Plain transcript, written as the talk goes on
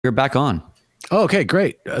You're back on. Oh, okay,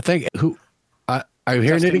 great. Are you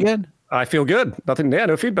hearing it again? I feel good. Nothing. Yeah,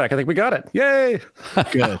 no feedback. I think we got it. Yay!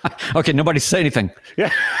 Good. Okay, nobody say anything.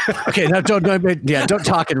 Yeah. Okay, now don't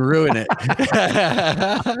talk and ruin it.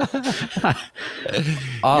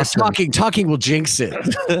 Awesome. Talking will jinx it.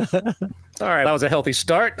 All right, that was a healthy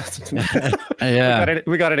start. Yeah.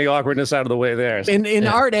 We got any awkwardness out of the way there. In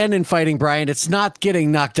art and in fighting, Brian, it's not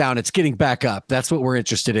getting knocked down; it's getting back up. That's what we're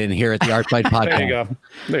interested in here at the Art Fight Podcast. There you go.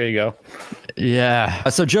 There you go. Yeah.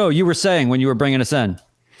 So, Joe, you were saying when you were bringing us in.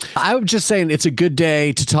 I was just saying it's a good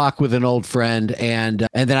day to talk with an old friend, and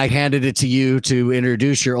then I handed it to you to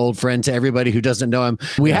introduce your old friend to everybody who doesn't know him.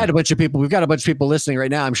 We've got a bunch of people listening right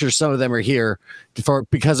now. I'm sure some of them are here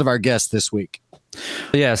because of our guest this week.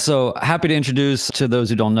 Yeah, so happy to introduce to those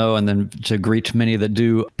who don't know and then to greet many that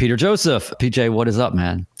do. Peter Joseph. PJ, what is up,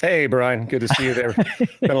 man? Hey, Brian. Good to see you there.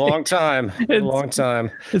 Been a long time. It's been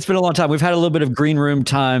a long time. We've had a little bit of green room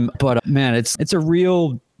time, but man, it's a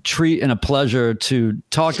real treat and a pleasure to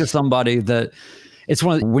talk to somebody that it's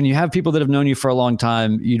when you have people that have known you for a long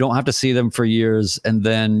time, you don't have to see them for years, and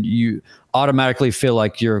then you automatically feel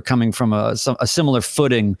like you're coming from a similar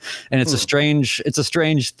footing, and it's a strange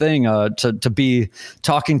thing to be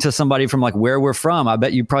talking to somebody from like where we're from. I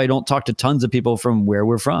bet you probably don't talk to tons of people from where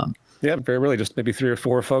we're from. Yeah, very really just maybe 3 or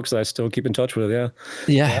 4 folks that I still keep in touch with.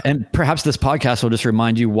 Yeah, and perhaps this podcast will just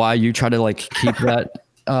remind you why you try to like keep that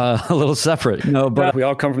a little separate. No, but we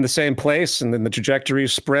all come from the same place, and then the trajectory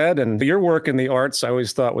spread. And your work in the arts, I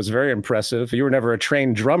always thought was very impressive. You were never a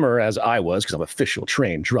trained drummer, as I was, because I'm official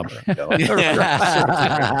trained drummer. You know?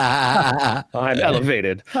 I'm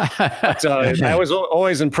elevated. But, I was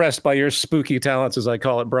always impressed by your spooky talents, as I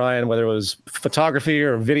call it, Brian, whether it was photography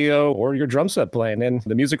or video or your drum set playing. And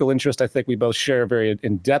the musical interest, I think we both share very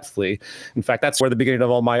in-depthly. In fact, that's where the beginning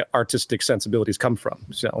of all my artistic sensibilities come from.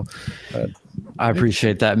 So I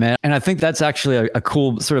appreciate that, man. And I think that's actually a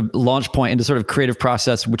cool sort of launch point into sort of creative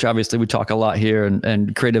process, which obviously we talk a lot here,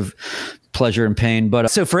 and creative pleasure and pain.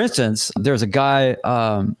 But so for instance, there's a guy,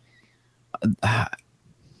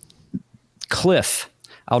 Cliff.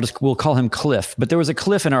 We'll call him Cliff. But there was a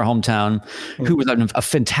Cliff in our hometown who was a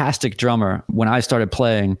fantastic drummer. When I started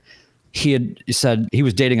playing, he had said he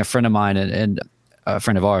was dating a friend of mine and a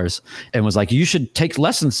friend of ours, and was like, you should take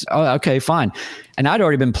lessons. Oh, okay, fine. And I'd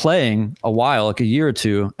already been playing a while, like a year or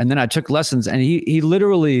two. And then I took lessons, and he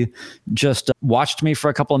literally just watched me for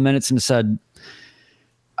a couple of minutes and said,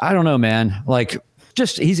 I don't know, man. Like,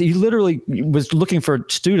 he literally was looking for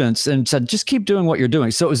students and said, just keep doing what you're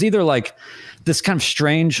doing. So it was either like this kind of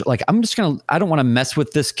strange, like, I don't want to mess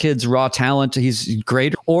with this kid's raw talent. He's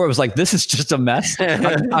great. Or it was like, this is just a mess.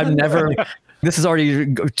 I've never, this is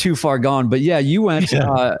already too far gone. But yeah, you went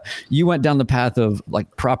down the path of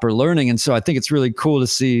like proper learning. And so I think it's really cool to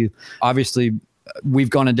see, obviously, we've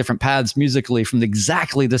gone in different paths musically from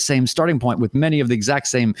exactly the same starting point with many of the exact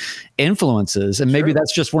same influences. And maybe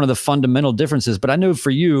that's just one of the fundamental differences. But I know for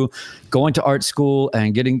you, going to art school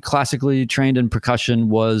and getting classically trained in percussion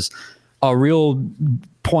was a real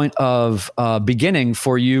point of beginning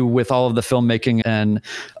for you with all of the filmmaking and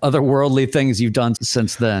otherworldly things you've done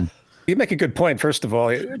since then. You make a good point. First of all,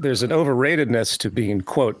 there's an overratedness to being,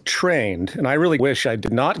 quote, trained. And I really wish I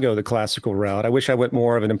did not go the classical route. I wish I went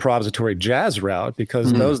more of an improvisatory jazz route,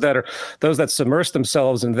 because those that submerge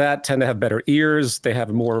themselves in that tend to have better ears. They have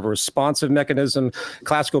more of a responsive mechanism.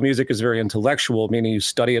 Classical music is very intellectual, meaning you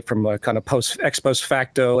study it from a kind of ex post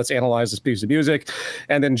facto. Let's analyze this piece of music.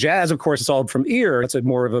 And then jazz, of course, is all from ear. It's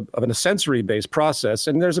more of a sensory-based process.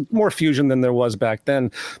 And there's more fusion than there was back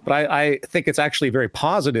then. But I think it's actually very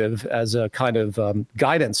positive as a kind of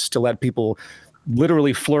guidance to let people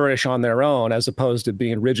literally flourish on their own, as opposed to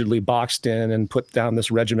being rigidly boxed in and put down this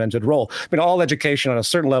regimented role. I mean, all education on a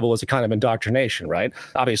certain level is a kind of indoctrination, right?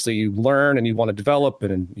 Obviously, you learn and you want to develop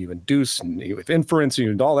and you induce and you have inference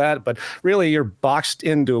and all that, but really you're boxed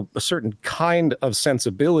into a certain kind of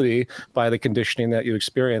sensibility by the conditioning that you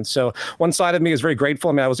experience. So one side of me is very grateful.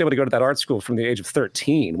 I mean, I was able to go to that art school from the age of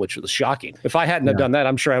 13, which was shocking. If I hadn't have done that,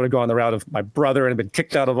 I'm sure I would have gone the route of my brother and been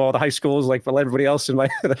kicked out of all the high schools like everybody else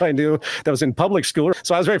that I knew that was in public school.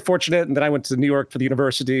 So I was very fortunate. And then I went to New York for the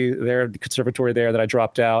university there, the conservatory there, that I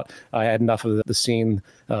dropped out. I had enough of the scene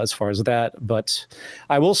as far as that. But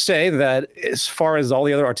I will say that as far as all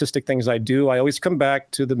the other artistic things I do, I always come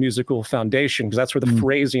back to the musical foundation, because that's where the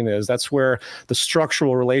phrasing is. That's where the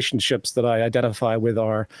structural relationships that I identify with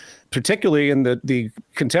are particularly in the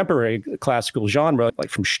contemporary classical genre, like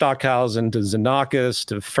from Stockhausen to Xenakis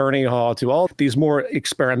to Ferneyhall to all these more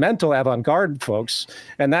experimental avant-garde folks.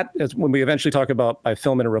 And that is when we eventually talk about by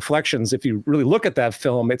Film and Reflections, if you really look at that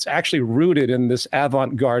film, it's actually rooted in this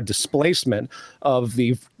avant-garde displacement of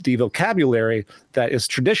the vocabulary that is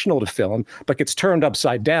traditional to film, but gets turned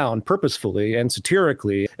upside down purposefully and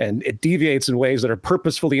satirically, and it deviates in ways that are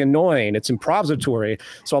purposefully annoying. It's improvisatory.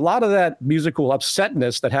 So a lot of that musical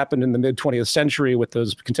upsetness that happened in the mid-20th century with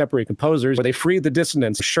those contemporary composers, where they freed the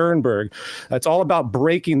dissonance, Schoenberg, it's all about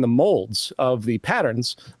breaking the molds of the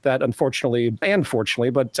patterns that unfortunately, and fortunately,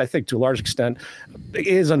 but I think to a large extent,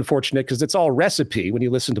 is unfortunate because it's all recipe. When you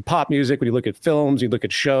listen to pop music, when you look at films, you look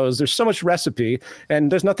at shows, there's so much recipe,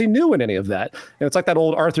 and there's nothing new in any of that. And it's like that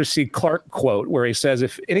old Arthur C. Clarke quote where he says,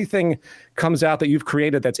 if anything comes out that you've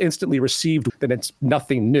created that's instantly received, then it's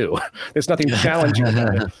nothing new. There's nothing challenging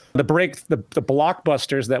about it. The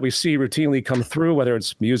blockbusters that we see routinely come through, whether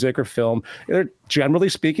it's music or film, they're generally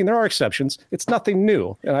speaking, there are exceptions. It's nothing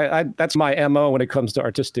new. And that's my MO when it comes to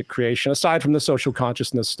artistic creation, aside from the social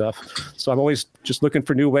consciousness stuff. So I'm always just looking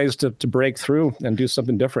for new ways to break through and do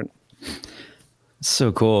something different.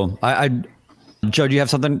 So cool. Joe, do you have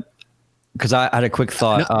something? Because I had a quick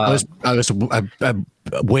thought. No, I was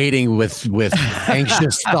waiting with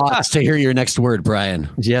anxious thoughts to hear your next word, Brian.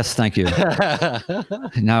 Yes, thank you.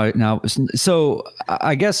 Now, so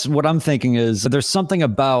I guess what I'm thinking is there's something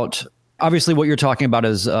about. Obviously, what you're talking about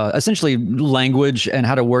is essentially language and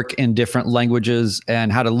how to work in different languages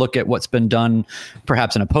and how to look at what's been done,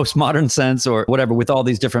 perhaps in a postmodern sense or whatever, with all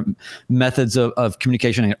these different methods of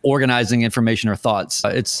communication and organizing information or thoughts.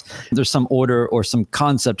 There's some order or some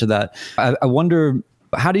concept to that. I wonder,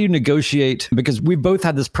 how do you negotiate? Because we both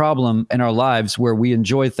had this problem in our lives where we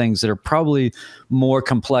enjoy things that are probably more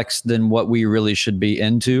complex than what we really should be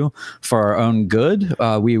into for our own good.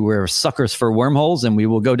 We were suckers for wormholes and we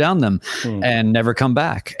will go down them and never come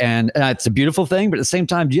back. And it's a beautiful thing. But at the same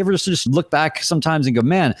time, do you ever just look back sometimes and go,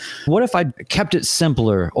 man, what if I kept it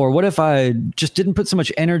simpler? Or what if I just didn't put so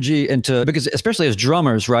much energy into, because especially as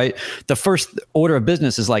drummers, right? The first order of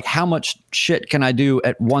business is like, how much shit can I do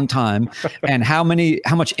at one time? And how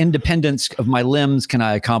much independence of my limbs can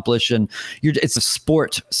I accomplish? And it's a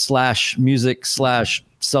sport / music /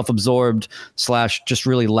 self-absorbed / just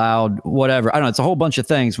really loud, whatever. I don't know. It's a whole bunch of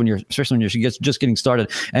things especially when you're just getting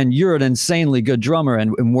started. And you're an insanely good drummer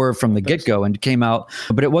and were from the get-go and came out,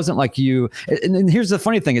 but it wasn't like you. And here's the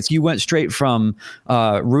funny thing: you went straight from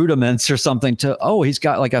rudiments or something to, he's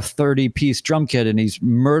got like a 30-piece drum kit and he's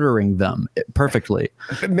murdering them perfectly.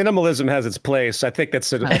 Minimalism has its place. I think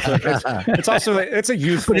it's also it's a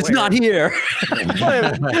youthful. But it's not here.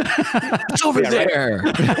 It's over there.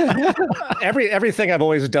 Everything I've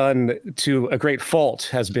always done to a great fault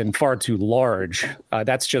has been far too large.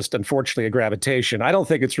 That's just unfortunately a gravitation. I don't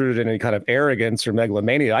think it's rooted in any kind of arrogance or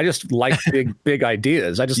megalomania. I just like big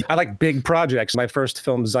ideas. I like big projects. My first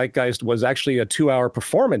film, Zeitgeist, was actually a 2-hour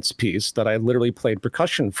performance piece that I literally played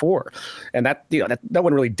percussion for. And that no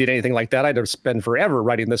one really did anything like that. I had to spend forever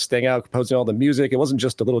writing this thing out, composing all the music. It wasn't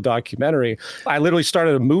just a little documentary. I literally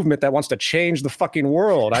started a movement that wants to change the fucking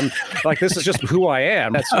world. I'm like, this is just who I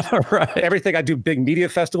am. That's right. Everything I do, big media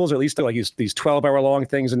festivals, or at least like these 12-hour-long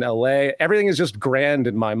things in LA. Everything is just grand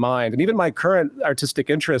in my mind. And even my current artistic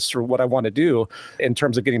interests or what I want to do in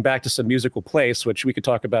terms of getting back to some musical place, which we could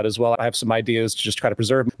talk about as well. I have some ideas to just try to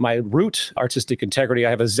preserve my root artistic integrity. I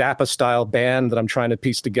have a Zappa-style band that I'm trying to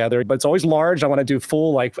piece together, but it's always large. I want to do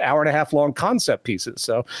full, like, hour-and-a-half long concept pieces.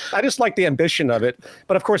 So I just like the ambition of it.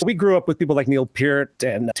 But of course, we grew up with people like Neil Peart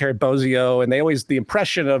and Terry Bozzio, and the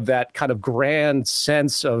impression of that kind of grand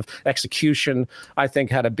sense of execution, I think,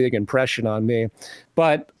 had a big impression on me.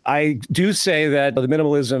 But I do say that the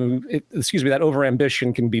minimalism, that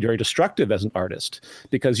overambition can be very destructive as an artist,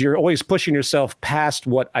 because you're always pushing yourself past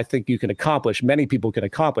what I think you can accomplish. Many people can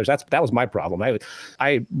accomplish. That was my problem.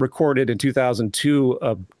 I recorded in 2002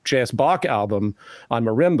 a J.S. Bach album on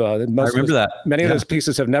marimba. I remember that. Many of those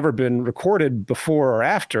pieces have never been recorded before or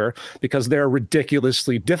after because they're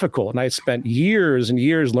ridiculously difficult. And I spent years and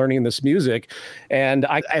years learning this music, and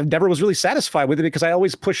I never was really satisfied with it because I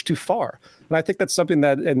always pushed too far. And I think that's something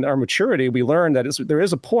that in our maturity, we learn that there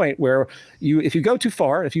is a point where if you go too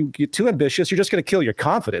far, if you get too ambitious, you're just going to kill your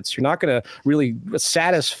confidence. You're not going to really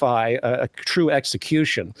satisfy a true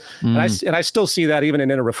execution. And I still see that even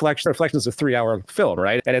in Inner Reflection. Reflection is a 3-hour film,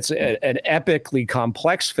 right? And it's an epically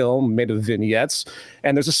complex film made of vignettes.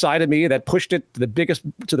 And there's a side of me that pushed it to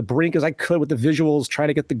the brink as I could with the visuals, trying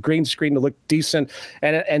to get the green screen to look decent.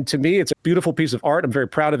 And to me, it's beautiful piece of art. I'm very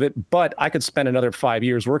proud of it, but I could spend another 5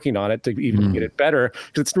 years working on it to even get it better,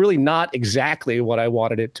 because it's really not exactly what I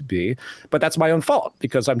wanted it to be. But that's my own fault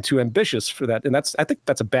because I'm too ambitious for that. And I think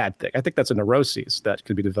that's a bad thing. I think that's a neuroses that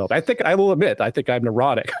could be developed. I will admit, I think I'm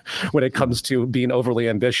neurotic when it comes to being overly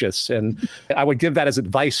ambitious. And I would give that as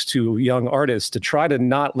advice to young artists, to try to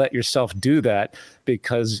not let yourself do that,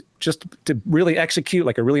 because just to really execute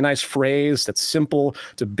like a really nice phrase that's simple,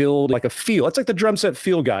 to build like a feel. It's like the drum set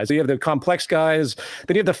feel guys. You have the complex guys,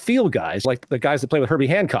 then you have the feel guys, like the guys that play with Herbie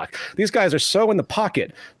Hancock. These guys are so in the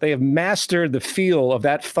pocket. They have mastered the feel of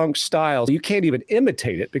that funk style. You can't even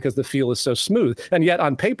imitate it because the feel is so smooth. And yet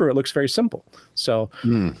on paper, it looks very simple. So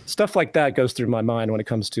stuff like that goes through my mind when it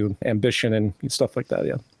comes to ambition and stuff like that.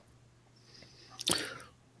 Yeah.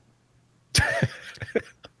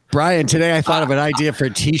 Brian, today I thought of an idea for a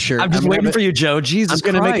T-shirt. I'm just waiting for you, Joe. Jesus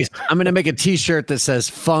Christ. I'm going to make a T-shirt that says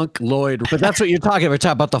Funk Lloyd. But that's what you're talking about. We're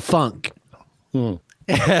talking about the funk. Well,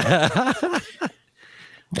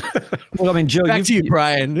 I mean, Joe, back to you,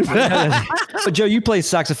 Brian. But Joe, you play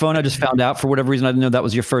saxophone. I just found out, for whatever reason, I didn't know that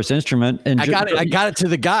was your first instrument. And I got it to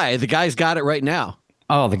the guy. The guy's got it right now.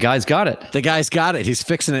 Oh, the guy's got it. The guy's got it. He's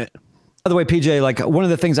fixing it. By the way, PJ, like one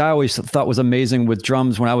of the things I always thought was amazing with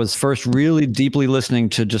drums when I was first really deeply listening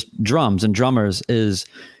to just drums and drummers is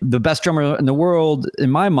the best drummer in the world,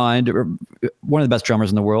 in my mind, or one of the best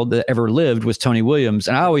drummers in the world that ever lived was Tony Williams.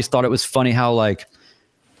 And I always thought it was funny how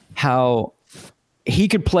he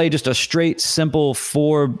could play just a straight, simple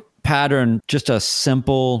 4 pattern, just a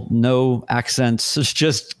simple, no accents,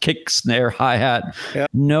 just kick, snare, hi-hat,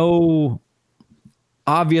 no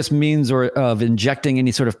obvious means of injecting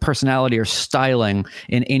any sort of personality or styling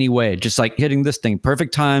in any way, just like hitting this thing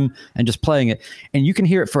perfect time and just playing it, and you can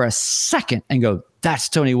hear it for a second and go, that's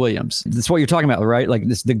Tony Williams. That's what you're talking about, right? Like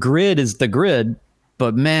the grid is the grid,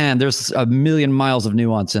 but man, there's a million miles of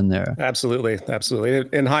nuance in there. Absolutely.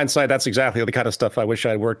 In hindsight, that's exactly the kind of stuff I wish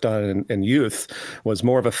I'd worked on in youth, was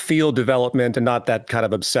more of a feel development and not that kind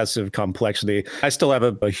of obsessive complexity. I still have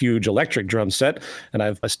a huge electric drum set, and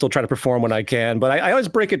I still try to perform when I can, but I always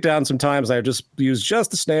break it down sometimes. I just use just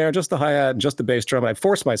the snare, just the hi-hat, and just the bass drum. I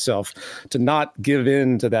force myself to not give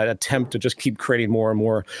in to that attempt to just keep creating more and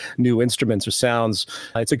more new instruments or sounds.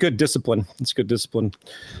 It's a good discipline.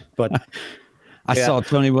 But I saw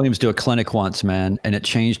Tony Williams do a clinic once, man, and it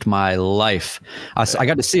changed my life. I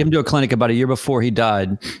got to see him do a clinic about a year before he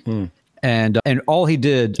died. And all he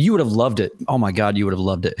did, you would have loved it. Oh my God, you would have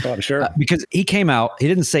loved it. Oh, I'm sure. Because he came out, he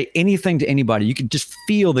didn't say anything to anybody. You could just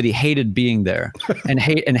feel that he hated being there and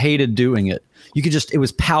hated doing it. It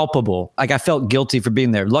was palpable. Like I felt guilty for being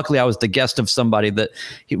there. Luckily, I was the guest of somebody that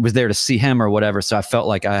was there to see him or whatever. So I felt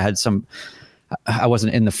like I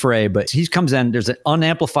wasn't in the fray, but he comes in, there's an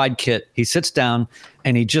unamplified kit. He sits down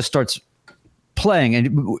and he just starts playing.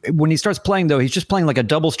 And when he starts playing, though, he's just playing like a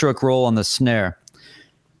double stroke roll on the snare.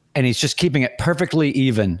 And he's just keeping it perfectly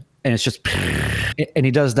even. And it's just, and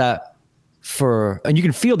he does that and you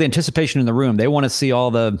can feel the anticipation in the room. They want to see all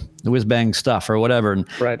the whiz bang stuff or whatever. And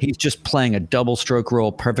he's just playing a double stroke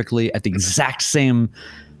roll perfectly at the exact same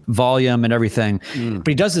volume and everything. But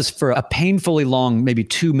he does this for a painfully long, maybe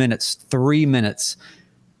 2 minutes, 3 minutes.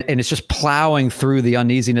 And it's just plowing through the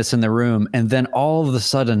uneasiness in the room. And then all of a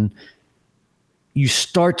sudden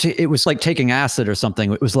it was like taking acid or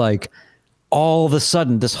something. It was like all of a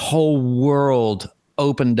sudden this whole world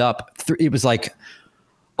opened up. It was like,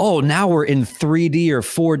 oh, now we're in 3D or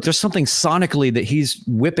 4D. There's something sonically that he's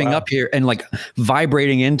whipping up here and like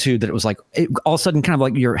vibrating into that. It was like, all of a sudden kind of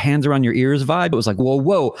like your hands around your ears vibe. It was like,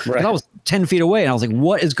 whoa. Right. And I was 10 feet away and I was like,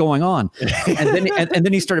 what is going on? And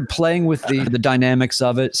then he started playing with the dynamics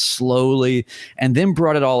of it slowly, and then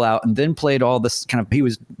brought it all out and then played all this kind of, he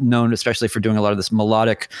was known especially for doing a lot of this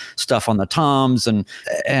melodic stuff on the toms. And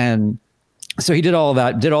so he did all of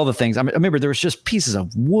that, did all the things. I remember there was just pieces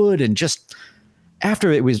of wood and just,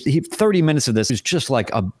 after 30 minutes of this, it was just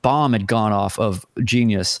like a bomb had gone off of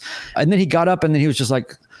genius. And then he got up and then he was just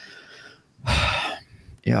like,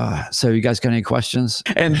 yeah, so you guys got any questions?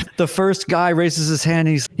 And the first guy raises his hand.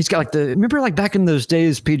 He's got like remember like back in those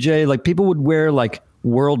days, PJ, like people would wear like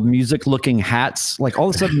world music looking hats. Like all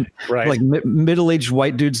of a sudden, like middle-aged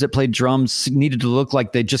white dudes that played drums needed to look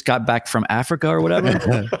like they just got back from Africa or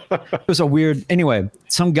whatever. It was a weird, anyway,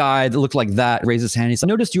 some guy that looked like that raised his hand. He said, I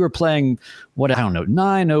noticed you were playing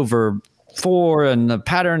 9/4 and the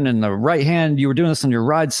pattern in the right hand. You were doing this on your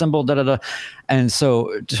ride cymbal, And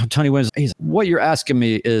so Tony Williams, what you're asking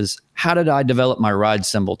me is, how did I develop my ride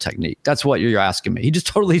cymbal technique? That's what you're asking me. He just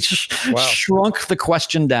totally shrunk the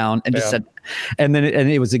question down and just said, and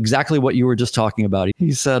it was exactly what you were just talking about.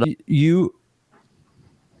 He said,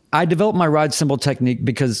 I developed my ride cymbal technique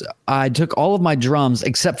because I took all of my drums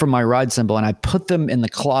except for my ride cymbal and I put them in the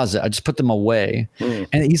closet. I just put them away. And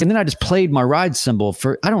then I just played my ride cymbal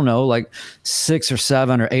for, I don't know, like 6 or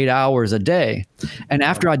 7 or 8 hours a day. And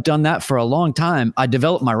after I'd done that for a long time, I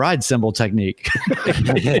developed my ride cymbal technique.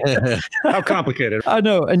 How complicated. I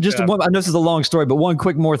know. And just one, I know this is a long story, but one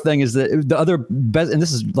quick more thing is that the other best, and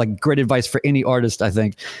this is like great advice for any artist, I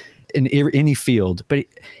think, in any field, but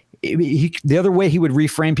the other way he would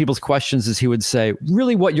reframe people's questions is he would say,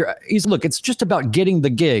 really look, it's just about getting the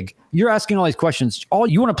gig. You're asking all these questions.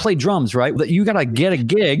 You want to play drums, right? You got to get a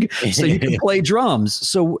gig so you can play drums.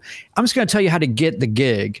 So I'm just going to tell you how to get the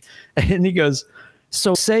gig. And he goes,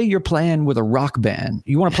 so say you're playing with a rock band.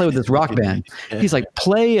 You want to play with this rock band. He's like,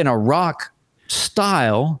 play in a rock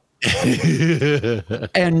style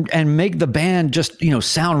and make the band just,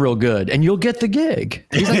 sound real good and you'll get the gig.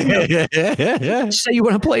 He's like, say you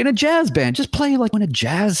want to play in a jazz band, just play like in a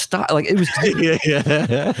jazz style. Like it was.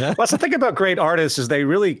 Well, that's the thing about great artists is they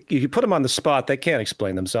really, if you put them on the spot, they can't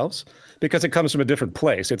explain themselves because it comes from a different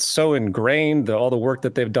place. It's so ingrained, all the work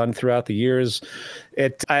that they've done throughout the years.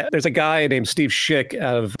 There's a guy named Steve Schick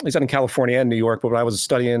he's out in California and New York, but when I was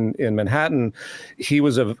studying in Manhattan, he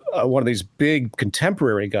was one of these big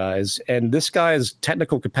contemporary guys. And this guy's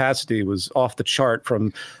technical capacity was off the chart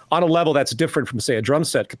on a level that's different from, say, a drum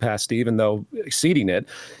set capacity, even though exceeding it.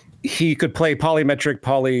 He could play polymetric,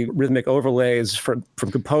 polyrhythmic overlays from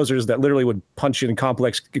composers that literally would punch in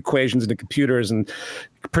complex equations into computers and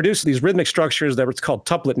produce these rhythmic structures that were called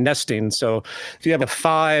tuplet nesting. So if you have a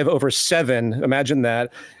 5/7, imagine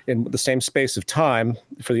that in the same space of time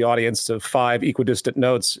for the audience of 5 equidistant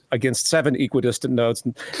notes against 7 equidistant notes.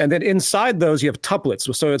 And then inside those, you have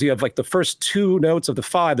tuplets. So as you have like the first 2 notes of the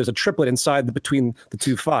 5, there's a triplet between the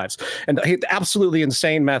 2 5s. And absolutely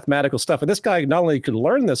insane mathematical stuff. And this guy not only could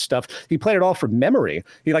learn this stuff, he played it all from memory.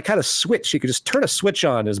 He like had a switch. He could just turn a switch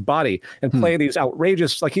on his body and play these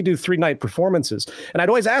outrageous, like he'd do 3-night performances. And I'd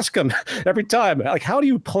always ask him every time, like, how do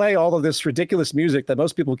you play all of this ridiculous music that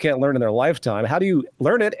most people can't learn in their lifetime? How do you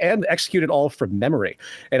learn it and execute it all from memory?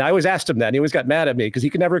 And I always asked him that, and he always got mad at me because he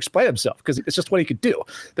could never explain himself because it's just what he could do.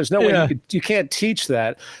 There's no way you can't teach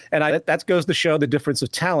that. And that goes to show the difference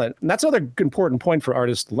of talent. And that's another important point for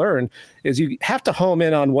artists to learn is you have to home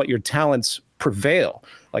in on what your talents prevail.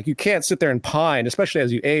 Like you can't sit there and pine, especially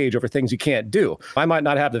as you age, over things you can't do. I might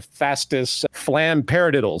not have the fastest flam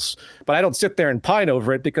paradiddles, but I don't sit there and pine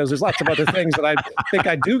over it because there's lots of other things that I think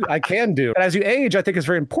I can do. And as you age, I think it's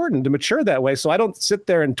very important to mature that way. So I don't sit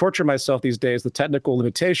there and torture myself these days with technical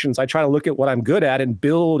limitations. I try to look at what I'm good at and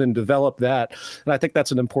build and develop that. And I think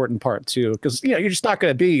that's an important part too, because you're just not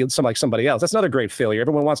going to be like somebody else. That's another great failure.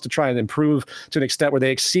 Everyone wants to try and improve to an extent where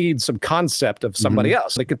they exceed some concept of somebody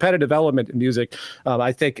else. The competitive element in music,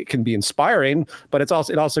 I think it can be inspiring, but it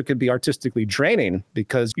also can be artistically draining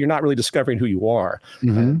because you're not really discovering who you are.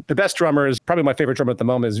 The best drummer is probably my favorite drummer at the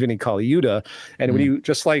moment is Vinnie Colaiuta. And when you,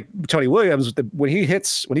 just like Tony Williams, when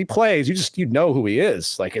he plays, you know who he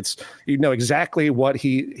is. Like you know exactly what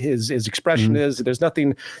his expression is. There's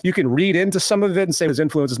nothing you can read into some of it and say his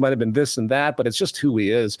influences might have been this and that, but it's just who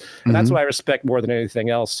he is. And that's what I respect more than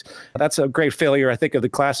anything else. That's a great failure, I think, of the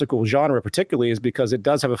classical genre particularly, is because it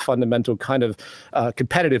does have a fundamental kind of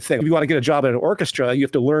competitive thing. If you want to get a job in an orchestra, you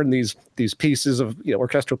have to learn these pieces of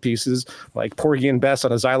orchestral pieces like Porgy and Bess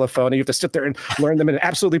on a xylophone, and you have to sit there and learn them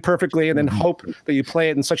absolutely perfectly, and then hope that you play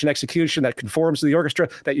it in such an execution that conforms to the orchestra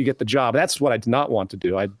that you get the job. That's what I did not want to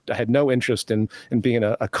do. I had no interest in being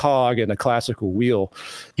a cog in a classical wheel.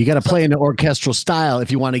 You got to play in an orchestral style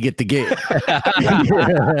if you want to get the gig.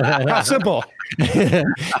 How simple.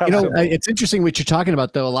 It's interesting what you're talking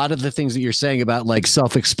about, though. A lot of the things that you're saying about like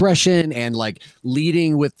self-expression and like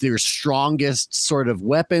leading with your strongest sort of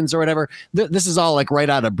weapons or whatever. This is all like right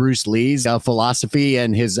out of Bruce Lee's philosophy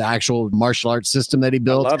and his actual martial arts system that he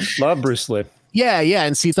built. I love Bruce Lee. Yeah.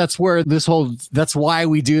 And see, that's why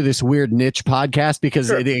we do this weird niche podcast, because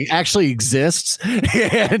it actually exists.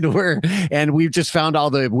 and we've just found all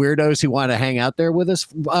the weirdos who want to hang out there with us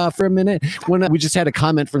for a minute. When we just had a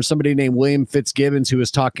comment from somebody named William Fitzgibbons, who was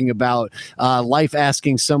talking about life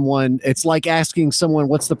asking someone, it's like asking someone,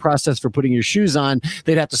 what's the process for putting your shoes on?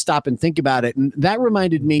 They'd have to stop and think about it. And that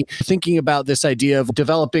reminded me, thinking about this idea of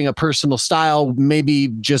developing a personal style, maybe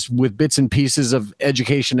just with bits and pieces of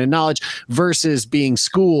education and knowledge versus versus being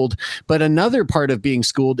schooled. But another part of being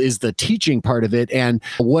schooled is the teaching part of it. And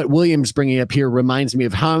what William's bringing up here reminds me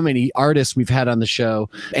of how many artists we've had on the show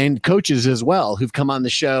and coaches as well who've come on the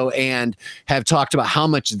show and have talked about how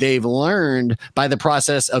much they've learned by the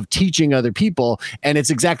process of teaching other people. And it's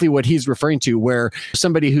exactly what he's referring to, where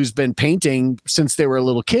somebody who's been painting since they were a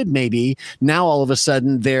little kid, maybe now all of a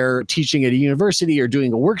sudden they're teaching at a university or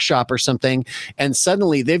doing a workshop or something. And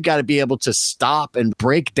suddenly they've got to be able to stop and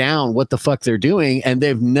break down what the fuck they're doing. And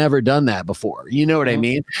they've never done that before. You know what I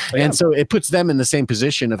mean? Yeah. And so it puts them in the same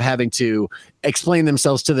position of having to explain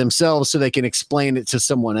themselves to themselves so they can explain it to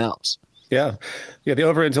someone else. Yeah. Yeah. The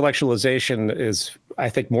over intellectualization is, I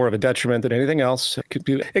think, more of a detriment than anything else.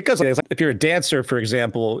 It goes like, if you're a dancer, for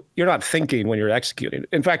example, you're not thinking when you're executing.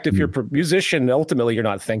 In fact, if you're a musician, ultimately, you're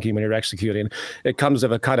not thinking when you're executing. It comes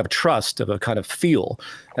of a kind of trust, of a kind of feel.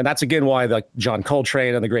 And that's, again, why like John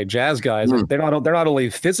Coltrane and the great jazz guys, they're not only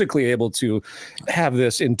physically able to have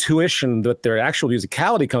this intuition that their actual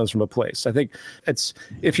musicality comes from a place. I think it's,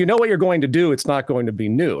 if you know what you're going to do, it's not going to be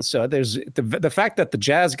new. So there's the fact that the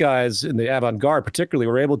jazz guys in the avant-garde particularly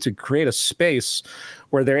were able to create a space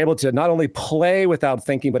where they're able to not only play without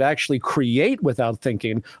thinking, but actually create without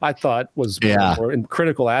thinking, I thought was more in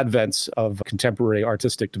critical advents of contemporary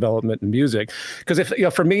artistic development in music. Because if, you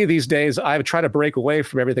know, for me these days, I try to break away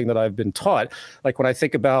from everything that I've been taught. Like when I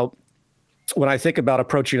think about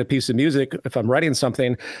approaching a piece of music, if I'm writing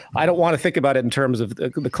something, I don't want to think about it in terms of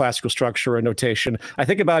the classical structure or notation. I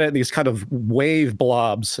think about it in these kind of wave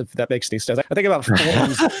blobs, if that makes any sense. I think about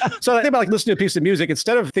forms. So I think about like listening to a piece of music,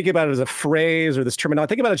 instead of thinking about it as a phrase or this terminology, I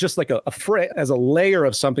think about it just like a phrase, as a layer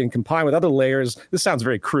of something combined with other layers. This sounds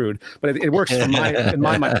very crude, but it works in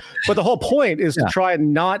my mind. But the whole point is to try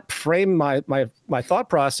and not frame my thought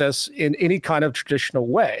process in any kind of traditional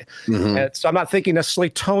way. And so I'm not thinking necessarily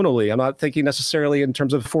tonally. I'm not thinking necessarily in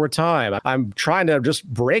terms of for time. I'm trying to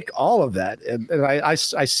just break all of that. And I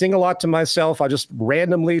sing a lot to myself. I just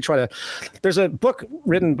randomly try to. There's a book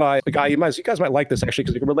written by a guy, you guys might like this actually,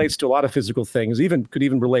 because it relates to a lot of physical things, could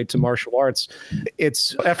even relate to martial arts.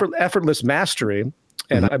 It's Effortless Mastery.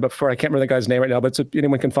 And I can't remember the guy's name right now, but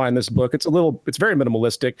anyone can find this book. It's very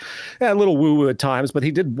minimalistic, a little woo-woo at times, but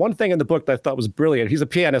he did one thing in the book that I thought was brilliant. He's a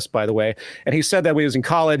pianist, by the way. And he said that when he was in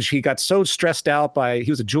college, he got so stressed out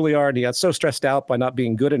he was at Juilliard, and he got so stressed out by not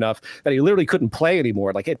being good enough that he literally couldn't play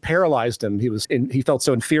anymore. Like it paralyzed him. He felt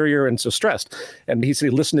so inferior and so stressed. And he said he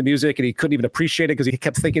listened to music and he couldn't even appreciate it because he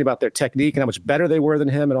kept thinking about their technique and how much better they were than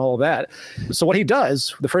him and all of that. So what he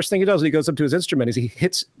does, the first thing he does when he goes up to his instrument is he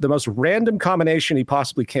hits the most random combination he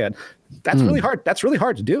possibly can. That's really hard. That's really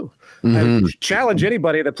hard to do. I challenge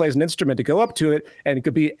anybody that plays an instrument to go up to it, and it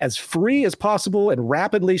could be as free as possible and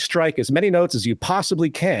rapidly strike as many notes as you possibly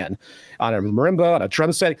can on a marimba, on a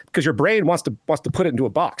drum set, because your brain wants to put it into a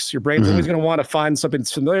box. Your brain's always going to want to find something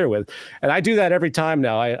it's familiar with. And I do that every time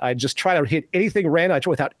now. I just try to hit anything random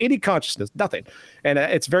without any consciousness, nothing. And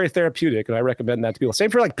it's very therapeutic, and I recommend that to people. Same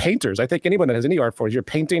for like painters. I think anyone that has any art form, you're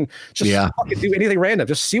painting, just fucking do anything random.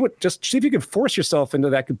 Just see if you can force yourself into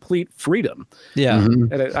that complete freedom. Yeah.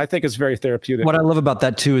 And I think it's very therapeutic. What I love about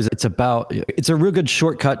that too is it's a real good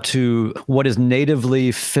shortcut to what is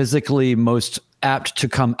natively physically most apt to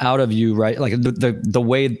come out of you, right? Like the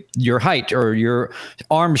way your height or your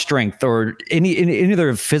arm strength or any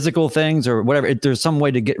other physical things or whatever. There's some way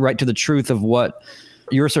to get right to the truth of what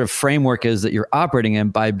your sort of framework is that you're operating in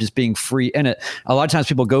by just being free in it. A lot of times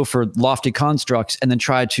people go for lofty constructs and then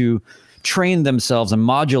try to train themselves and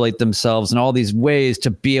modulate themselves in all these ways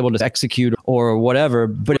to be able to execute or whatever.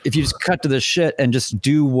 But if you just cut to the shit and just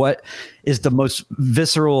do what is the most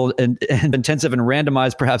visceral and intensive and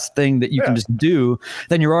randomized perhaps thing that you can just do,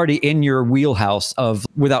 then you're already in your wheelhouse of,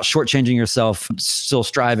 without shortchanging yourself, still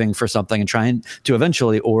striving for something and trying to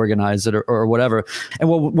eventually organize it or whatever.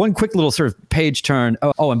 And well, one quick little sort of page turn.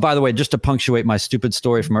 Oh, and by the way, just to punctuate my stupid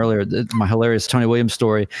story from earlier, my hilarious Tony Williams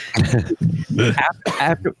story.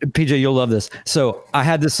 after PJ, you'll love this. So I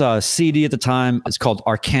had this CD at the time. It's called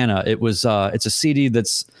Arcana. It's a CD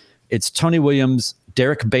it's Tony Williams,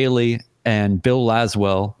 Derek Bailey, and Bill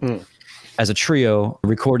Laswell as a trio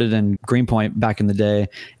recorded in Greenpoint back in the day.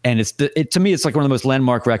 And to me, it's like one of the most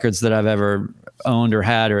landmark records that I've ever owned or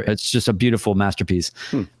had, or it's just a beautiful masterpiece,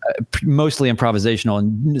 mostly improvisational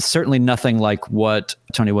and certainly nothing like what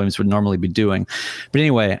Tony Williams would normally be doing. But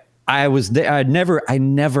anyway, I was there. I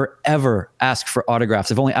never ever asked for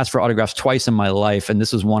autographs. I've only asked for autographs twice in my life, and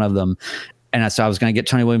this was one of them. And so I was going to get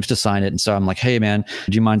Tony Williams to sign it. And so I'm like, hey man,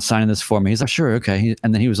 do you mind signing this for me? He's like, sure. Okay.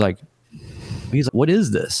 And then he was like, He's like, what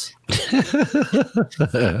is this?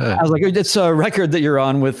 I was like, it's a record that you're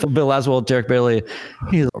on with Bill Laswell, Derek Bailey.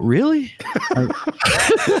 He's like, really?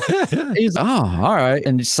 He's like, oh, all right.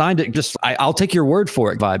 And he signed it. Just, I'll take your word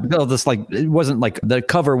for it vibe. This, like, it wasn't like the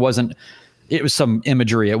cover wasn't, it was some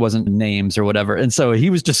imagery. It wasn't names or whatever. And so he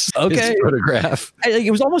was just, okay. Photograph.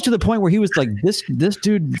 It was almost to the point where he was like, this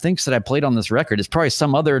dude thinks that I played on this record. It's probably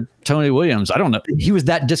some other Tony Williams. I don't know. He was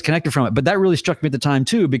that disconnected from it. But that really struck me at the time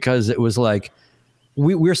too, because it was like,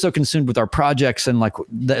 we're so consumed with our projects and like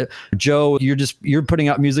Joe, you're putting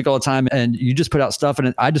out music all the time and you just put out stuff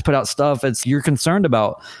and I just put out stuff. You're concerned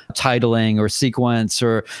about titling or sequence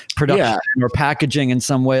or production or packaging in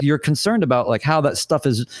some way. You're concerned about like how that stuff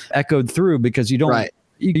is echoed through because you don't,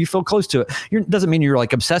 you feel close to it. It doesn't mean you're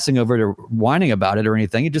like obsessing over it or whining about it or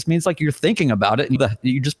anything. It just means like you're thinking about it.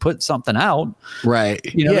 You just put something out. Right.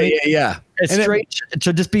 You know Yeah. It's strange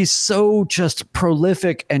to just be so just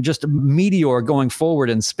prolific and just a meteor going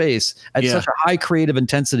forward in space at such a high creative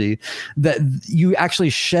intensity that you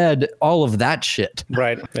actually shed all of that shit.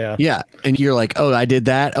 Right. Yeah. Yeah. And you're like, oh, I did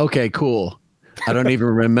that. Okay, cool. I don't even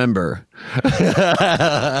remember.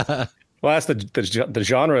 Well, that's the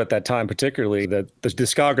genre at that time, particularly. The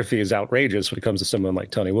discography is outrageous when it comes to someone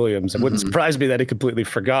like Tony Williams. It wouldn't surprise me that he completely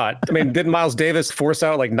forgot. I mean, didn't Miles Davis force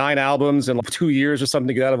out like 9 albums in 2 years or something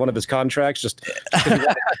to get out of one of his contracts? Just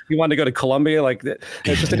he wanted to go to Columbia. Like,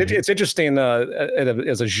 it's just it's interesting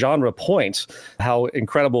as a genre point how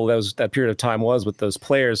incredible that period of time was with those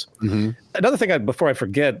players. Mm-hmm. Another thing, before I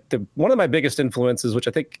forget, one of my biggest influences, which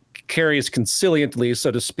I think carries consiliently,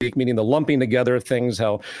 so to speak, meaning the lumping together of things,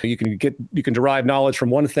 how you can derive knowledge from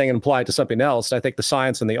one thing and apply it to something else. I think the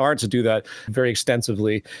science and the arts do that very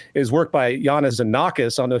extensively. Is work by Iannis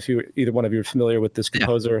Xenakis. I don't know if either one of you are familiar with this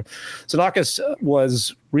composer. Xenakis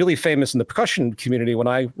was really famous in the percussion community when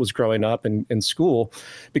I was growing up in school,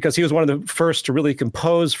 because he was one of the first to really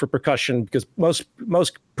compose for percussion, because most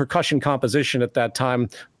percussion composition at that time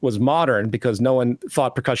was modern, because no one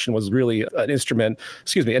thought percussion was really an instrument,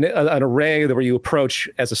 an array where you approach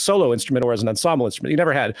as a solo instrument or as an ensemble instrument. You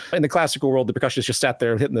never had. In the classical world, the percussionist just sat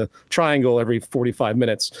there hitting the triangle every 45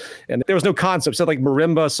 minutes. And there was no concept. So like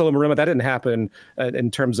marimba, solo marimba, that didn't happen in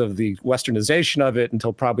terms of the westernization of it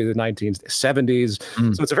until probably the 1970s.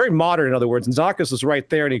 So it's a very modern, in other words. And Xenakis was right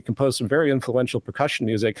there, and he composed some very influential percussion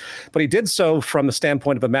music. But he did so from the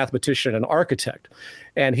standpoint of a mathematician and architect.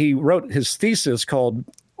 And he wrote his thesis called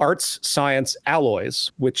Arts, Science,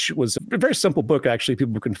 Alloys, which was a very simple book, actually,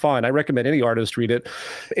 people can find. I recommend any artist read it.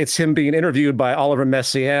 It's him being interviewed by Oliver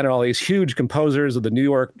Messiaen and all these huge composers of the New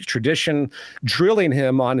York tradition, drilling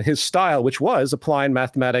him on his style, which was applying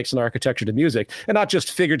mathematics and architecture to music, and not just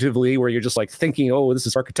figuratively, where you're just like thinking, oh, this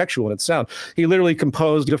is architectural in its sound. He literally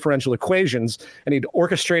composed differential equations, and he'd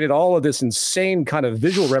orchestrated all of this insane kind of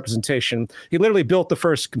visual representation. He literally built the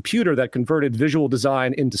first computer that converted visual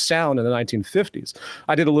design into sound in the 1950s.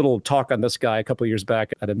 I did a little talk on this guy a couple of years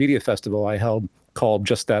back at a media festival I held called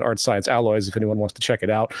just that, Art, Science, Alloys, if anyone wants to check it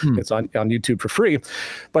out. It's on YouTube for free.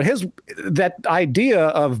 But that idea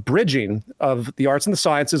of bridging of the arts and the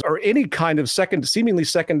sciences, or any kind of seemingly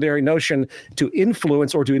secondary notion to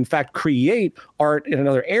influence or to in fact create art in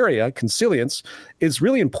another area, consilience, is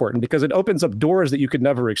really important, because it opens up doors that you could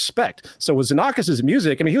never expect. So with Xenakis'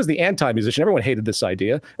 music, I mean, he was the anti-musician. Everyone hated this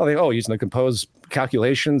idea. He's going to compose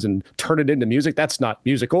calculations and turn it into music. That's not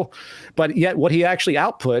musical. But yet what he actually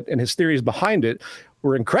output and his theories behind it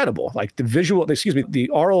were incredible. Like the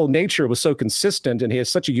oral nature was so consistent, and he has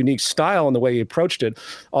such a unique style in the way he approached it.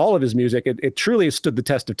 All of his music, it truly stood the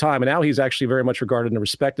test of time. And now he's actually very much regarded and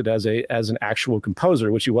respected as an actual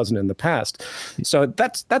composer, which he wasn't in the past. So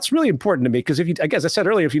that's really important to me, because as I said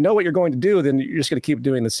earlier, if you know what you're going to do, then you're just going to keep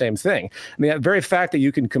doing the same thing. I mean, that very fact that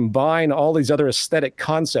you can combine all these other aesthetic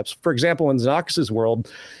concepts, for example, in Xenakis'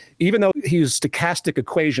 world, even though he used stochastic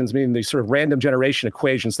equations, meaning these sort of random generation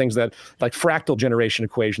equations, things that like fractal generation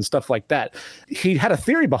equations, stuff like that, he had a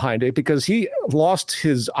theory behind it, because he lost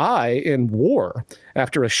his eye in war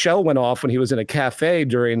after a shell went off when he was in a cafe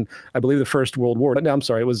during, I believe, the First World War. No, I'm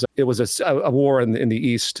sorry, it was a war in the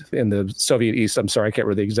East, in the Soviet East. I'm sorry, I can't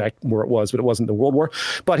remember the exact war it was, but it wasn't the World War.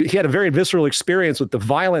 But he had a very visceral experience with the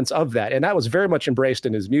violence of that, and that was very much embraced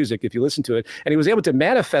in his music, if you listen to it. And he was able to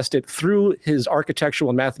manifest it through his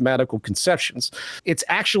architectural and mathematical conceptions. It's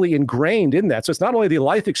actually ingrained in that. So it's not only the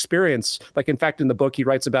life experience, like in fact in the book he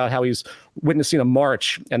writes about how he's witnessing a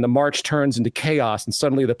march, and the march turns into chaos, and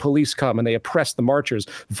suddenly the police come and they oppress the marchers,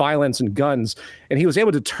 violence and guns. And he was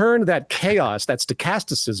able to turn that chaos, that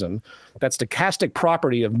stochasticism, that stochastic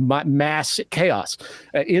property of mass chaos,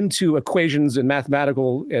 into equations and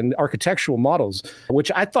mathematical and architectural models,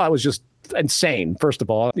 which I thought was just insane. First of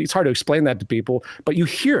all, it's hard to explain that to people, but you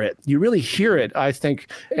hear it. You really hear it, I think.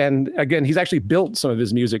 And again, he's actually built some of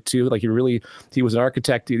his music too. Like he was an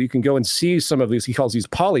architect. You can go and see some of these. He calls these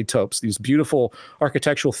polytopes, these beautiful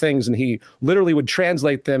architectural things, and he literally would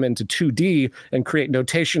translate them into 2D and create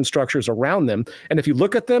notation structures around them. And if you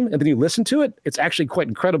look at them and then you listen to it, it's actually quite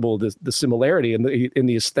incredible, the similarity in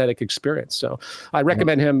the aesthetic experience. So I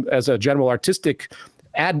recommend him as a general artistic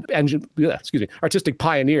artistic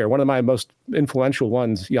pioneer, one of my most influential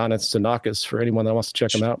ones, Iannis Xenakis, for anyone that wants to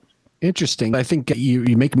check him out. Interesting. I think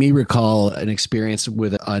you make me recall an experience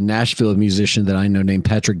with a Nashville musician that I know named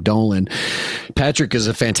Patrick Dolan. Patrick is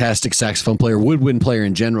a fantastic saxophone player, woodwind player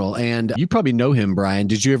in general. And you probably know him, Brian.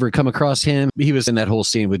 Did you ever come across him? He was in that whole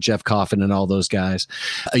scene with Jeff Coffin and all those guys.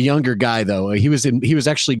 A younger guy, though. He was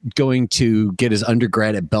actually going to get his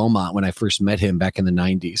undergrad at Belmont when I first met him back in the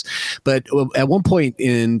 90s. But at one point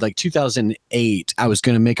in like 2008, I was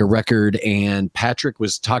going to make a record, and Patrick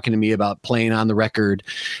was talking to me about playing on the record.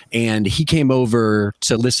 And he came over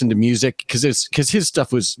to listen to music because his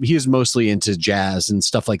stuff he was mostly into jazz and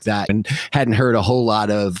stuff like that, and hadn't heard a whole lot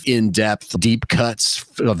of in-depth, deep cuts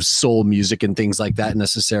of soul music and things like that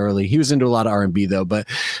necessarily. He was into a lot of R&B though. But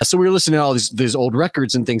so we were listening to all these old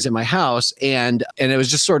records and things at my house, and it was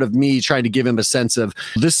just sort of me trying to give him a sense of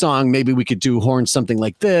this song. Maybe we could do horns something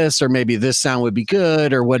like this, or maybe this sound would be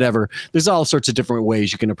good, or whatever. There's all sorts of different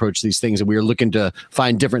ways you can approach these things, and we were looking to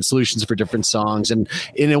find different solutions for different songs. And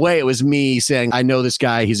in a way, it was me saying, I know this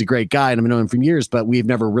guy, he's a great guy, and I've known him for years, but we've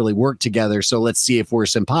never really worked together. So let's see if we're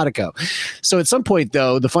simpatico. So at some point,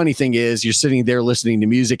 though, the funny thing is you're sitting there listening to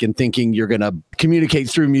music and thinking you're going to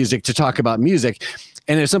communicate through music to talk about music.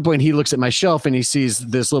 And at some point, he looks at my shelf and he sees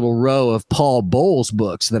this little row of Paul Bowles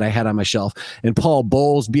books that I had on my shelf. And Paul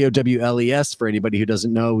Bowles, Bowles, for anybody who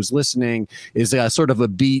doesn't know who's listening, is a sort of a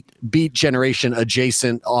beat generation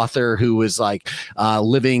adjacent author who was like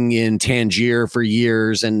living in Tangier for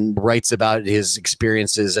years and writes about his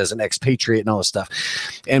experiences as an expatriate and all this stuff.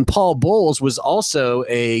 And Paul Bowles was also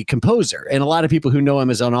a composer. And a lot of people who know him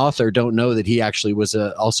as an author don't know that he actually was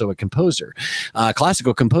also a composer,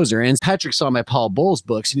 classical composer. And Patrick saw my Paul Bowles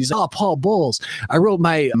books, and he's like, oh, Paul Bowles, I wrote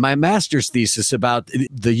my master's thesis about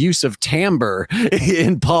the use of timbre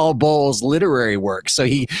in Paul Bowles' literary work. So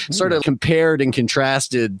he sort of compared and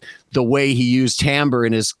contrasted the way he used timbre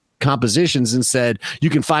in his compositions and said, you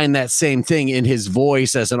can find that same thing in his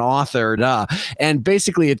voice as an author. And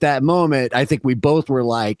basically at that moment, I think we both were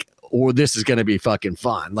like, or this is going to be fucking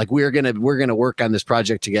fun. Like we're going to work on this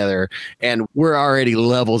project together, and we're already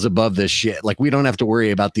levels above this shit. Like we don't have to worry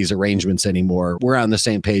about these arrangements anymore. We're on the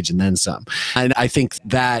same page and then some. And I think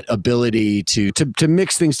that ability to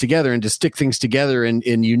mix things together and to stick things together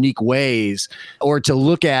in unique ways, or to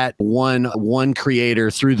look at one creator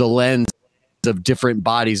through the lens of different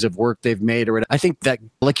bodies of work they've made, or I think that,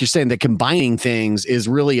 like you're saying, that combining things is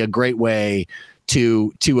really a great way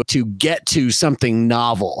to get to something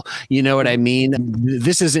novel. You know what I mean?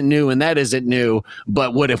 This isn't new and that isn't new,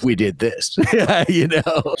 but what if we did this? You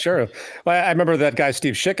know? Sure. Well, I remember that guy,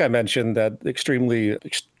 Steve Schick, I mentioned, that extremely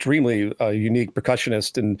unique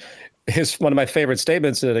percussionist, and one of my favorite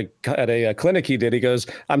statements at a clinic he did, he goes,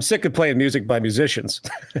 I'm sick of playing music by musicians.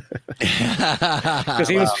 Because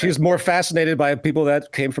he was more fascinated by people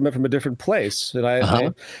that came from a different place. And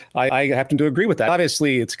I happen to agree with that.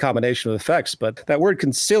 Obviously, it's a combination of effects, but that word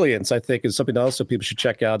consilience, I think, is something also people should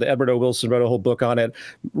check out. Edward O. Wilson wrote a whole book on it,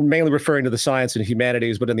 mainly referring to the science and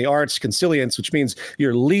humanities, but in the arts, consilience, which means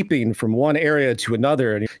you're leaping from one area to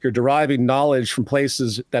another, and you're deriving knowledge from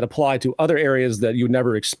places that apply to other areas that you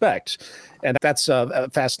never expect. And that's a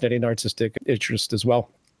fascinating artistic interest as well.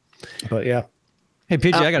 But yeah. Hey,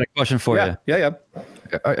 PJ, I got a question for you. Yeah.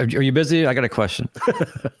 Are you busy? I got a question.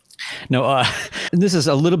 No, this is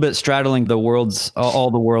a little bit straddling the worlds, all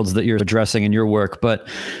the worlds that you're addressing in your work. But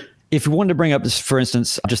if you wanted to bring up, for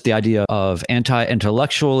instance, just the idea of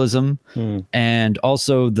anti-intellectualism and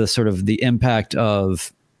also the sort of the impact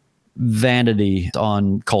of vanity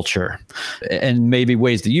on culture, and maybe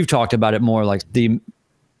ways that you've talked about it more, like the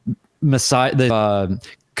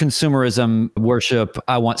consumerism, worship.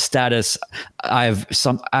 I want status. I've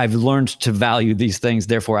learned to value these things.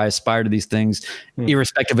 Therefore, I aspire to these things,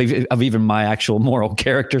 irrespective of even my actual moral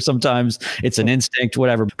character. Sometimes it's an instinct,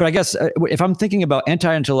 whatever. But I guess if I'm thinking about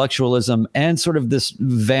anti-intellectualism and sort of this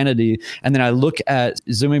vanity, and then I look at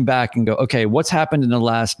zooming back and go, okay, what's happened in the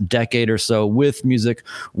last decade or so with music,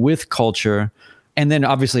 with culture? And then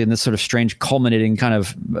obviously in this sort of strange culminating kind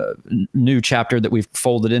of new chapter that we've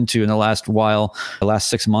folded into in the last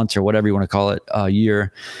 6 months or whatever you want to call it,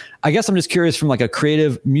 year. I guess I'm just curious from like a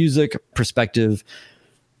creative music perspective,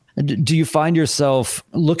 Do you find yourself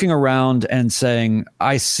looking around and saying,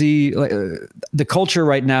 I see the culture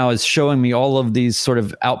right now is showing me all of these sort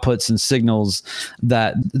of outputs and signals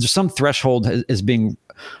that there's some threshold is being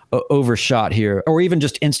overshot here, or even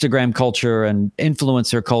just Instagram culture and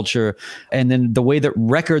influencer culture, and then the way that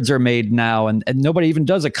records are made now, and nobody even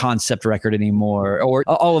does a concept record anymore, or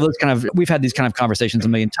all of those kind of, we've had these kind of conversations a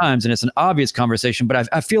million times, and it's an obvious conversation, but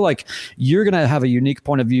I feel like you're going to have a unique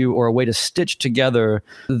point of view or a way to stitch together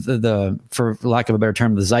the for lack of a better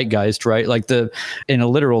term, the zeitgeist, right? Like in a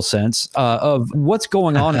literal sense, of what's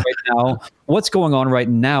going on right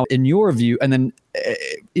now in your view, and then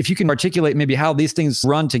if you can articulate maybe how these things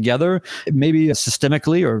run together, maybe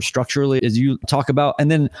systemically or structurally, as you talk about.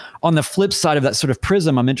 And then on the flip side of that sort of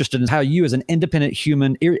prism, I'm interested in how you as an independent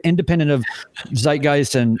human, independent of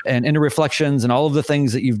zeitgeist and inner reflections and all of the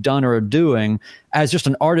things that you've done or are doing, as just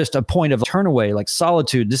an artist, a point of turn away, like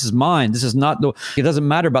solitude. This is mine. This is not it doesn't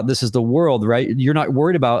matter about this is the world, right? You're not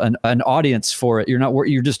worried about an audience for it. You're not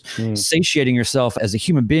worried. You're just satiating yourself as a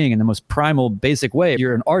human being in the most primal, basic way.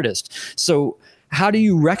 You're an artist. So how do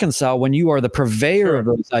you reconcile when you are the purveyor of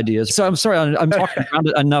those ideas? So I'm sorry, I'm talking around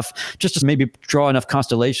it enough just to maybe draw enough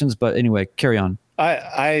constellations, but anyway, carry on.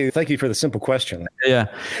 I thank you for the simple question. Yeah.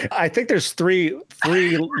 I think there's three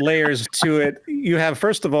layers to it. You have,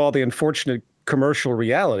 first of all, the unfortunate commercial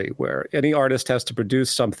reality where any artist has to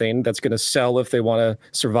produce something that's going to sell if they want to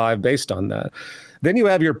survive based on that. Then you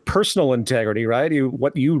have your personal integrity, right?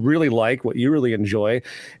 What you really like, what you really enjoy.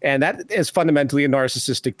 And that is fundamentally a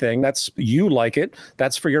narcissistic thing. That's, you like it.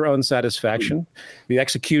 That's for your own satisfaction, the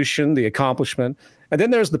execution, the accomplishment. And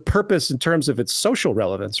then there's the purpose in terms of its social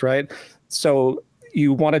relevance, right? So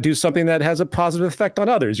you want to do something that has a positive effect on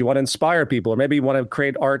others. You want to inspire people, or maybe you want to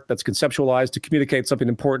create art that's conceptualized to communicate something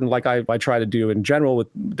important, like I try to do in general, which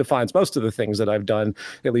defines most of the things that I've done,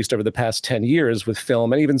 at least over the past 10 years with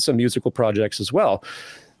film and even some musical projects as well.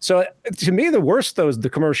 So to me, the worst, though, is the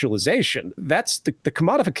commercialization. That's the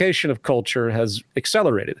commodification of culture has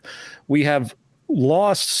accelerated. We have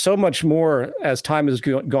lost so much more as time has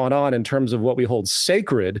gone on in terms of what we hold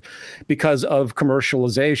sacred because of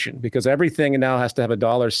commercialization, because everything now has to have a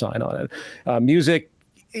dollar sign on it. Music,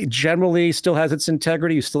 it generally still has its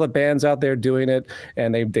integrity. You still have bands out there doing it,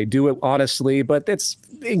 and they do it honestly, but it's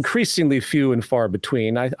increasingly few and far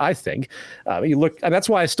between, I think. You look, and that's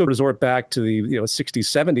why I still resort back to the 60s,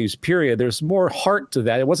 70s period. There's more heart to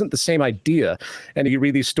that. It wasn't the same idea. And you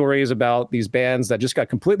read these stories about these bands that just got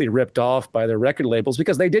completely ripped off by their record labels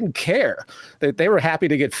because they didn't care. They were happy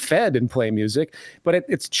to get fed and play music, but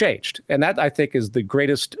it's changed. And that, I think, is the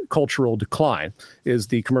greatest cultural decline, is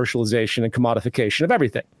the commercialization and commodification of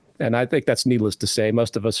everything. And I think that's needless to say.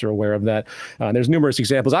 Most of us are aware of that. There's numerous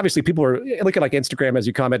examples. Obviously, people are, look at like Instagram, as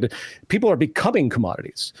you commented, people are becoming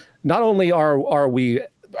commodities. Not only are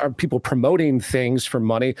people promoting things for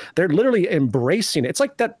money, they're literally embracing it. It's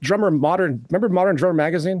like that remember Modern Drummer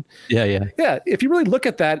magazine? Yeah. If you really look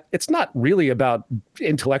at that, it's not really about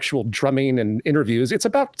intellectual drumming and interviews. It's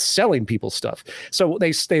about selling people stuff. So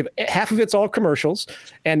they've half of it's all commercials,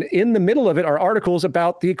 and in the middle of it are articles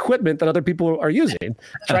about the equipment that other people are using.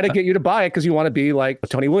 Try to get you to buy it because you want to be like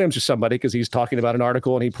Tony Williams or somebody because he's talking about an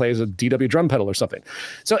article and he plays a DW drum pedal or something.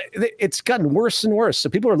 So it's gotten worse and worse. So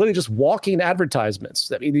people are literally just walking advertisements.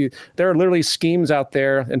 I mean, there are literally schemes out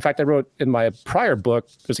there. In fact, I wrote in my prior book,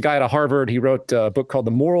 there's a guy out of Harvard, he wrote a book called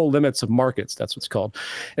The Moral Limits of Markets. That's what it's called.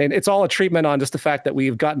 And it's all a treatment on just the fact that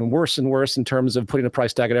we've gotten worse and worse in terms of putting a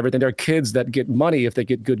price tag on everything. There are kids that get money if they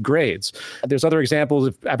get good grades. There's other examples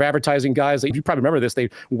of advertising guys, that you probably remember this, they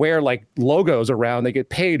wear like logos around, they get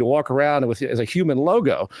paid to walk around with as a human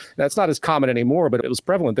logo. That's not as common anymore, but it was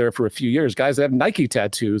prevalent there for a few years. Guys that have Nike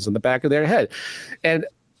tattoos on the back of their head. And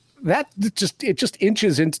that just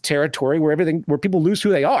inches into territory where people lose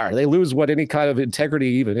who they are. They lose what any kind of integrity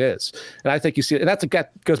even is. And I think you see it. And that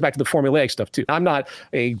goes back to the formulaic stuff too. I'm not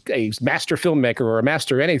a master filmmaker or a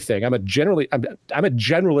master anything. I'm a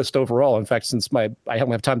generalist overall. In fact, since I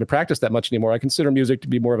don't have time to practice that much anymore, I consider music to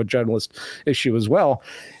be more of a generalist issue as well.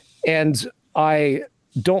 And I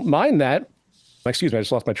don't mind that. Excuse me, I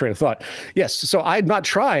just lost my train of thought. Yes, so I'm not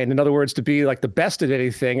trying, in other words, to be like the best at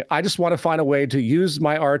anything. I just want to find a way to use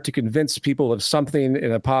my art to convince people of something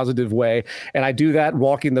in a positive way. And I do that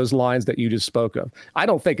walking those lines that you just spoke of. I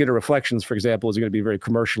don't think Inner Reflections, for example, is going to be very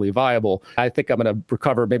commercially viable. I think I'm going to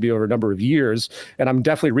recover maybe over a number of years. And I'm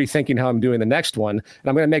definitely rethinking how I'm doing the next one. And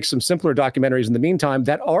I'm going to make some simpler documentaries in the meantime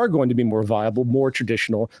that are going to be more viable, more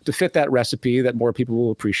traditional, to fit that recipe that more people will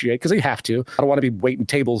appreciate, because they have to. I don't want to be waiting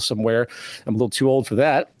tables somewhere. I'm a little too old for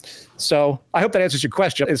that. So I hope that answers your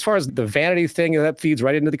question. As far as the vanity thing, that feeds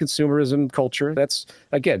right into the consumerism culture. That's,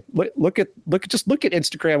 again, look at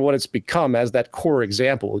Instagram, what it's become as that core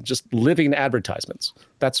example, just living advertisements.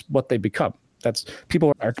 That's what they become. That's,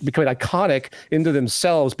 people are becoming iconic into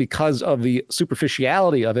themselves because of the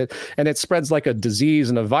superficiality of it, and it spreads like a disease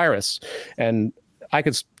and a virus. And I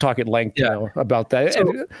could talk at length about that. So,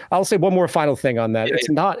 and I'll say one more final thing on that.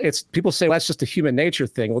 It's people say, well, that's just a human nature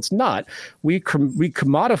thing. Well, it's not. We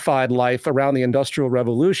commodified life around the Industrial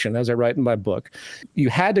Revolution, as I write in my book. You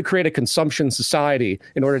had to create a consumption society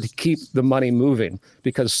in order to keep the money moving,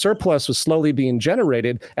 because surplus was slowly being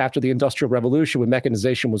generated after the Industrial Revolution when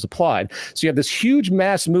mechanization was applied. So you have this huge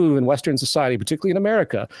mass move in Western society, particularly in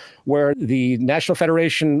America, where the National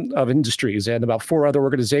Federation of Industries and about 4 other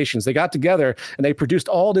organizations, they got together and they produced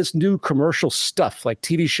all this new commercial stuff, like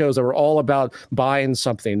TV shows that were all about buying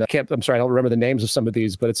something. I'm sorry, I don't remember the names of some of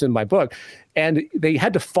these, but it's in my book. And they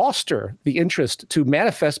had to foster the interest to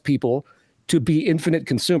manifest people to be infinite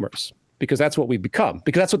consumers, because that's what we've become,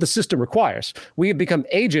 because that's what the system requires. We have become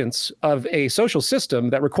agents of a social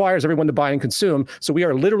system that requires everyone to buy and consume. So we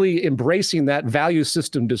are literally embracing that value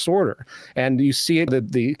system disorder. And you see it,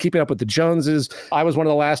 the keeping up with the Joneses. I was one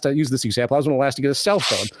of the last, I use this example, I was one of the last to get a cell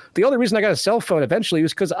phone. The only reason I got a cell phone eventually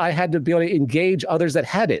was because I had to be able to engage others that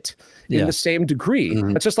had it in the same degree.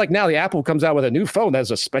 It's just like now the Apple comes out with a new phone that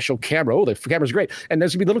has a special camera. Oh, the camera's great. And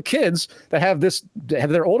there's gonna be little kids that have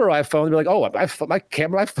their older iPhone. They're like, oh, my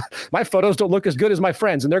camera, my photos don't look as good as my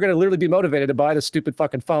friends, and they're going to literally be motivated to buy the stupid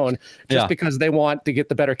fucking phone just because they want to get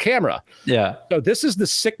the better camera. Yeah. So this is the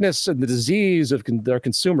sickness and the disease of their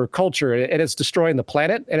consumer culture, and it's destroying the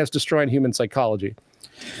planet, and it's destroying human psychology.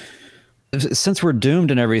 Since we're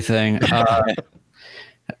doomed and everything,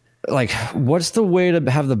 like, what's the way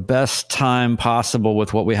to have the best time possible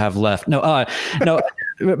with what we have left?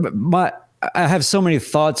 I have so many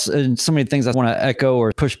thoughts and so many things I want to echo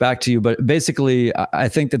or push back to you. But basically, I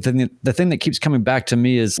think that the thing that keeps coming back to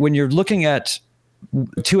me is when you're looking at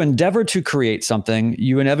to endeavor to create something,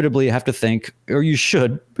 you inevitably have to think, or you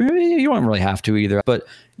should, you don't really have to either, but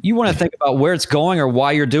you want to think about where it's going or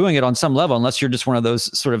why you're doing it on some level, unless you're just one of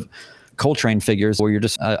those sort of Coltrane figures where you're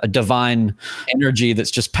just a divine energy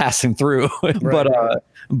that's just passing through.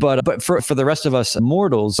 But for the rest of us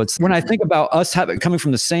mortals, it's when I think about us coming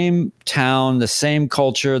from the same town, the same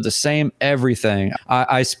culture, the same everything.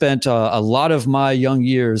 I spent a lot of my young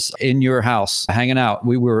years in your house hanging out.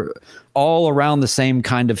 We were all around the same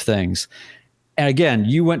kind of things. And again,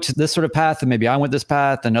 you went to this sort of path, and maybe I went this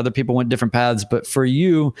path, and other people went different paths. But for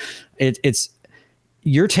you, it's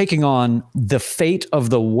you're taking on the fate of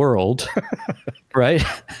the world, right?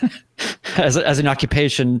 As an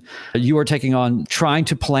occupation, you are taking on trying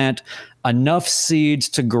to plant enough seeds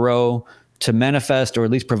to grow, to manifest, or at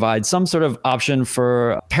least provide some sort of option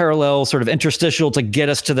for parallel sort of interstitial to get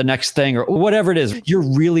us to the next thing or whatever it is. You're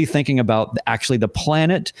really thinking about actually the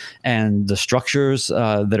planet and the structures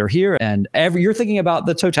that are here, and you're thinking about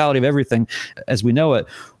the totality of everything as we know it.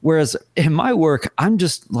 Whereas in my work, I'm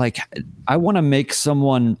just like, I want to make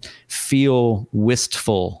someone feel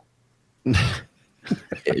wistful.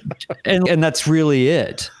 and that's really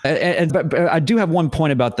it. But I do have one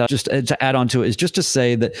point about that, just to add on to it, is just to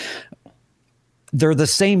say that they're the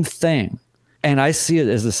same thing. And I see it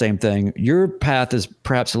as the same thing. Your path is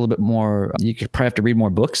perhaps a little bit more, you could probably have to read more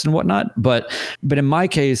books and whatnot. But in my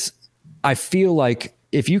case, I feel like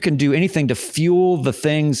if you can do anything to fuel the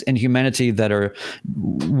things in humanity that are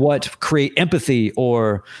what create empathy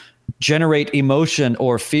or generate emotion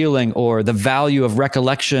or feeling or the value of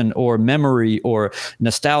recollection or memory or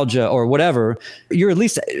nostalgia or whatever, you're at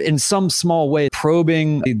least in some small way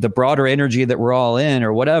probing the broader energy that we're all in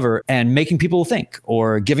or whatever, and making people think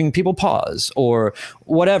or giving people pause or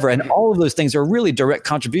whatever. And all of those things are really direct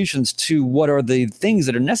contributions to what are the things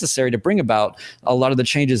that are necessary to bring about a lot of the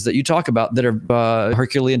changes that you talk about that are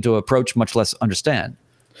Herculean to approach, much less understand.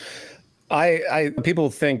 People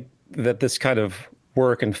think that this kind of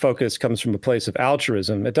work and focus comes from a place of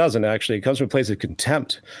altruism. It doesn't actually. It comes from a place of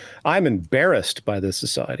contempt. I'm embarrassed by this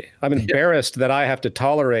society. I'm embarrassed that I have to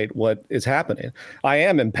tolerate what is happening. I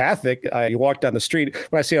am empathic. You walk down the street,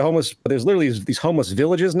 when I see a homeless, there's literally these homeless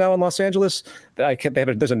villages now in Los Angeles.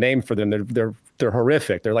 There's a name for them. They're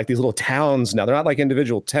horrific. They're like these little towns now. They're not like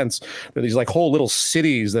individual tents. They're these like whole little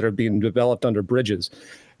cities that are being developed under bridges.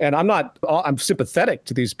 And I'm sympathetic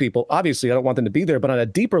to these people. Obviously, I don't want them to be there, but on a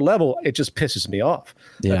deeper level, it just pisses me off.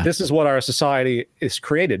 Yeah. This is what our society is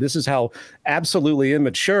created. This is how absolutely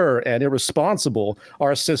immature and irresponsible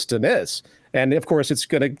our system is. And of course, it's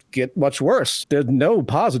going to get much worse. There's no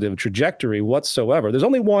positive trajectory whatsoever. There's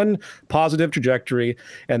only one positive trajectory,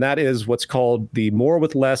 and that is what's called the more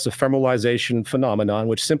with less ephemeralization phenomenon,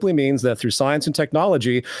 which simply means that through science and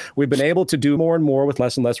technology, we've been able to do more and more with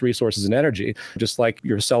less and less resources and energy. Just like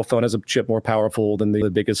your cell phone has a chip more powerful than the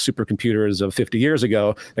biggest supercomputers of 50 years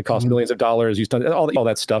ago that cost millions of dollars, used to, all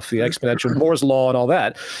that stuff, the exponential Moore's law and all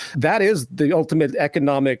that. That is the ultimate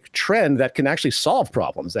economic trend that can actually solve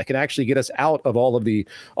problems, that can actually get us out of all the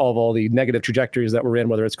negative trajectories that we're in,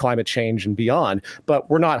 whether it's climate change and beyond. But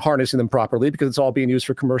we're not harnessing them properly because it's all being used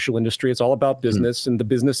for commercial industry. It's all about business, and the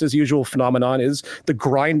business as usual phenomenon is the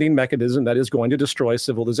grinding mechanism that is going to destroy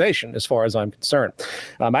civilization, as far as I'm concerned.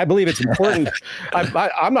 I believe it's important.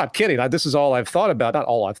 I'm not kidding. This is all I've thought about. Not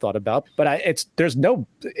all I've thought about, but there's no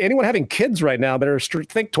anyone having kids right now better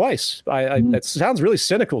think twice. It sounds really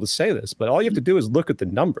cynical to say this, but all you have to do is look at the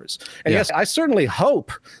numbers. And yes, I certainly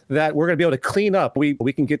hope that we're going to be able to clean up. We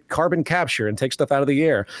can get carbon capture and take stuff out of the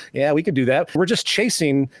air. Yeah, we can do that. We're just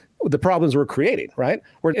chasing the problems we're creating, right?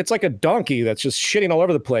 It's like a donkey that's just shitting all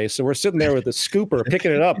over the place. And we're sitting there with a scooper,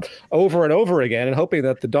 picking it up over and over again and hoping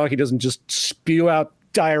that the donkey doesn't just spew out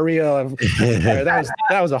diarrhea.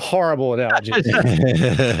 That was a horrible analogy.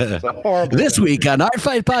 This week on Art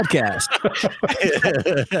Fight Podcast.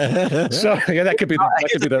 So yeah, that could be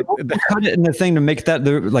the cut it in the thing to make that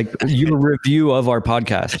your review of our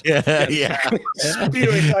podcast. Yeah.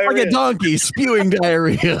 Spewing diarrhea. Like a donkey spewing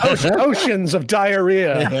diarrhea. Oceans of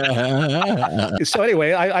diarrhea. So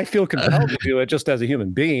anyway, I feel compelled to do it just as a human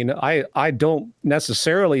being. I don't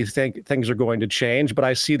necessarily think things are going to change, but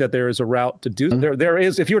I see that there is a route to do. There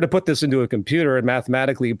is, if you were to put this into a computer and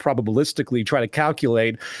mathematically, probabilistically try to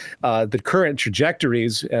calculate the current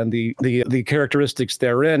trajectories and the characteristics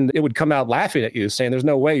therein, it would come out laughing at you, saying there's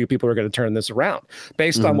no way you people are going to turn this around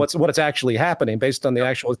based on what's actually happening, based on the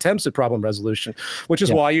actual attempts at problem resolution, which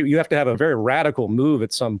is why you have to have a very radical move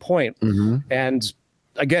at some point. And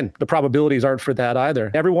again, the probabilities aren't for that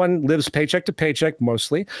either. Everyone lives paycheck to paycheck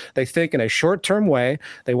mostly. They think in a short-term way.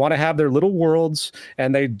 They want to have their little worlds,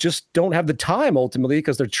 and they just don't have the time ultimately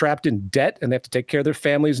because they're trapped in debt and they have to take care of their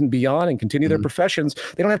families and beyond and continue their professions.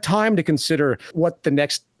 They don't have time to consider what the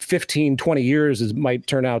next 15, 20 years might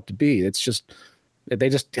turn out to be. It's just...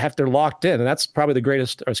 they're locked in, and that's probably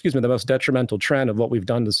the most detrimental trend of what we've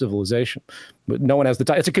done to civilization. But no one has the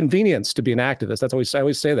time. It's a convenience to be an activist. I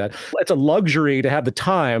always say that. It's a luxury to have the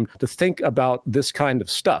time to think about this kind of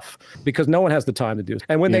stuff because no one has the time to do it.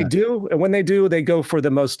 And when they do, they go for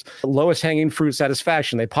the most lowest hanging fruit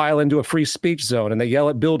satisfaction. They pile into a free speech zone and they yell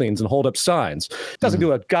at buildings and hold up signs. It doesn't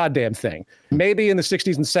do a goddamn thing. Maybe in the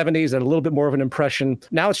 60s and 70s, had a little bit more of an impression.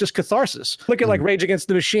 Now it's just catharsis. Look at like Rage Against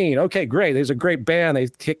the Machine. Okay, great. There's a great band.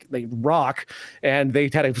 They rock, and they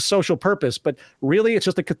had a social purpose. But really, it's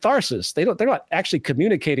just a catharsis. They're not actually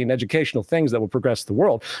communicating educational things that will progress the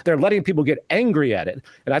world. They're letting people get angry at it.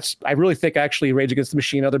 And I really think actually Rage Against the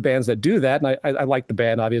Machine, other bands that do that, and I like the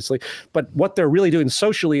band obviously, but what they're really doing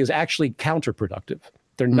socially is actually counterproductive.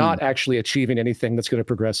 They're not actually achieving anything that's going to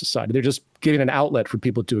progress society. They're just giving an outlet for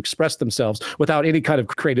people to express themselves without any kind of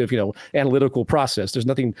creative, analytical process. There's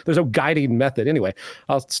no guiding method. Anyway,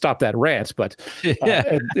 I'll stop that rant, but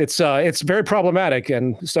it's very problematic.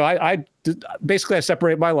 And so I basically I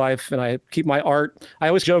separate my life and I keep my art. I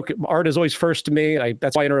always joke art is always first to me.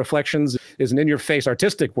 That's why Inner Reflections is an in-your-face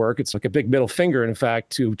artistic work. It's like a big middle finger, in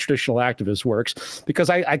fact, to traditional activist works,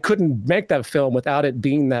 because I couldn't make that film without it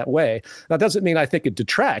being that way. That doesn't mean I think it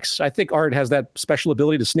detracts. I think art has that special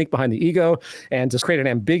ability to sneak behind the ego and to create an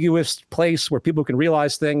ambiguous place where people can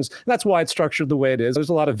realize things. And that's why it's structured the way it is. There's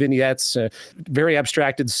a lot of vignettes, very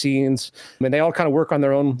abstracted scenes. I mean, they all kind of work on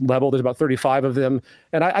their own level. There's about 35 of them.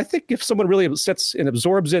 And I think if someone really sits and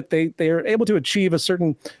absorbs it, they are able to achieve a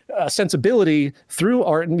certain sensibility through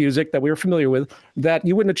art and music that we are familiar with that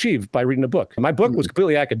you wouldn't achieve by reading a book. My book was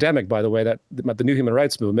completely academic, by the way, the New Human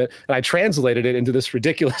Rights Movement, and I translated it into this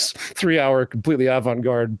ridiculous 3-hour, completely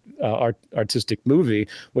avant-garde artistic movie,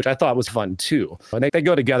 which I thought was fun too. And they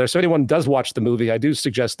go together. So anyone does watch the movie, I do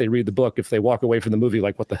suggest they read the book if they walk away from the movie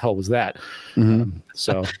like, what the hell was that?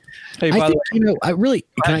 So, hey, I think, I really,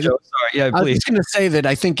 sorry, yeah, please. I was just going to say that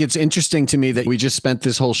I think it's interesting to me that we just spent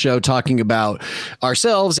this whole show talking about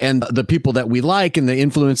ourselves and the people that we like and the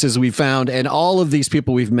influences we found, and all of these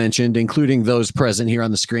people we've mentioned, including those present here on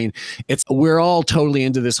the screen. We're all totally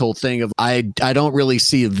into this whole thing of I don't really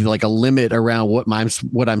see like a limit around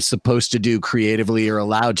what I'm supposed to do creatively or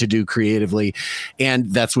allowed to do creatively,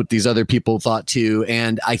 and that's what these other people thought too.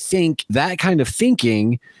 And I think that kind of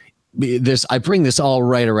thinking, I bring this all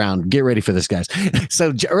right around. Get ready for this, guys.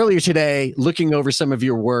 So earlier today, looking over some of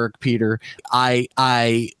your work, Peter,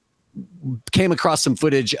 I came across some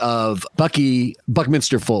footage of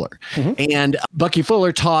Buckminster Fuller. And Bucky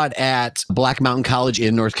Fuller taught at Black Mountain College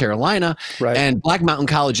in North Carolina. Right. And Black Mountain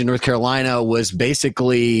College in North Carolina was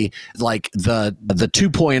basically like the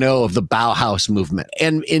 2.0 of the Bauhaus movement.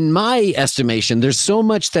 And in my estimation, there's so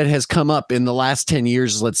much that has come up in the last 10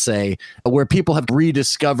 years, let's say, where people have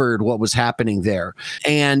rediscovered what was happening there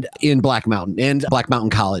and in Black Mountain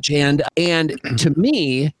College. And to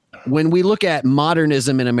me, when we look at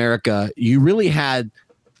modernism in America, you really had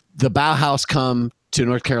the Bauhaus come to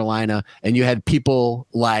North Carolina, and you had people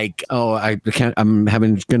like, I'm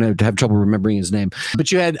gonna have trouble remembering his name,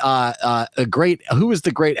 but you had who was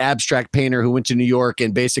the great abstract painter who went to New York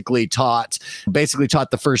and basically taught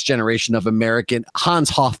the first generation of American, Hans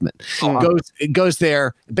Hofmann. Goes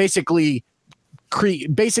there, basically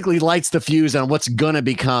lights the fuse on what's going to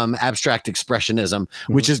become abstract expressionism,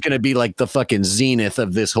 which is going to be like the fucking zenith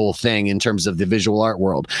of this whole thing in terms of the visual art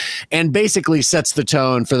world, and basically sets the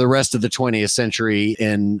tone for the rest of the 20th century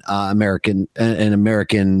in American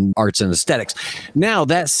arts and aesthetics. Now,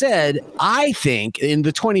 that said, I think in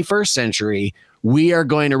the 21st century, we are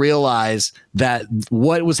going to realize that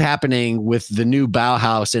what was happening with the new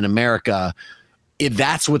Bauhaus in America,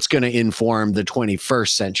 that's what's going to inform the 21st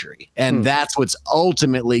century. And that's what's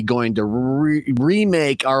ultimately going to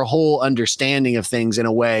remake our whole understanding of things in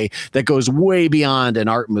a way that goes way beyond an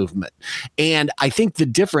art movement. And I think the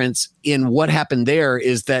difference in what happened there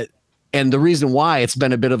is that, and the reason why it's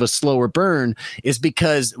been a bit of a slower burn, is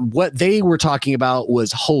because what they were talking about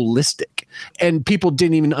was holistic, and people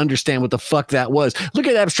didn't even understand what the fuck that was. Look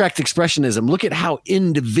at abstract expressionism. Look at how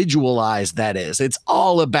individualized that is. It's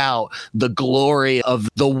all about the glory of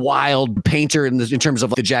the wild painter in terms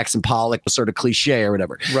of like the Jackson Pollock sort of cliche or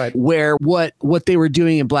whatever. Right. Where what they were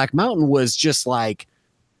doing in Black Mountain was just like,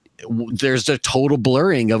 there's a total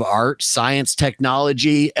blurring of art, science,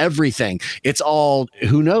 technology, everything. It's all,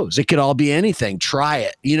 who knows? It could all be anything. Try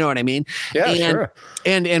it. You know what I mean? Yeah, sure.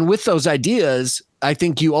 And with those ideas, I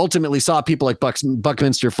think you ultimately saw people like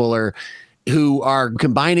Buckminster Fuller, who are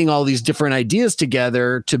combining all these different ideas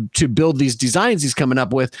together to build these designs he's coming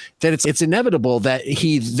up with, that it's inevitable that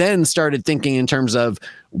he then started thinking in terms of,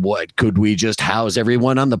 what could we just house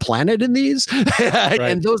everyone on the planet in these? Right.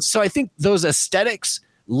 And so I think those aesthetics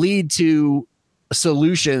lead to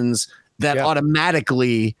solutions that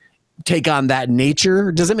automatically take on that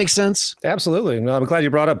nature. Does it make sense? Absolutely. No, I'm glad you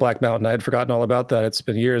brought up Black Mountain. I had forgotten all about that. It's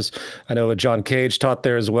been years. I know John Cage taught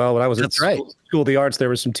there as well. When I was at School of the Arts, there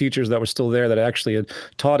were some teachers that were still there that actually had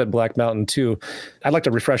taught at Black Mountain too. I'd like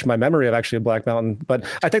to refresh my memory of actually Black Mountain, but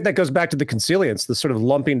I think that goes back to the consilience, the sort of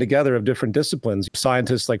lumping together of different disciplines.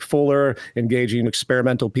 Scientists like Fuller engaging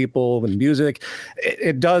experimental people in music.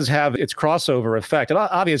 It does have its crossover effect. And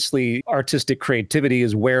obviously, artistic creativity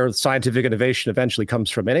is where scientific innovation eventually comes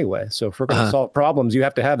from anyway. So if we're going to solve problems, you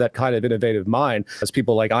have to have that kind of innovative mind. As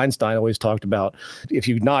people like Einstein always talked about, if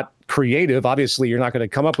you're not creative, obviously you're not going to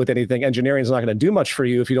come up with anything. Engineering is not going to do much for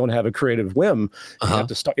you if you don't have a creative whim. You have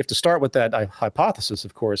to start with that hypothesis,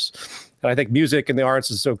 of course. And I think music and the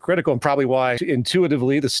arts is so critical, and probably why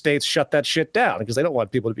intuitively the states shut that shit down, because they don't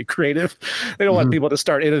want people to be creative. They don't want people to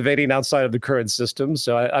start innovating outside of the current system.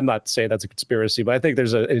 So I'm not saying that's a conspiracy, but I think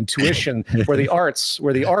there's an intuition where the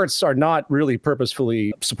arts are not really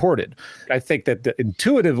purposefully supported. I think that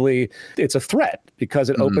intuitively it's a threat because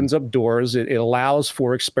it opens up doors. It allows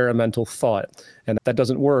for experimental thought. And that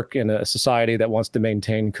doesn't work in a society that wants to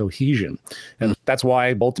maintain cohesion. And that's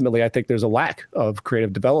why ultimately I think there's a lack of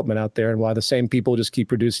creative development out there, and why the same people just keep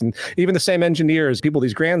producing, even the same engineers, people,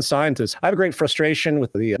 these grand scientists. I have a great frustration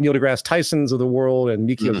with the Neil deGrasse Tysons of the world and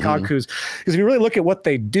Michio Kaku's, because if you really look at what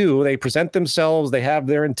they do, they present themselves, they have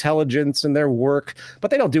their intelligence and their work,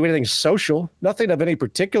 but they don't do anything social, nothing of any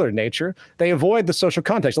particular nature. They avoid the social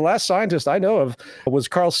context. The last scientist I know of was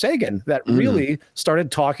Carl Sagan, that really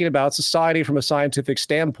started talking about society from a scientific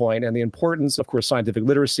standpoint and the importance, of course, scientific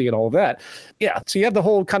literacy and all of that. Yeah. So you have the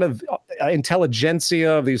whole kind of intelligentsia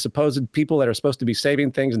of these supposed people that are supposed to be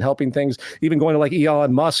saving things and helping things, even going to like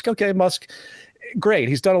Elon Musk. Okay, Musk, great.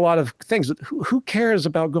 He's done a lot of things. Who cares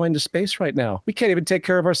about going to space right now? We can't even take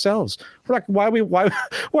care of ourselves. We're not, why are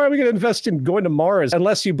we going to invest in going to Mars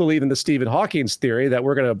unless you believe in the Stephen Hawking's theory that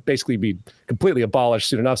we're going to basically be completely abolished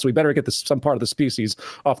soon enough. So we better get some part of the species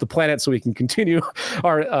off the planet so we can continue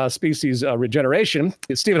our species regeneration.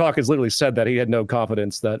 Stephen Hawking literally said that he had no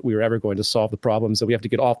confidence that we were ever going to solve the problems, that we have to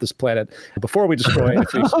get off this planet before we destroy it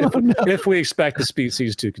if we expect the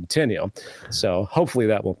species to continue. So hopefully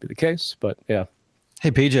that won't be the case, but yeah. Hey,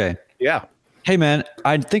 PJ. Yeah. Hey, man,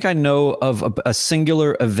 I think I know of a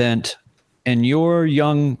singular event in your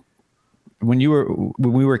when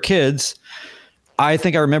we were kids. I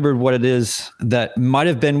think I remembered what it is that might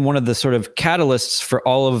have been one of the sort of catalysts for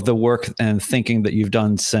all of the work and thinking that you've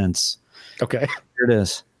done since. Okay. Here it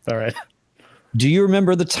is. All right. Do you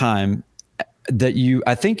remember the time that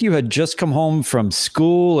I think you had just come home from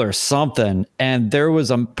school or something, and there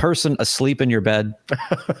was a person asleep in your bed?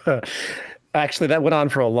 Actually, that went on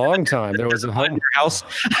for a long time. There was a home house.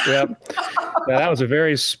 Yeah. That was a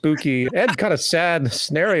very spooky and kind of sad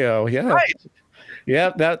scenario. Yeah. Right.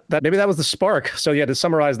 Yeah. That maybe that was the spark. So yeah, to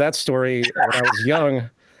summarize that story, when I was young,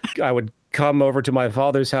 I would come over to my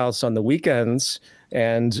father's house on the weekends,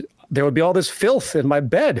 and there would be all this filth in my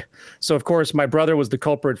bed. So of course, my brother was the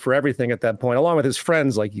culprit for everything at that point, along with his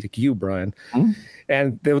friends like you, Brian. Mm-hmm.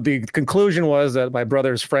 And the conclusion was that my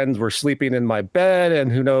brother's friends were sleeping in my bed, and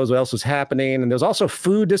who knows what else was happening. And there was also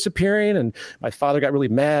food disappearing. And my father got really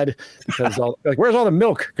mad because where's all the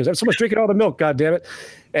milk? Because someone's drinking all the milk, God damn it.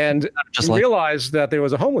 And realized that there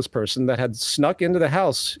was a homeless person that had snuck into the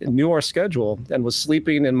house and knew our schedule and was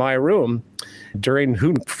sleeping in my room during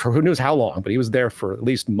who knows how long, but he was there for at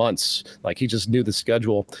least months. Like, he just knew the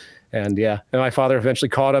schedule. And yeah, and my father eventually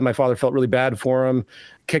caught him. My father felt really bad for him,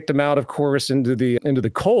 kicked him out, of course, into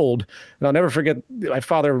the cold. And I'll never forget, my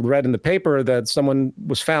father read in the paper that someone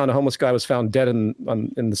was found, a homeless guy was found dead in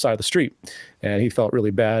the side of the street. And he felt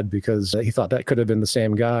really bad because he thought that could have been the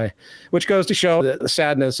same guy, which goes to show the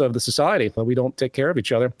sadness of the society. We don't take care of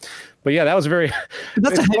each other. But yeah, that was very,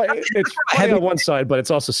 it's funny on one side, but it's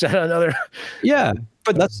also sad on another. Yeah.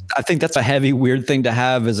 But I think that's a heavy, weird thing to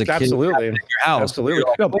have as a kid. Absolutely. In your house. Absolutely.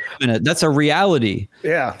 No, wait a minute. That's a reality.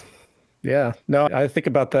 Yeah. Yeah. No, I think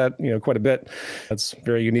about that, quite a bit. That's a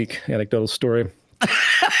very unique anecdotal story.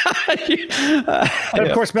 And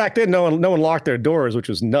of course, back then, no one locked their doors, which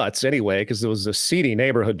was nuts anyway, because it was a seedy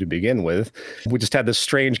neighborhood to begin with. We just had this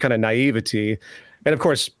strange kind of naivety. And of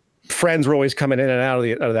course, friends were always coming in and out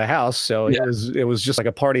of the house, so yeah. it was just like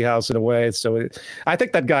a party house in a way. So I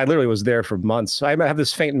think that guy literally was there for months. I have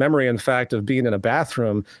this faint memory, in fact, of being in a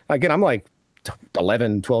bathroom. Again, I'm like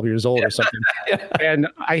 11, 12 years old or something. Yeah. And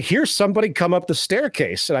I hear somebody come up the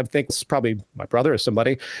staircase, and I think it's probably my brother or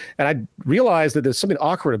somebody. And I realized that there's something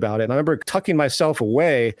awkward about it. And I remember tucking myself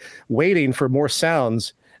away, waiting for more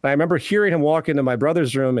sounds. And I remember hearing him walk into my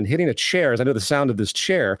brother's room and hitting a chair, as I know the sound of this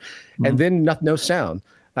chair, and then no sound.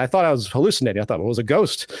 I thought I was hallucinating. I thought it was a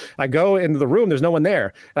ghost. I go into the room. There's no one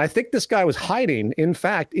there. And I think this guy was hiding, in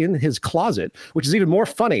fact, in his closet, which is even more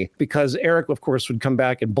funny because Eric, of course, would come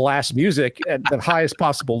back and blast music at the highest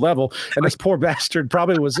possible level. And this poor bastard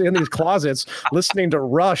probably was in these closets listening to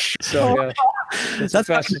Rush. So yeah. That's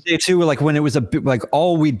back in the day too, like when it was like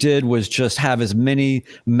all we did was just have as many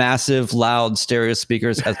massive, loud stereo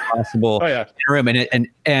speakers as possible in the room.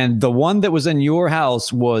 And the one that was in your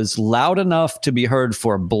house was loud enough to be heard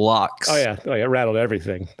for blocks. Oh yeah, it rattled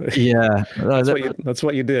everything. Yeah, that's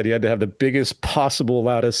what you did. You had to have the biggest possible,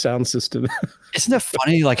 loudest sound system. Isn't that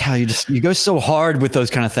funny? Like how you go so hard with those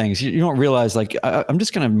kind of things. You don't realize like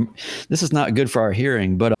this is not good for our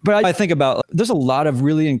hearing. But I think about there's a lot of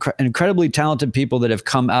really incredibly talented people that have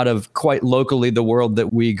come out of quite locally the world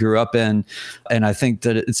that we grew up in, and I think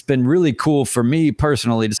that it's been really cool for me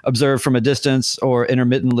personally to observe from a distance or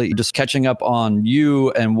intermittently just catching up on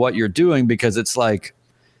you and what you're doing, because it's like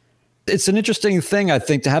it's an interesting thing, I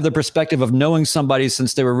think, to have the perspective of knowing somebody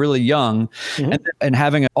since they were really young, and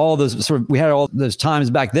having all those we had all those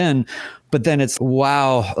times back then, but then it's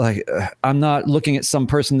wow, like I'm not looking at some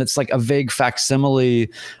person that's like a vague facsimile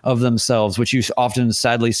of themselves, which you often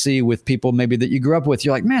sadly see with people maybe that you grew up with.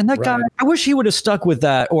 You're like, man, that guy, I wish he would have stuck with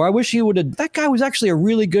that, or I wish he would have, that guy was actually a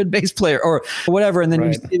really good bass player or whatever. And then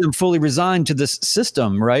you see them fully resigned to this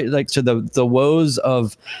system, right? Like to the woes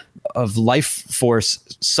of life force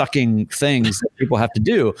sucking things that people have to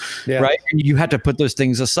do, right? And you had to put those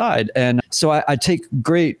things aside. And so I take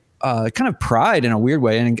great kind of pride in a weird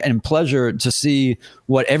way and pleasure to see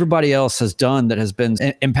what everybody else has done that has been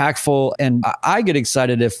impactful. And I get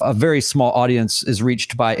excited if a very small audience is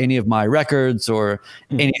reached by any of my records or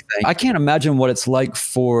anything. I can't imagine what it's like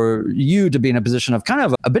for you to be in a position of kind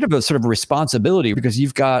of a bit of a sort of responsibility, because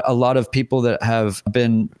you've got a lot of people that have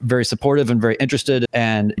been very supportive and very interested,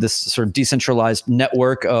 and this sort of decentralized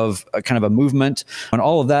network of a kind of a movement and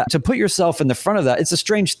all of that. To put yourself in the front of that, it's a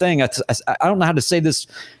strange thing. I don't know how to say this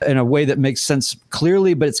in a way that makes sense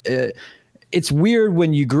clearly, but it's weird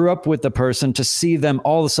when you grew up with the person to see them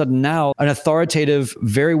all of a sudden now an authoritative,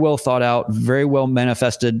 very well thought out, very well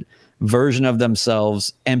manifested version of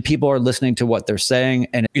themselves, and people are listening to what they're saying,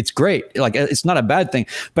 and it's great. Like, it's not a bad thing,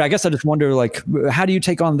 but I guess I just wonder, like, how do you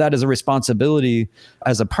take on that as a responsibility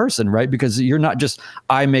as a person, right? Because you're not just,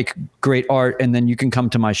 I make great art and then you can come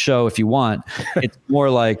to my show if you want. It's more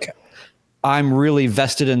like, I'm really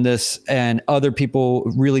vested in this and other people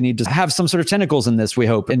really need to have some sort of tentacles in this, we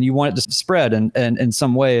hope. And you want it to spread and in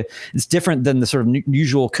some way. It's different than the sort of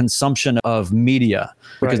usual consumption of media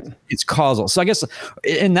because it's causal. So I guess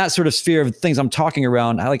in that sort of sphere of things I'm talking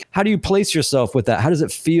around, like, how do you place yourself with that? How does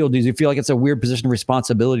it feel? Do you feel like it's a weird position of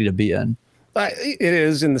responsibility to be in? It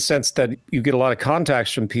is, in the sense that you get a lot of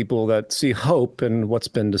contacts from people that see hope in what's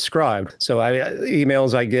been described. So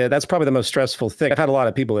emails I get, that's probably the most stressful thing. I've had a lot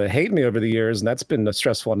of people that hate me over the years, and that's been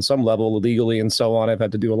stressful on some level, legally and so on. I've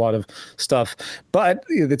had to do a lot of stuff. But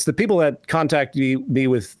it's the people that contact me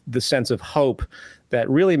with the sense of hope that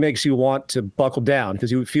really makes you want to buckle down because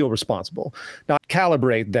you feel responsible. Now,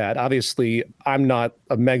 calibrate that. Obviously, I'm not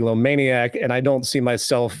a megalomaniac and I don't see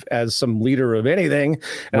myself as some leader of anything.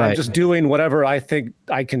 And I'm just doing whatever I think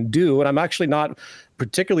I can do. And I'm actually not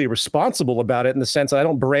particularly responsible about it in the sense that I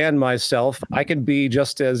don't brand myself. I can be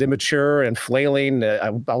just as immature and flailing.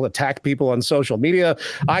 I'll attack people on social media.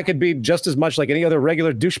 I could be just as much like any other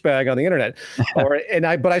regular douchebag on the internet.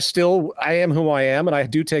 But I am who I am, and I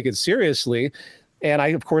do take it seriously. And I,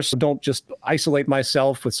 of course, don't just isolate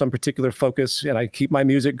myself with some particular focus, and I keep my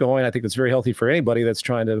music going. I think that's very healthy for anybody that's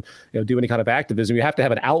trying to do any kind of activism. You have to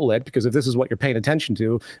have an outlet, because if this is what you're paying attention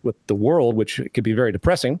to with the world, which could be very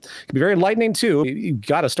depressing, it can be very enlightening too. You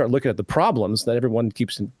got to start looking at the problems that everyone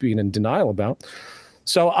keeps being in denial about.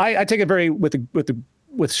 So I take it very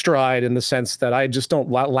with stride, in the sense that I just don't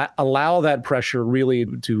allow that pressure really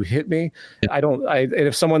to hit me. And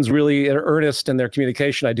if someone's really earnest in their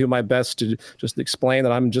communication, I do my best to just explain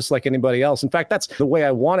that I'm just like anybody else. In fact, that's the way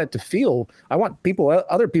I want it to feel. I want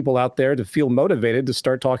other people out there to feel motivated to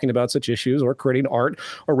start talking about such issues, or creating art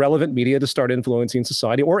or relevant media to start influencing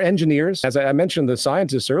society, or engineers. As I mentioned the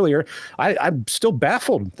scientists earlier, I'm still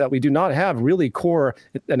baffled that we do not have really core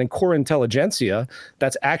intelligentsia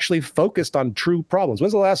that's actually focused on true problems.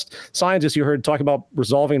 When's the last scientist you heard talk about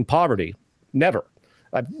resolving poverty? Never.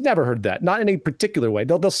 I've never heard that, not in any particular way.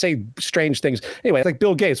 They'll say strange things. Anyway, like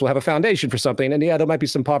Bill Gates will have a foundation for something, and yeah, there might be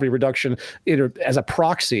some poverty reduction as a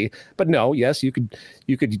proxy. But no, yes, you could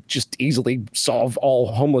just easily solve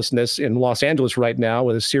all homelessness in Los Angeles right now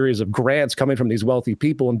with a series of grants coming from these wealthy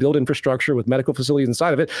people and build infrastructure with medical facilities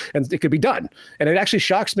inside of it, and it could be done. And it actually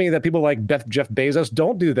shocks me that people like Jeff Bezos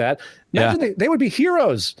don't do that. Imagine they would be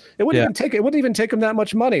heroes. It wouldn't even take them that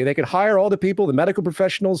much money. They could hire all the people, the medical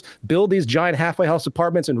professionals, build these giant halfway house apartments,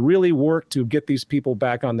 and really work to get these people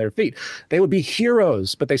back on their feet. They would be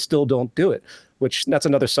heroes, but they still don't do it. That's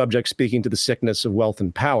another subject, speaking to the sickness of wealth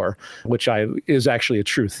and power, which is actually a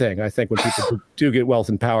true thing. I think when people do get wealth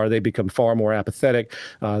and power, they become far more apathetic.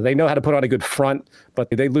 They know how to put on a good front, but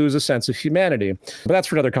they lose a sense of humanity. But that's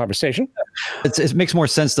for another conversation. It makes more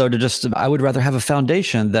sense, though, I would rather have a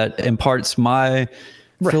foundation that imparts my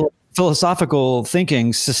philosophical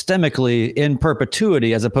thinking systemically in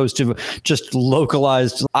perpetuity, as opposed to just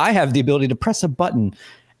localized. I have the ability to press a button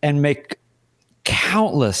and make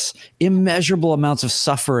countless, immeasurable amounts of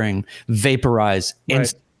suffering vaporize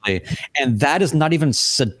instantly. And that is not even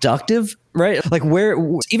seductive, right? Like,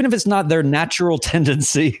 even if it's not their natural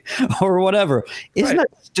tendency or whatever, isn't that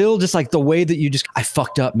still just like the way that I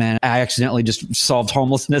fucked up, man. I accidentally just solved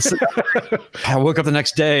homelessness. I woke up the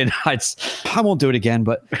next day and I won't do it again,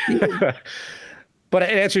 but But in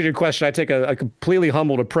answer to your question, I take a completely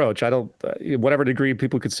humbled approach. I don't, whatever degree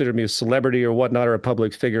people consider me a celebrity or whatnot, or a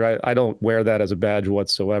public figure, I don't wear that as a badge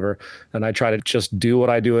whatsoever. And I try to just do what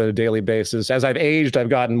I do on a daily basis. As I've aged, I've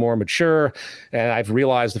gotten more mature, and I've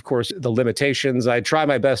realized, of course, the limitations. I try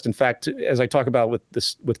my best. In fact, as I talk about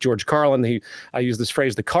with George Carlin, I use this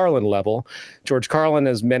phrase, the Carlin level. George Carlin,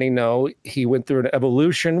 as many know, he went through an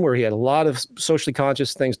evolution where he had a lot of socially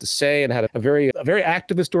conscious things to say and had a very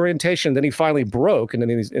activist orientation. Then he finally broke. And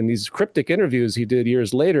in these cryptic interviews he did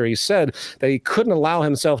years later, he said that he couldn't allow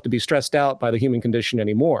himself to be stressed out by the human condition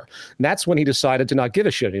anymore. And that's when he decided to not give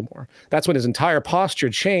a shit anymore. That's when his entire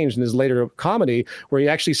posture changed in his later comedy, where he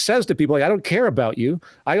actually says to people, like, I don't care about you.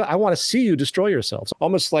 I want to see you destroy yourselves.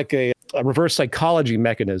 Almost like a reverse psychology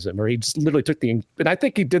mechanism, or he just literally and I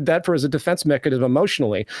think he did that as a defense mechanism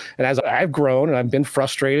emotionally. And as I've grown and I've been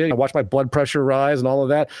frustrated, I watched my blood pressure rise and all of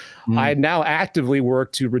that. I now actively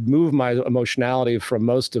work to remove my emotionality from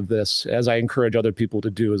most of this, as I encourage other people to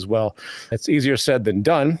do as well. It's easier said than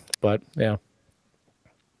done, but yeah,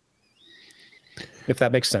 if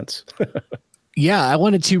that makes sense. Yeah, I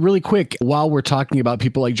wanted to really quick, while we're talking about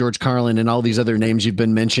people like George Carlin and all these other names you've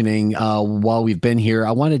been mentioning while we've been here, I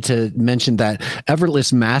wanted to mention that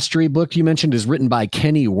Effortless Mastery book you mentioned is written by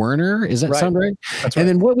Kenny Werner. Is that sound right? That's right. And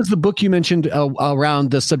then what was the book you mentioned around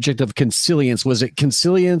the subject of consilience? Was it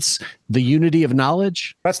Consilience, the Unity of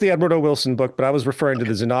Knowledge? That's the Edward O. Wilson book, but I was referring to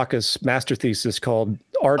the Xenakis master thesis called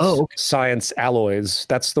Arts, Science, Alloys.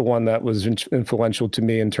 That's the one that was influential to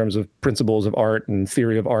me in terms of principles of art and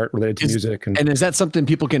theory of art related to music. And is that something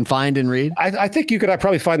people can find and read? I think you could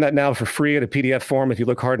probably find that now for free in a PDF form if you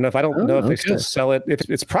look hard enough. I don't know if they still sell it.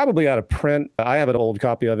 It's probably out of print. I have an old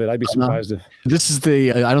copy of it. I'd be surprised if... This is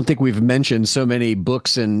I don't think we've mentioned so many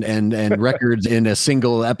books and records in a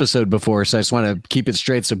single episode before, so I just want to keep it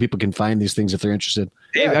straight so people can find these things if they're interested.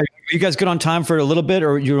 Hey, are you guys good on time for a little bit,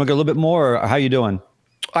 or you want to go a little bit more, or how you doing?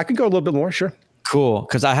 I can go a little bit more, sure. Cool,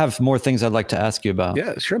 because I have more things I'd like to ask you about.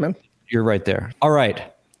 Yeah, sure, man. You're right there. All right.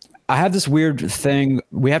 I have this weird thing.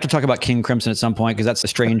 We have to talk about King Crimson at some point because that's a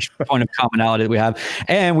strange point of commonality that we have.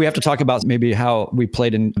 And we have to talk about maybe how we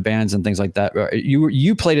played in bands and things like that.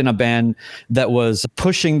 You played in a band that was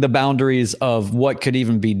pushing the boundaries of what could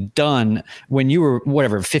even be done when you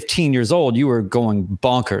were, 15 years old. You were going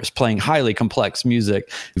bonkers, playing highly complex music,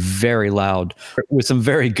 very loud, with some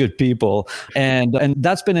very good people. And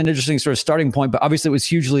that's been an interesting sort of starting point. But obviously it was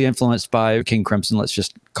hugely influenced by King Crimson. Let's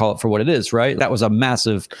just call it for what it is, right? That was a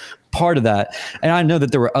massive part of that. And I know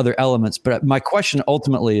that there were other elements, but my question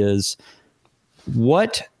ultimately is,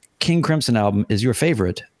 what King Crimson album is your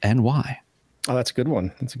favorite and why? Oh, that's a good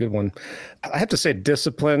one. That's a good one. I have to say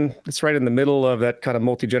Discipline. It's right in the middle of that kind of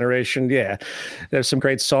multi-generation. Yeah, there's some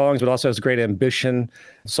great songs, but also has great ambition.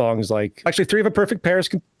 Songs like, actually, Three of a Perfect Pair is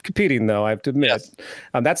competing, though, I have to admit. Yes.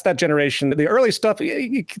 That's that generation. The early stuff,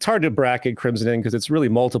 it's hard to bracket Crimson in because it's really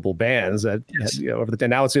multiple bands that, and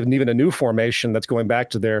now it's even a new formation that's going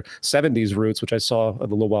back to their 70s roots, which I saw a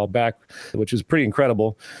little while back, which is pretty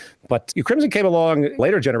incredible. But Crimson came along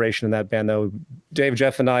later generation in that band, though. Dave,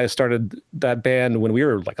 Jeff, and I started that band when we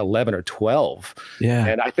were like 11 or 12. Yeah.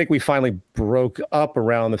 And I think we finally broke up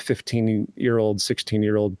around the 15-year-old,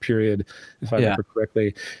 16-year-old period, if I remember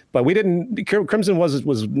correctly. But we didn't, Crimson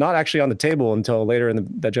was not actually on the table until later in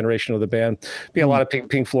that generation of the band. Being a lot of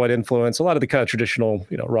Pink Floyd influence, a lot of the kind of traditional,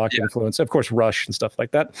 rock influence, of course, Rush and stuff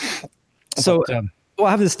like that. So, well,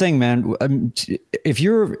 I have this thing, man. If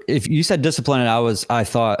you said Discipline, and I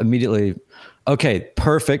thought immediately, okay,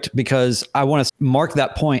 perfect, because I want to mark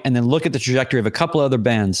that point and then look at the trajectory of a couple other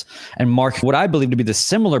bands and mark what I believe to be the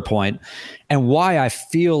similar point and why I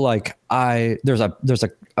feel like there's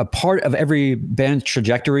a part of every band's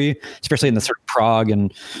trajectory, especially in the sort of prog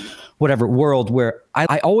and whatever world, where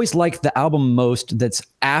I always like the album most that's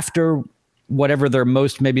after whatever their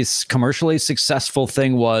most maybe commercially successful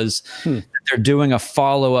thing was that they're doing a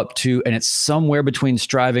follow-up to, and it's somewhere between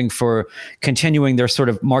striving for continuing their sort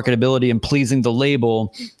of marketability and pleasing the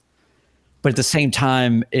label, but at the same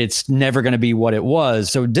time, it's never going to be what it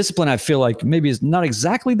was. So Discipline, I feel like maybe is not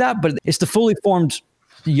exactly that, but it's the fully formed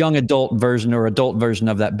young adult version or adult version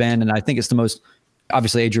of that band. And I think it's the most,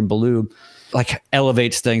 obviously Adrian Belew like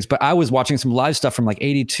elevates things, but I was watching some live stuff from like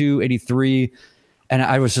 82, 83, and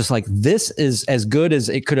I was just like, this is as good as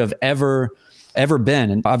it could have ever been.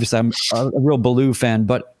 And obviously I'm a real Belew fan,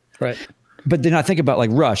 but then I think about like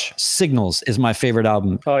Rush. Signals is my favorite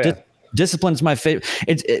album. Oh yeah. Discipline's my favorite.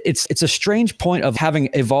 It's a strange point of having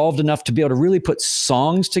evolved enough to be able to really put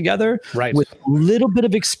songs together with a little bit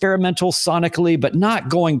of experimental sonically, but not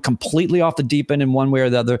going completely off the deep end in one way or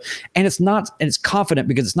the other. And it's confident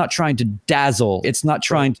because it's not trying to dazzle. It's not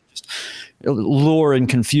trying to just lure and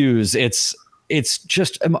confuse. It's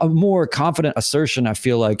just a more confident assertion, I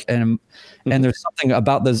feel like. And there's something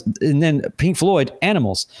about this. And then Pink Floyd,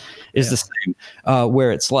 Animals is the same,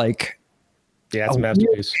 where it's like, it's a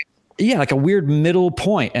masterpiece. Like a weird middle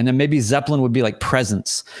point. And then maybe Zeppelin would be like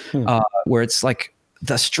Presence, where it's like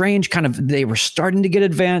the strange kind of, they were starting to get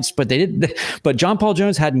advanced, but but John Paul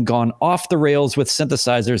Jones hadn't gone off the rails with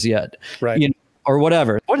synthesizers yet. Right. Or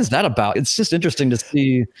whatever. What is that about? It's just interesting to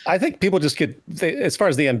see. I think people just as far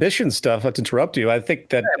as the ambition stuff, not to interrupt you, I think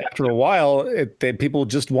that after a while, people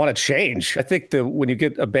just want to change. I think that when you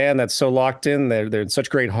get a band that's so locked in, they're in such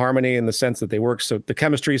great harmony in the sense that they work, so the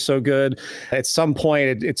chemistry is so good. At some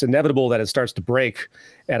point, it's inevitable that it starts to break.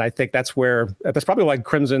 And I think that's probably why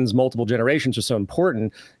Crimson's multiple generations are so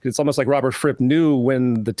important. It's almost like Robert Fripp knew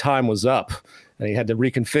when the time was up and he had to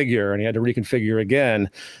reconfigure and he had to reconfigure again.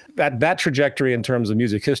 That trajectory in terms of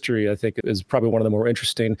music history, I think, is probably one of the more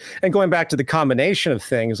interesting. And going back to the combination of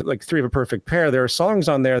things, like Three of a Perfect Pair, there are songs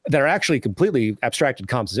on there that are actually completely abstracted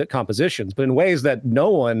compositions, but in ways that no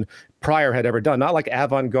one Pryor had ever done. Not like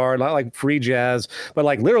avant-garde, not like free jazz, but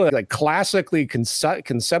like literally like classically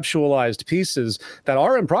conceptualized pieces that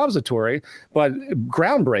are improvisatory, but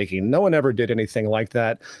groundbreaking. No one ever did anything like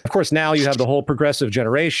that. Of course, now you have the whole progressive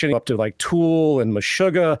generation up to like Tool and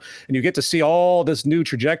Meshuggah, and you get to see all this new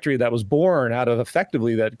trajectory that was born out of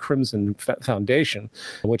effectively that Crimson Foundation,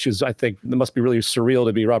 which is, I think, it must be really surreal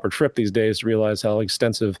to be Robert Fripp these days to realize how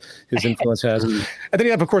extensive his influence has. And then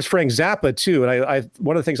you have, of course, Frank Zappa too. And I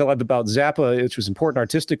one of the things I loved about Zappa, which was important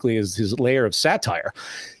artistically, is his layer of satire.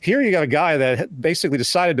 Here you got a guy that basically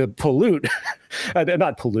decided to pollute,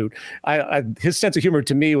 not pollute. His sense of humor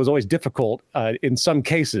to me was always difficult in some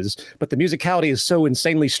cases, but the musicality is so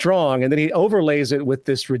insanely strong, and then he overlays it with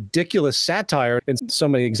this ridiculous satire in so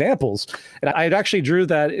many examples. And I actually drew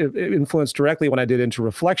that influence directly when I did Into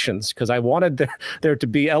Reflections, because I wanted there to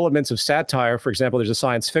be elements of satire. For example, there's a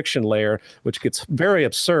science fiction layer, which gets very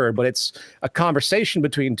absurd, but it's a conversation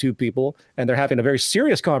between two people, and they're having a very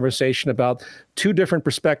serious conversation about two different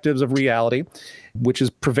perspectives of reality, which is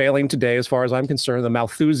prevailing today, as far as I'm concerned, the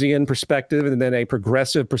Malthusian perspective, and then a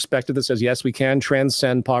progressive perspective that says, yes, we can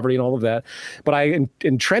transcend poverty and all of that. But I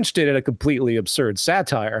entrenched it in a completely absurd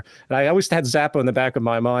satire. And I always had Zappa in the back of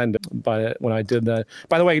my mind when I did that.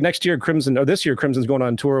 By the way, this year, Crimson's going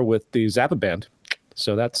on tour with the Zappa band.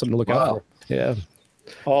 So that's something to look out for. Yeah.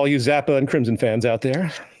 All you Zappa and Crimson fans out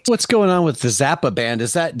there. What's going on with the Zappa band?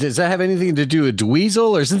 Does that have anything to do with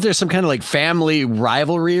Dweezil, or isn't there some kind of like family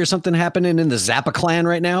rivalry or something happening in the Zappa clan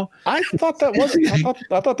right now? I thought that was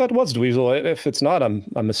I thought that was Dweezil. If it's not, I'm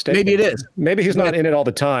mistaken. Maybe it is. Maybe he's not in it all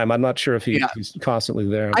the time. I'm not sure if he's constantly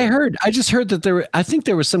there. I just heard that I think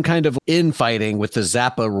there was some kind of infighting with the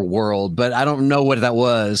Zappa world, but I don't know what that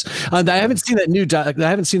was. I haven't seen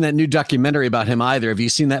that new documentary about him either. Have you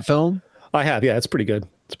seen that film? I have. Yeah, it's pretty good.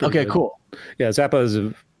 It's pretty good. Cool. Yeah, Zappa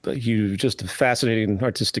is just a fascinating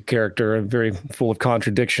artistic character, very full of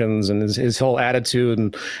contradictions, and his whole attitude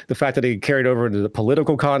and the fact that he carried over into the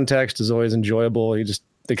political context is always enjoyable.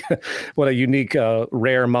 What a unique,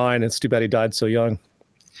 rare mind. It's too bad he died so young.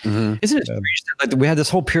 Mm-hmm. Isn't it strange that, like, we had this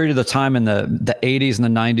whole period of the time in the 80s and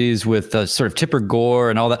the 90s with sort of Tipper Gore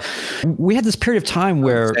and all that. We had this period of time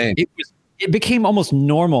where it became almost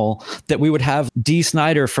normal that we would have Dee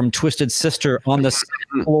Snider from Twisted Sister on the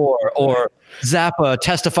floor, or Zappa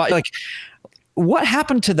testify. Like, what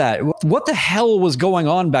happened to that? What the hell was going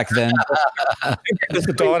on back then? It's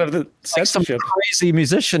the dawn of the censorship. Some crazy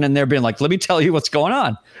musician in there being like, let me tell you what's going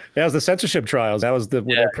on. That was the censorship trials. That was when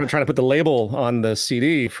they were trying to put the label on the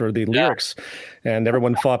CD for the lyrics, and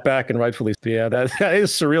everyone fought back, and rightfully. Yeah, that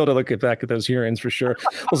is surreal to look back at those hearings for sure.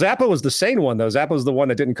 Well, Zappa was the sane one, though. Zappa was the one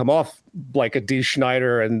that didn't come off like a Dee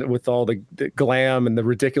Snider and with all the glam and the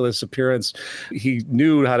ridiculous appearance. He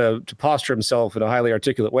knew how to posture himself in a highly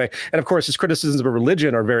articulate way. And of course, his criticisms of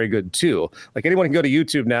religion are very good too. Like, anyone can go to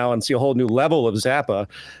YouTube now and see a whole new level of Zappa,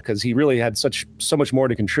 because he really had so much more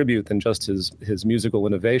to contribute than just his musical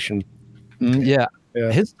innovation. Yeah.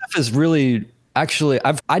 His stuff is really, actually,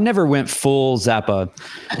 I never went full Zappa,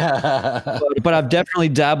 but I've definitely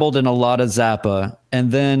dabbled in a lot of Zappa,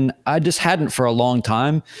 and then I just hadn't for a long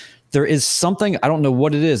time. There is something, I don't know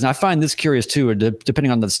what it is, and I find this curious too,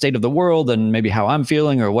 depending on the state of the world and maybe how I'm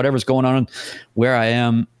feeling or whatever's going on where I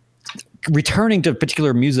am. Returning to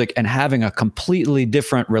particular music and having a completely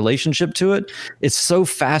different relationship to it, it's so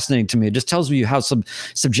fascinating to me. It just tells me how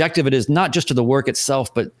subjective it is, not just to the work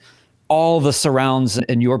itself, but all the surrounds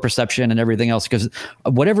and your perception and everything else. Because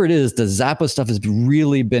whatever it is, the Zappa stuff has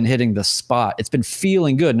really been hitting the spot. It's been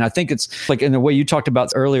feeling good. And I think it's like, in the way you talked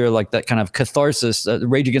about earlier, like that kind of catharsis,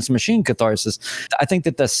 Rage Against the Machine catharsis. I think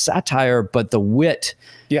that the satire, but the wit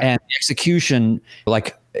and the execution,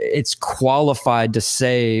 like, it's qualified to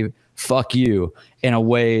say fuck you in a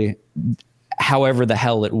way, however the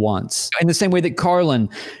hell it wants. In the same way that Carlin,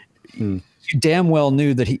 you damn well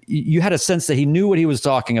knew that you had a sense that he knew what he was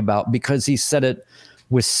talking about, because he said it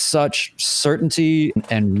with such certainty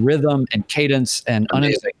and rhythm and cadence and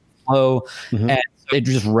unexpected flow, and it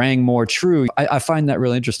just rang more true. I find that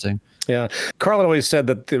really interesting. Yeah. Carlin always said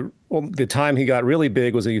that the time he got really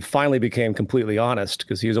big was that he finally became completely honest,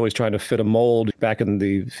 because he was always trying to fit a mold back in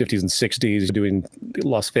the 50s and 60s, doing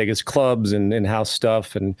Las Vegas clubs and in-house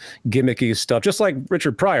stuff and gimmicky stuff, just like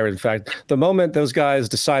Richard Pryor. In fact, the moment those guys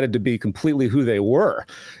decided to be completely who they were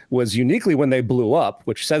was uniquely when they blew up,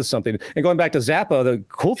 which says something. And going back to Zappa, the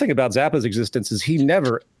cool thing about Zappa's existence is he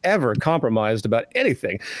never, ever compromised about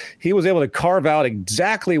anything. He was able to carve out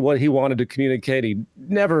exactly what he wanted to communicate. He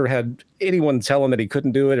never had anyone tell him that he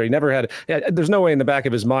couldn't do it, or he never never had, there's no way in the back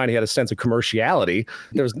of his mind he had a sense of commerciality.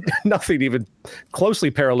 There's nothing even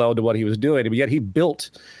closely parallel to what he was doing, but yet he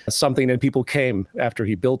built something and people came after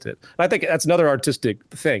he built it. I think that's another artistic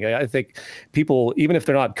thing. I think people, even if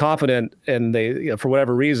they're not confident and they, for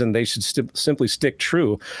whatever reason, they should simply stick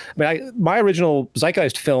true. I mean, my original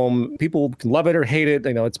Zeitgeist film, people can love it or hate it.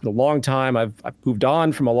 It's been a long time. I've moved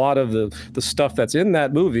on from a lot of the stuff that's in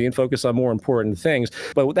that movie and focus on more important things.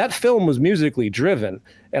 But that film was musically driven.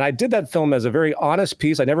 And I did that film as a very honest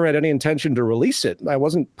piece. I never had any intention to release it. I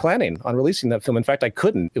wasn't planning on releasing that film. In fact, I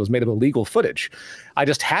couldn't. It was made of illegal footage. I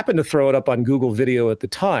just happened to throw it up on Google Video at the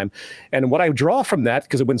time. And what I draw from that,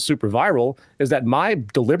 because it went super viral, is that my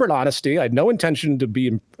deliberate honesty, I had no intention to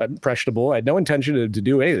be impressionable. I had no intention to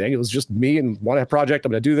do anything. It was just me and one project.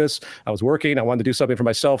 I'm going to do this. I was working. I wanted to do something for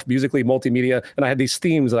myself, musically, multimedia. And I had these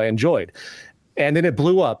themes that I enjoyed. And then it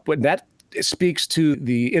blew up. But that speaks to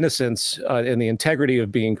the innocence and the integrity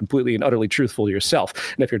of being completely and utterly truthful to yourself.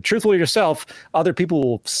 And if you're truthful to yourself, other people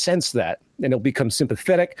will sense that and it'll become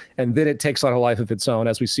sympathetic. And then it takes on a life of its own,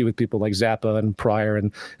 as we see with people like Zappa and Pryor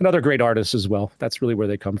and other great artists as well. That's really where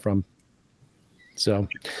they come from. So,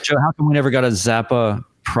 Joe, how come we never got a Zappa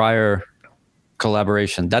Pryor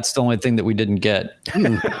collaboration? That's the only thing that we didn't get.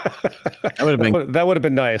 That would have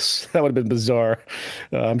been nice. That would have been bizarre.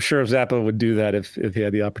 I'm sure Zappa would do that if he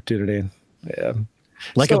had the opportunity. Yeah,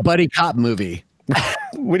 like a buddy cop movie.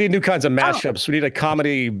 We need new kinds of mashups. We need a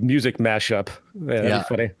comedy music mashup. Yeah, that'd be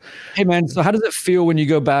funny. Hey man, so how does it feel when you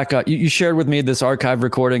go back? You shared with me this archive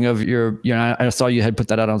recording of your, I saw you had put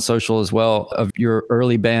that out on social as well, of your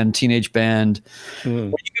early band, teenage band. When you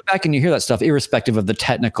go back and you hear that stuff, irrespective of the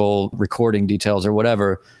technical recording details or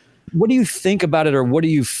whatever, what do you think about it, or what do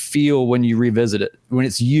you feel when you revisit it, when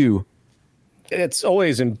it's you? It's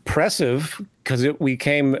always impressive because we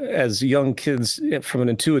came as young kids from an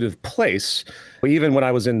intuitive place. Even when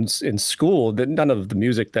I was in school, none of the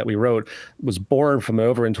music that we wrote was born from an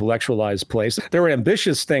over-intellectualized place. There were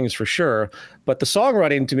ambitious things for sure, but the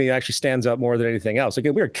songwriting to me actually stands out more than anything else.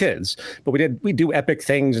 Again, we were kids, but we do epic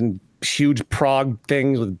things and huge prog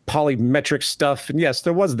things with polymetric stuff. And yes,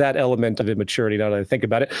 there was that element of immaturity now that I think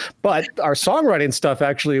about it. But our songwriting stuff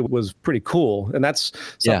actually was pretty cool. And that's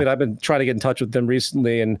something I've been trying to get in touch with them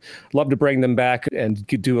recently and love to bring them back and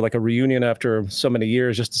do like a reunion after so many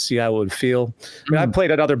years just to see how it would feel. I mean, I've played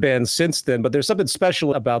at other bands since then, but there's something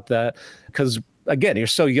special about that because again, you're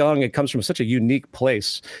so young, it comes from such a unique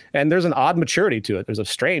place. And there's an odd maturity to it. There's a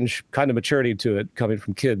strange kind of maturity to it coming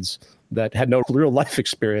from kids that had no real life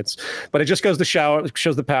experience. But it just goes to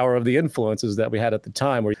shows the power of the influences that we had at the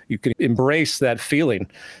time, where you could embrace that feeling.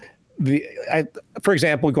 For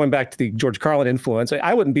example, going back to the George Carlin influence,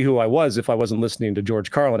 I wouldn't be who I was if I wasn't listening to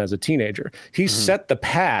George Carlin as a teenager. He set the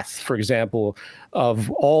path, for example,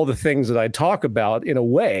 of all the things that I talk about in a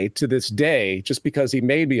way to this day, just because he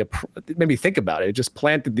made me think about it. It just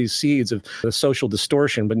planted these seeds of the social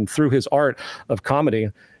distortion, but through his art of comedy.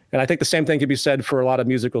 And I think the same thing can be said for a lot of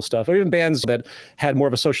musical stuff, or even bands that had more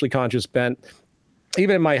of a socially conscious bent.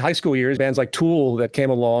 Even in my high school years, bands like Tool that came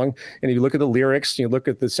along, and if you look at the lyrics, you look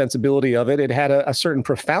at the sensibility of it, it had a certain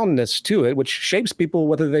profoundness to it, which shapes people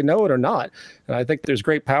whether they know it or not. And I think there's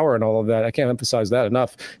great power in all of that. I can't emphasize that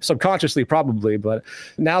enough. Subconsciously, probably, but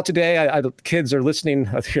now today, kids are listening.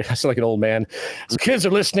 I sound like an old man. Kids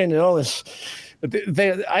are listening to all this.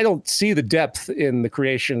 I don't see the depth in the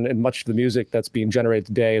creation and much of the music that's being generated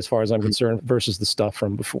today, as far as I'm concerned, versus the stuff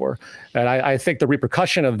from before. And I think the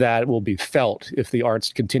repercussion of that will be felt if the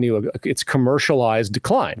arts continue its commercialized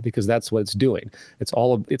decline, because that's what it's doing.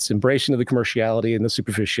 It's embracing of the commerciality and the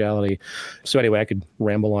superficiality. So anyway, I could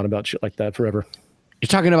ramble on about shit like that forever. You're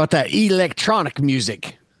talking about that electronic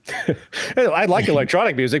music. I like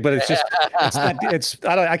electronic music, but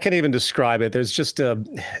I can't even describe it. There's just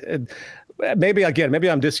maybe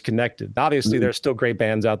I'm disconnected. Obviously, there's still great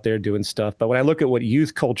bands out there doing stuff, but when I look at what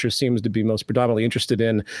youth culture seems to be most predominantly interested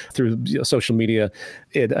in through social media,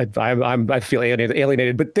 I feel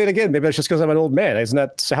alienated. But then again, maybe that's just because I'm an old man. Isn't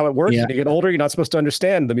that how it works? Yeah. When you get older, you're not supposed to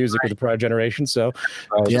understand the music of the prior generation. So,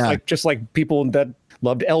 just like people that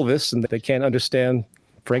loved Elvis and they can't understand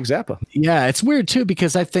Frank Zappa. Yeah, it's weird too,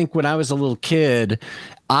 because I think when I was a little kid,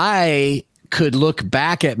 I could look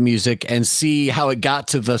back at music and see how it got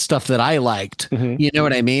to the stuff that I liked. You know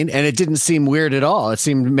what I mean? And it didn't seem weird at all. It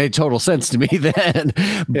made total sense to me then.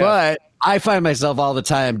 Yeah. But I find myself all the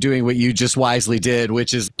time doing what you just wisely did,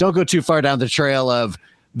 which is don't go too far down the trail of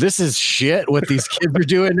this is shit what these kids are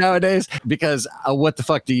doing nowadays, because what the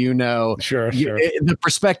fuck do you know? Sure. The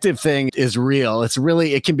perspective thing is real.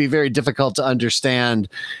 It can be very difficult to understand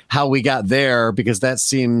how we got there, because that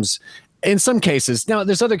seems in some cases. Now,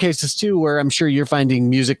 there's other cases too where I'm sure you're finding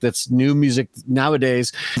music that's new music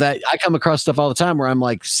nowadays that I come across stuff all the time where I'm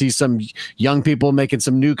like, see some young people making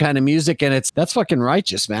some new kind of music, and that's fucking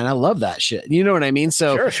righteous, man. I love that shit. You know what I mean?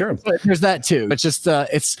 So sure. There's that too. It's just I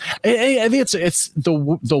think it's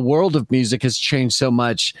the world of music has changed so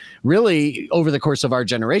much, really, over the course of our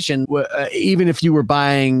generation. Even if you were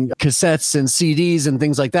buying cassettes and CDs and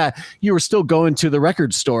things like that, you were still going to the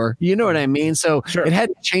record store. You know what I mean? So it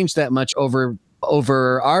hadn't changed that much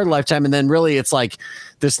over our lifetime. And then really it's like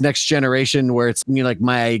this next generation where it's, you know, like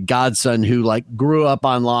my godson who like grew up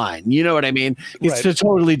online. You know what I mean? It's a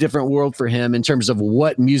totally different world for him in terms of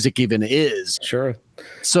what music even is. Sure.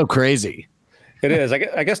 So crazy. It is.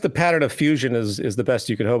 I guess the pattern of fusion is the best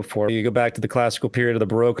you could hope for. You go back to the classical period or the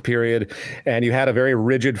Baroque period, and you had a very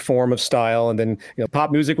rigid form of style. And then, you know, pop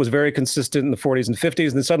music was very consistent in the 40s and 50s.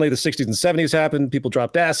 And then suddenly the 60s and 70s happened. People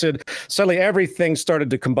dropped acid. Suddenly everything started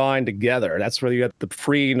to combine together. That's where you got the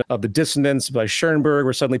freeing of the dissonance by Schoenberg,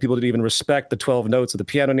 where suddenly people didn't even respect the 12 notes of the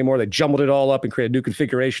piano anymore. They jumbled it all up and created new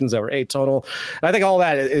configurations that were atonal. And I think all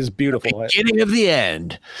that is beautiful. Beginning of the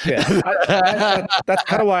end. Yeah, that's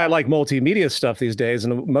kind of why I like multimedia stuff these days,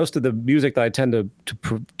 and most of the music that I tend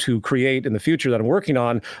to create in the future that I'm working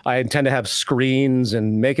on, I intend to have screens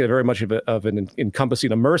and make it very much of an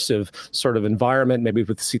encompassing, immersive sort of environment, maybe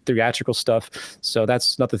with theatrical stuff. So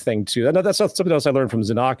that's another thing too. That's something else I learned from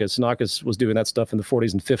Xenakis. Xenakis was doing that stuff in the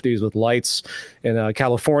 40s and 50s with lights in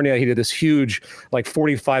California. He did this huge, like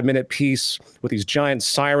 45-minute piece with these giant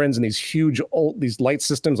sirens and these huge these light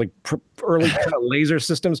systems, like early kind of laser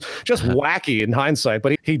systems, just wacky in hindsight.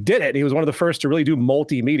 But he did it. He was one of the first to really do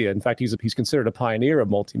multimedia. In fact, he's considered a pioneer of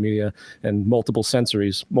multimedia and multiple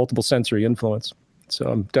sensory influence. So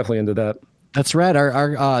I'm definitely into that. That's right.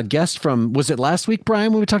 Our guest from, was it last week,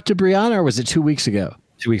 Brian, when we talked to Brianna, or was it 2 weeks ago?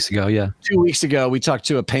 2 weeks ago, yeah. 2 weeks ago, we talked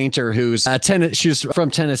to a painter who's she was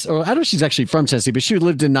from Tennessee, or I don't know if she's actually from Tennessee, but she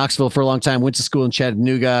lived in Knoxville for a long time, went to school in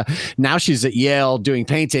Chattanooga. Now she's at Yale doing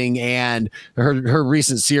painting, and her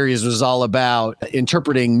recent series was all about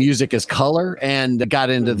interpreting music as color, and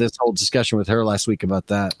got into this whole discussion with her last week about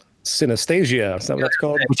that. Synesthesia, is that what it's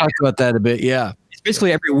called? We talked about that a bit, yeah.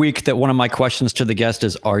 Basically, every week that one of my questions to the guest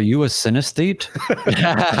is, "Are you a synesthete?"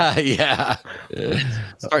 Yeah,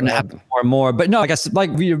 starting to happen more and more. But no, I guess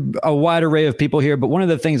like a wide array of people here. But one of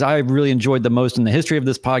the things I really enjoyed the most in the history of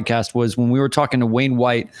this podcast was when we were talking to Wayne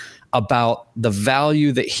White about the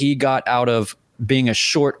value that he got out of being a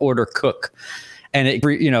short order cook. And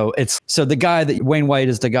it's so the guy that Wayne White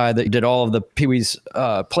is the guy that did all of the Pee-wee's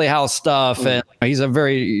Playhouse stuff, and he's a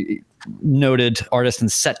very noted artist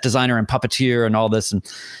and set designer and puppeteer and all this.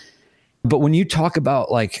 But when you talk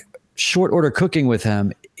about like short order cooking with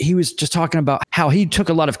him, he was just talking about how he took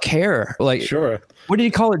a lot of care. Like, sure. What did he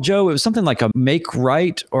call it, Joe? It was something like a make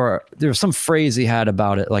right, or there was some phrase he had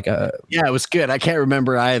about it. Like yeah, it was good. I can't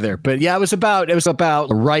remember either, but yeah, it was about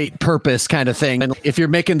right purpose kind of thing. And if you're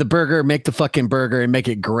making the burger, make the fucking burger and make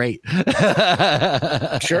it great.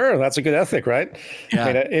 Sure. That's a good ethic, right? Yeah.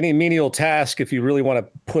 I mean, any menial task, if you really want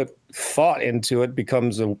to put thought into it,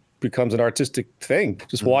 becomes an artistic thing.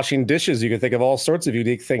 Just washing dishes, you can think of all sorts of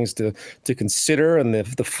unique things to consider, and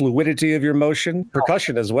the fluidity of your motion.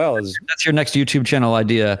 Percussion as well is. That's your next YouTube channel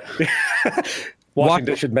idea. Washing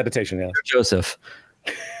dishes meditation, yeah. Joseph.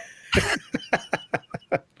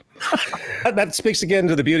 That speaks again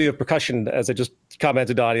to the beauty of percussion, as I just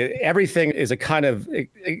commented on. Everything is a kind of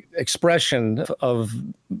expression of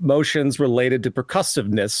motions related to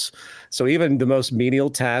percussiveness. So even the most menial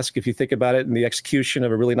task, if you think about it in the execution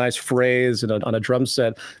of a really nice phrase and on a drum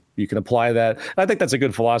set, you can apply that. I think that's a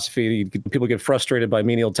good philosophy. People get frustrated by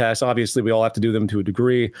menial tasks. Obviously, we all have to do them to a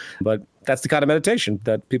degree, but that's the kind of meditation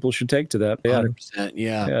that people should take to that. Yeah. 100%,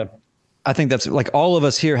 yeah. I think that's like all of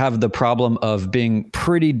us here have the problem of being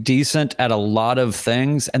pretty decent at a lot of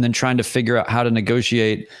things and then trying to figure out how to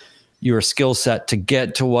negotiate your skill set to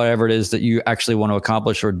get to whatever it is that you actually want to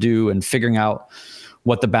accomplish or do, and figuring out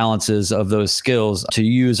what the balance is of those skills to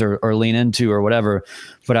use or lean into or whatever.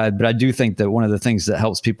 But I do think that one of the things that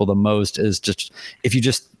helps people the most is just, if you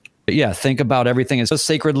just, think about everything as a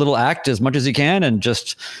sacred little act as much as you can, and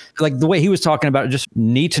just like the way he was talking about, just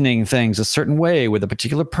neatening things a certain way with a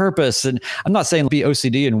particular purpose. And I'm not saying be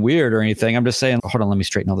OCD and weird or anything. I'm just saying, hold on, let me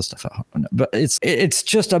straighten all this stuff out. But it's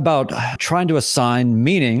just about trying to assign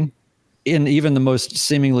meaning in even the most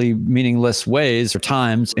seemingly meaningless ways or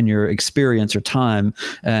times in your experience or time.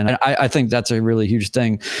 And I think that's a really huge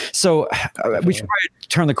thing. So we should probably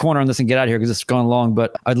turn the corner on this and get out of here because it's gone long,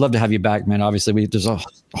 but I'd love to have you back, man. Obviously there's a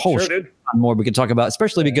whole more we could talk about,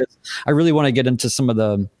 especially because I really want to get into some of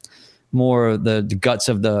the more the guts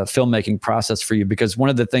of the filmmaking process for you, because one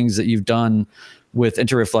of the things that you've done with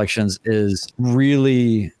Interreflections is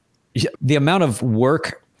really the amount of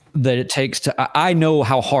work that it takes to, I know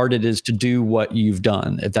how hard it is to do what you've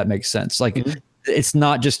done, if that makes sense. Like, it's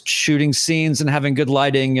not just shooting scenes and having good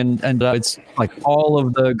lighting and it's like all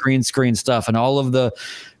of the green screen stuff and all of the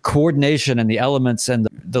coordination and the elements and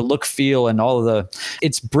the look, feel, and all of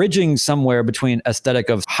it's bridging somewhere between aesthetic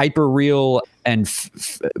of hyper real and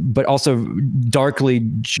but also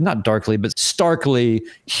not darkly, but starkly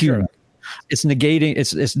human. Sure. It's negating,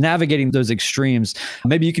 it's navigating those extremes.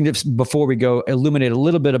 Maybe you can just, before we go, illuminate a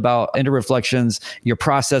little bit about Interreflections, your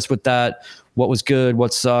process with that, what was good,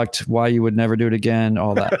 what sucked, why you would never do it again,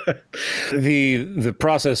 all that. The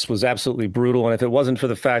process was absolutely brutal. And if it wasn't for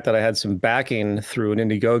the fact that I had some backing through an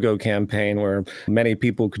Indiegogo campaign where many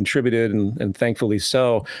people contributed, and thankfully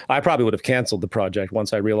so, I probably would have canceled the project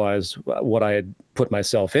once I realized what I had put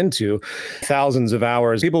myself into. Thousands of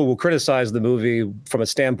hours. People will criticize the movie from a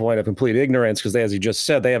standpoint of complete ignorance because they, as you just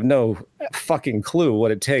said, they have no fucking clue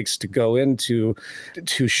what it takes to go into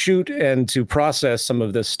to shoot and to process some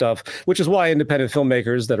of this stuff, which is why independent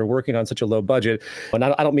filmmakers that are working on such a low budget, and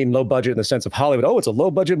I don't mean low budget in the sense of Hollywood, oh, it's a low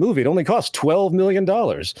budget movie, it only costs $12 million.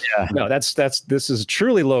 Yeah. No, this is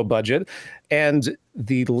truly low budget. And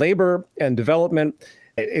the labor and development,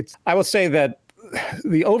 I will say that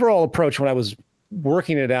the overall approach when I was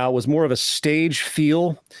working it out was more of a stage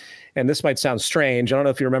feel. And this might sound strange. I don't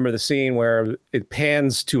know if you remember the scene where it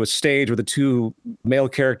pans to a stage where the two male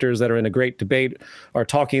characters that are in a great debate are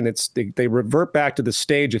talking. They revert back to the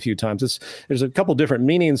stage a few times. There's a couple different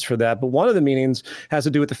meanings for that, but one of the meanings has to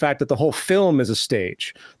do with the fact that the whole film is a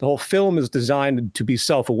stage. The whole film is designed to be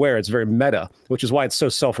self-aware. It's very meta, which is why it's so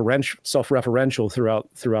self-referential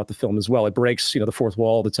throughout the film as well. It breaks, the fourth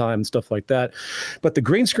wall all the time and stuff like that. But the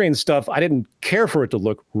green screen stuff, I didn't care for it to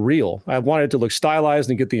look real. I wanted it to look stylized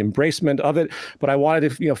and get the embracement of it, but I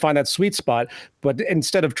wanted to find that sweet spot, but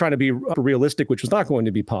instead of trying to be realistic, which was not going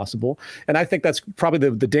to be possible. And I think that's probably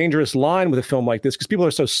the dangerous line with a film like this, because people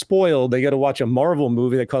are so spoiled. They get to watch a Marvel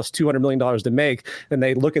movie that costs $200 million to make, and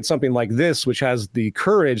they look at something like this, which has the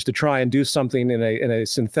courage to try and do something in a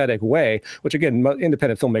synthetic way, which again,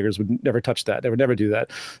 independent filmmakers would never touch that. They would never do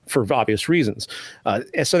that for obvious reasons.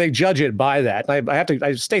 And so they judge it by that. And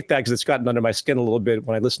I state that because it's gotten under my skin a little bit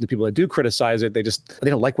when I listen to people that do criticize it. They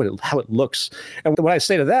don't like how it looks. And what I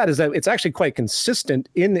say to that is that it's actually quite consistent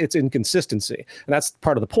in its inconsistency. And that's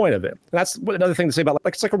part of the point of it. And that's another thing to say about,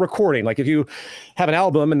 like, it's like a recording. Like if you have an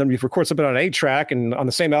album and then you record something on an 8-track, and on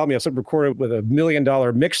the same album you have something recorded with $1 million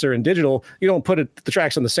mixer and digital, you don't put the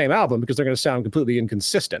tracks on the same album because they're going to sound completely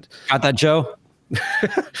inconsistent. Got that, Joe?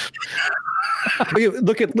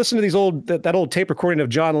 Listen to that old tape recording of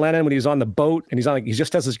John Lennon when he's on the boat and he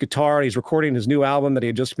just has his guitar and he's recording his new album that he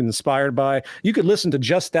had just been inspired by. You could listen to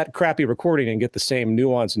just that crappy recording and get the same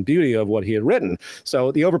nuance and beauty of what he had written.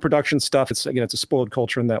 So the overproduction stuff, it's a spoiled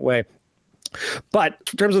culture in that way. But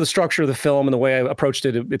in terms of the structure of the film and the way I approached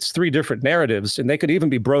it, it's 3 different narratives, and they could even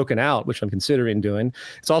be broken out, which I'm considering doing.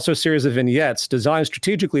 It's also a series of vignettes designed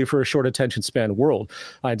strategically for a short attention span world.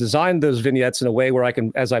 I designed those vignettes in a way where I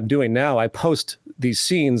can, as I'm doing now, I post these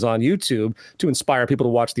scenes on YouTube to inspire people to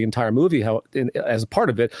watch the entire movie as a part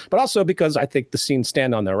of it, but also because I think the scenes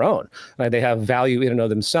stand on their own. They have value in and of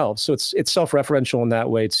themselves. So it's self-referential in that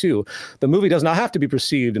way too. The movie does not have to be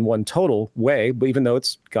perceived in one total way, but even though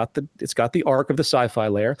it's got the arc of the sci-fi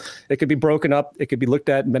layer, it could be broken up. It could be looked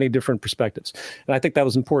at in many different perspectives. And I think that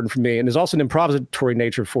was important for me. And there's also an improvisatory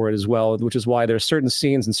nature for it as well, which is why there's certain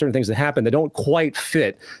scenes and certain things that happen that don't quite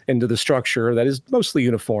fit into the structure that is mostly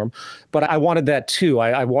uniform. But I wanted that too.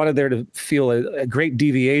 I wanted there to feel a great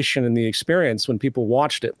deviation in the experience when people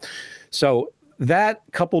watched it. So that,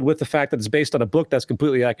 coupled with the fact that it's based on a book that's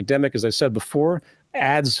completely academic, as I said before,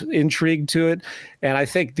 adds intrigue to it. And I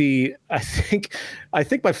think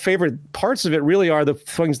my favorite parts of it really are the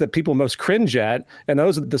things that people most cringe at, and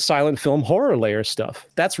those are the silent film horror layer stuff.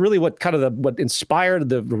 That's really what inspired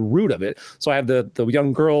the root of it. So I have the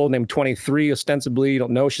young girl named 23, ostensibly, you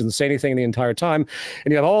don't know, she doesn't say anything the entire time,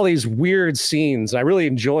 and you have all these weird scenes. I really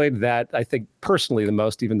enjoyed that, I think, personally the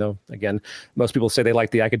most, even though, again, most people say they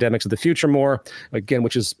like the academics of the future more, again,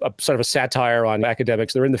 which is sort of a satire on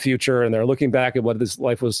academics. They're in the future and they're looking back at what this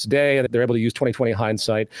life was today, and they're able to use 2020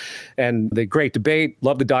 hindsight. And the great debate,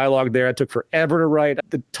 love the dialogue there. It took forever to write.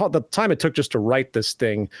 The time it took just to write this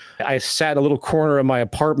thing, I sat in a little corner of my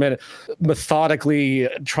apartment, methodically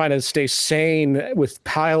trying to stay sane with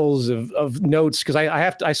piles of notes, because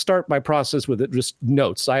I start my process with just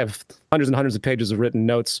notes. I have hundreds and hundreds of pages of written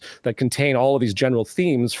notes that contain all of these general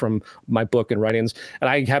themes from my book and writings. And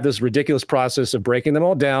I have this ridiculous process of breaking them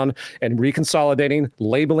all down and reconsolidating,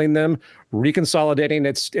 labeling them, reconsolidating.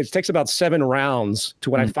 It takes about 7 rounds to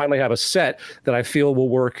when I finally have a set that I feel will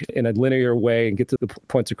work in a linear way and get to the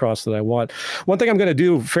points across that I want. One thing I'm going to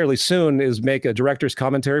do fairly soon is make a director's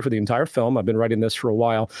commentary for the entire film. I've been writing this for a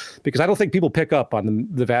while because I don't think people pick up on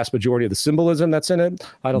the vast majority of the symbolism that's in it.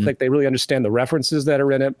 I don't think they really understand the references that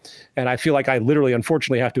are in it. And I feel like I literally,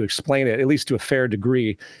 unfortunately, have to explain it, at least to a fair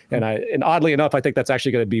degree. And oddly enough, I think that's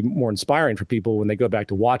actually going to be more inspiring for people when they go back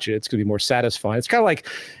to watch it. It's going to be more satisfying. It's kind of like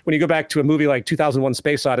when you go back to a movie like 2001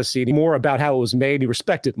 Space Odyssey, more about how it was made, you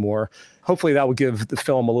respect it more. Hopefully that will give the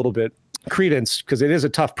film a little bit credence, because it is a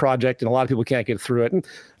tough project and a lot of people can't get through it. And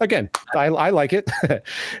again, I like it.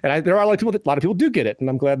 And there are a lot of people do get it, and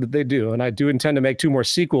I'm glad that they do. And I do intend to make 2 more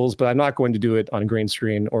sequels, but I'm not going to do it on green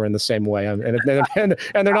screen or in the same way. And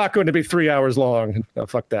they're not going to be 3 hours long. No,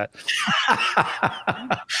 fuck that.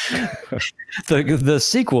 The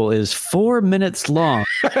sequel is 4 minutes long.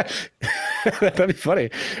 That'd be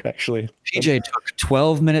funny, actually. PJ took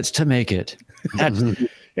 12 minutes to make it.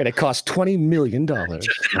 And it cost $20 million.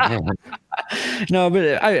 No,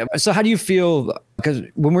 but so how do you feel? Because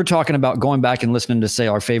when we're talking about going back and listening to, say,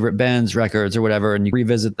 our favorite bands records or whatever, and you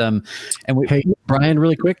revisit them, and hey, Brian,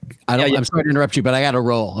 really quick, I'm sorry to interrupt you, but I got to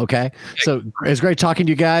roll. Okay. So it's great talking to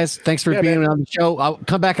you guys. Thanks for being on the show. I'll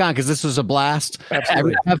come back on because this was a blast.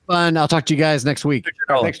 Absolutely. Have fun. I'll talk to you guys next week.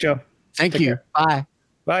 Thanks, Joe. Thank you. Care. Bye.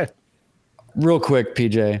 Bye. Real quick,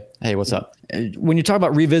 PJ. Hey, what's up? When you talk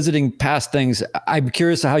about revisiting past things, I'm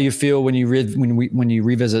curious how you feel when you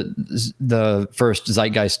revisit the first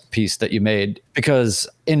Zeitgeist piece that you made, because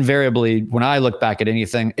invariably, when I look back at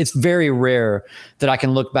anything, it's very rare that I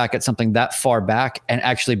can look back at something that far back and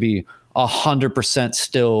actually be 100%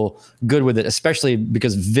 still good with it, especially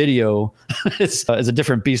because video is a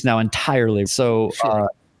different beast now entirely. So,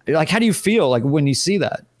 like, how do you feel like when you see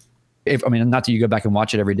that? Not that you go back and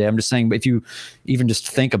watch it every day. I'm just saying, but if you even just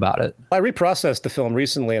think about it. I reprocessed the film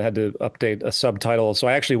recently and had to update a subtitle. So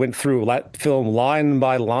I actually went through that film line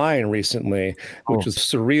by line recently, which was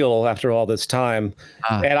surreal after all this time.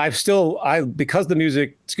 And because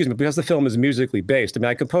the film is musically based,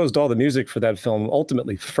 I composed all the music for that film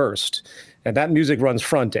ultimately first. And that music runs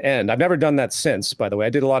front to end. I've never done that since, by the way. I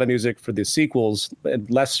did a lot of music for the sequels, and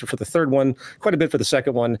less for the third one, quite a bit for the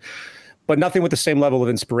second one, but nothing with the same level of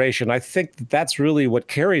inspiration. I think that's really what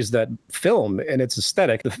carries that film and its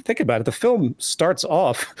aesthetic. Think about it. The film starts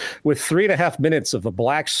off with 3.5 minutes of a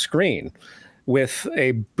black screen with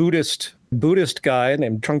a Buddhist guy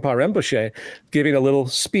named Trungpa Rinpoche giving a little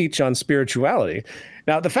speech on spirituality.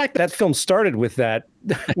 Now, the fact that film started with that,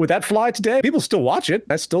 would that fly today? People still watch it.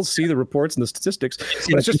 I still see the reports and the statistics.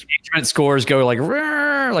 But it's just engagement scores go like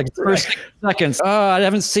first 6 seconds. Oh, I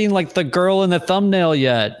haven't seen like the girl in the thumbnail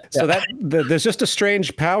yet. So there's just a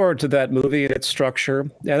strange power to that movie and its structure.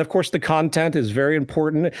 And of course, the content is very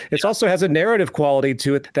important. It also has a narrative quality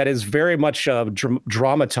to it that is very much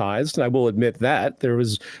dramatized. And I will admit that there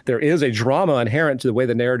is a drama inherent to the way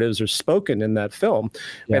the narratives are spoken in that film.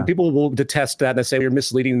 Yeah. And people will detest that and they say you're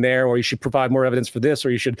misleading there, or you should provide more evidence for this,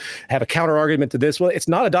 or you should have a counter argument to this. Well, it's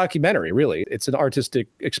not a documentary, really. It's an artistic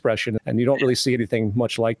expression, and you don't really see anything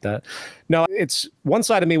much like that. No, it's one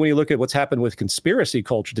side of me when you look at what's happened with conspiracy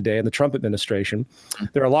culture today in the Trump administration.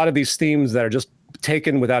 There are a lot of these themes that are just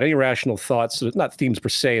taken without any rational thoughts. So not themes per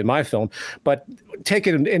se in my film, but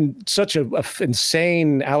taken in such a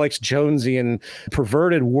insane Alex Jonesian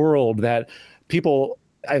perverted world that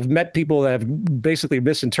I've met people that have basically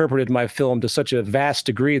misinterpreted my film to such a vast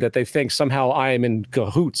degree that they think somehow I am in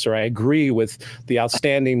cahoots or I agree with the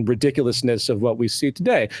outstanding ridiculousness of what we see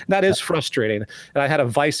today. And that is frustrating. And I had a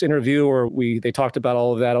Vice interview where they talked about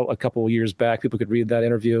all of that a couple of years back. People could read that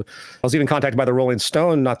interview. I was even contacted by the Rolling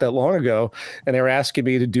Stone not that long ago, and they were asking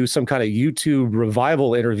me to do some kind of YouTube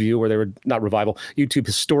revival interview where they were not revival, YouTube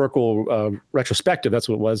historical retrospective. That's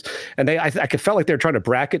what it was. And I felt like they were trying to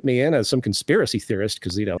bracket me in as some conspiracy theorist,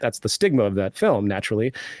 because that's the stigma of that film,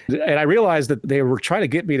 naturally. And I realized that they were trying to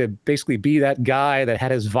get me to basically be that guy that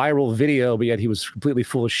had his viral video, but yet he was completely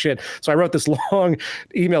full of shit. So I wrote this long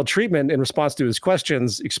email treatment in response to his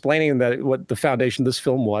questions, explaining what the foundation of this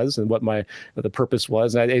film was and what the purpose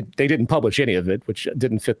was. And they didn't publish any of it, which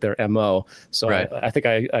didn't fit their MO. So right. I think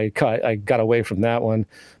I got away from that one.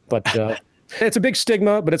 But it's a big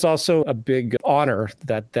stigma, but it's also a big honor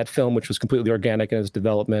that film, which was completely organic in its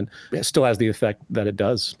development, still has the effect that it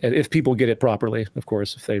does. And if people get it properly, of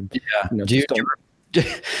course, if they Do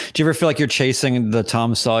you ever feel like you're chasing the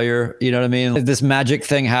Tom Sawyer? You know what I mean? This magic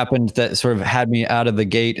thing happened that sort of had me out of the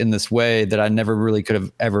gate in this way that I never really could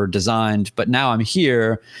have ever designed. But now I'm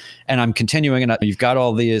here and I'm continuing, and you've got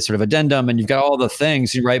all the sort of addendum and you've got all the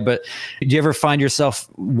things, right? But do you ever find yourself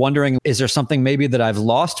wondering, is there something maybe that I've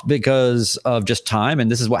lost because of just time? And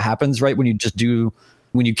this is what happens, right? When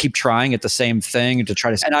you keep trying at the same thing to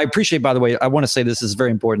try to, and I appreciate, by the way, I want to say this is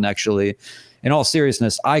very important, actually. In all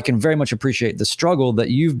seriousness, I can very much appreciate the struggle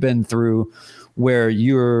that you've been through where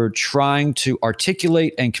you're trying to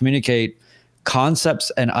articulate and communicate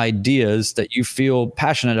concepts and ideas that you feel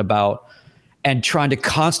passionate about and trying to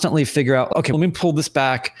constantly figure out, okay, let me pull this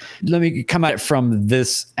back. Let me come at it from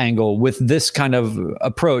this angle with this kind of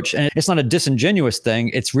approach. And it's not a disingenuous thing.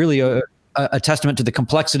 It's really a testament to the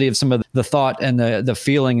complexity of some of the thought and the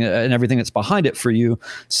feeling and everything that's behind it for you.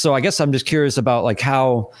 So I guess I'm just curious about like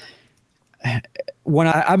how, when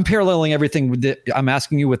I'm paralleling everything I'm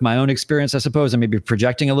asking you with my own experience, I suppose, and maybe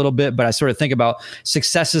projecting a little bit, but I sort of think about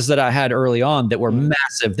successes that I had early on that were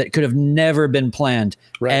massive, that could have never been planned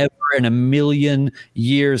ever in a million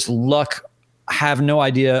years. Luck, have no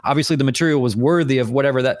idea. Obviously, the material was worthy of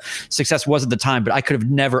whatever that success was at the time, but I could have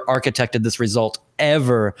never architected this result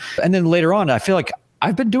ever. And then later on, I feel like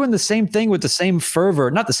I've been doing the same thing with the same fervor,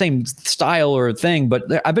 not the same style or thing, but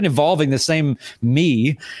I've been evolving the same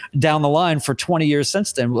me down the line for 20 years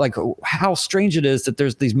since then. Like how strange it is that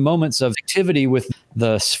there's these moments of activity with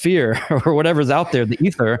the sphere or whatever's out there, the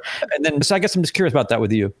ether. And then, so I guess I'm just curious about that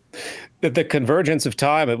with you. The convergence of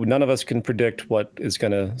time, none of us can predict what is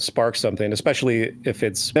going to spark something, especially if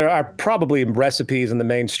there are probably recipes in the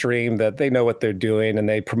mainstream that they know what they're doing and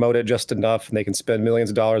they promote it just enough and they can spend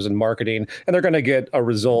millions of dollars in marketing and they're going to get a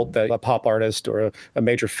result that a pop artist or a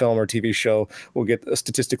major film or TV show will get a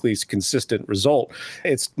statistically consistent result.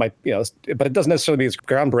 But it doesn't necessarily mean it's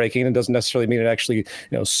groundbreaking. It doesn't necessarily mean it actually,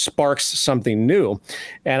 sparks something new.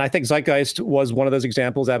 And I think Zeitgeist was one of those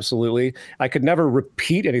examples. Absolutely. I could never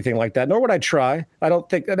repeat anything like that, nor would I try. I don't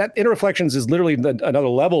think that Inner Reflections is literally another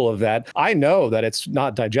level of that. I know that it's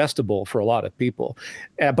not digestible for a lot of people.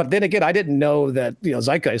 But then again, I didn't know that,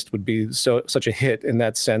 Zeitgeist would be such a hit in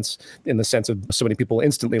that sense, in the sense of so many people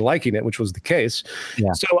instantly liking it, which was the case.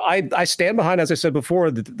 Yeah. So I stand behind, as I said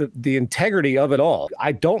before, the integrity of it all.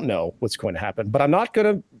 I don't know what's going to happen, but I'm not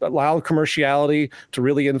going to allow commerciality to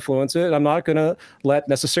really influence it. I'm not going to let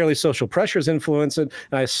necessarily social pressures influence it.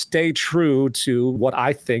 And I stay true to what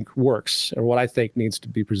I think works or what I think needs to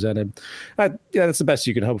be presented. That's the best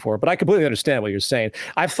you can hope for. But I completely understand what you're saying.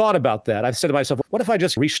 I've thought about that. I've said to myself, what if I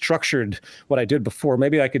just restructured what I did before?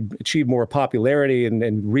 Maybe I could achieve more popularity and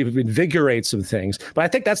reinvigorate some things. But I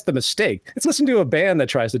think that's the mistake. Let's listen to a band that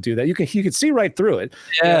tries to do that. You can see right through it.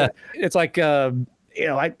 Yeah. It's like, I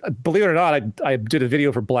believe it or not, I did a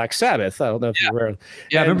video for Black Sabbath. I don't know if you're aware.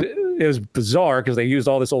 Yeah, and it was bizarre because they used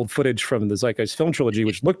all this old footage from the Zeitgeist film trilogy,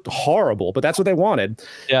 which looked horrible, but that's what they wanted.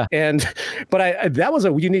 Yeah. But that was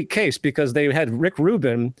a unique case because they had Rick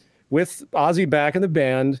Rubin with Ozzy back in the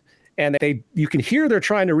band. And you can hear they're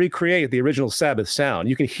trying to recreate the original Sabbath sound.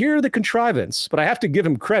 You can hear the contrivance, but I have to give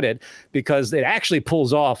him credit because it actually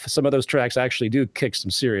pulls off. Some of those tracks actually do kick some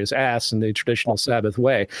serious ass in the traditional Sabbath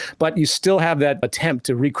way. But you still have that attempt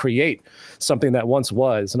to recreate something that once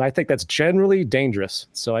was. And I think that's generally dangerous.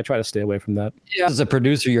 So I try to stay away from that. Yeah. As a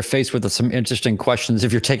producer, you're faced with some interesting questions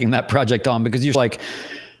if you're taking that project on, because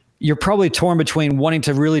you're probably torn between wanting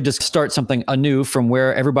to really just start something anew from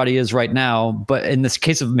where everybody is right now. But in this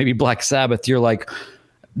case of maybe Black Sabbath, you're like,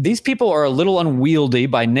 these people are a little unwieldy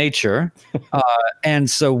by nature.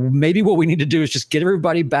 And so maybe what we need to do is just get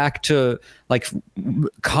everybody back to like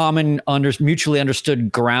common, mutually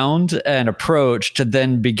understood ground and approach to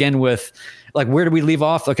then begin with, like, where do we leave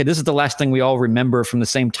off? Okay, this is the last thing we all remember from the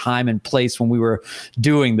same time and place when we were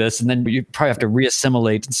doing this. And then you probably have to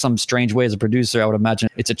reassimilate in some strange way as a producer. I would imagine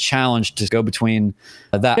it's a challenge to go between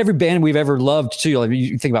that. Every band we've ever loved too, like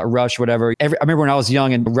you think about Rush, whatever. I remember when I was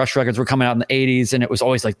young and Rush records were coming out in the 80s and it was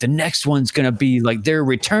always like the next one's going to be like their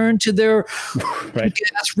return to their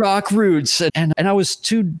gas rock roots. And I was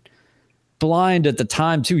too blind at the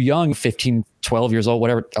time, too young, 15, 12 years old,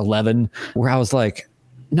 whatever, 11, where I was like,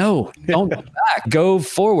 no, don't go back, go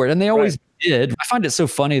forward. And they always did. I find it so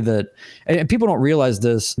funny that, and people don't realize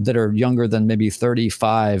this that are younger than maybe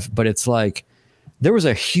 35, but it's like, there was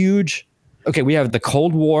a huge, we have the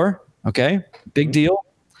Cold War, big deal.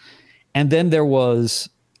 And then there was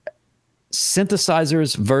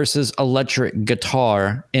synthesizers versus electric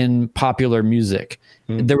guitar in popular music.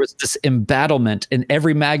 There was this embattlement in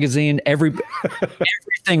every magazine.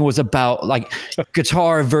 Everything was about like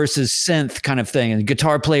guitar versus synth kind of thing. And the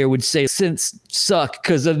guitar player would say synths suck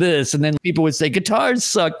because of this. And then people would say guitars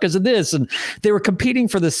suck because of this. And they were competing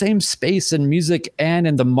for the same space in music and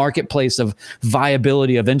in the marketplace of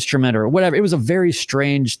viability of instrument or whatever. It was a very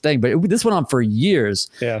strange thing, but this went on for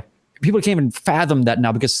years. Yeah. People can't even fathom that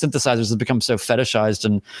now because synthesizers have become so fetishized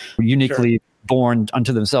and uniquely born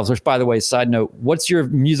unto themselves. Which, by the way, side note, what's your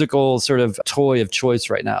musical sort of toy of choice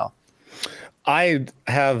right now? I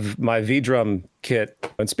have my V-Drum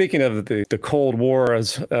kit. And speaking of the Cold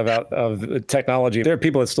Wars of technology, there are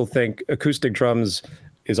people that still think acoustic drums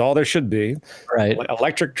is all there should be. Right.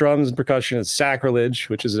 Electric drums and percussion is sacrilege,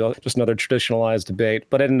 which is just another traditionalized debate.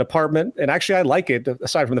 But in an apartment, and actually I like it,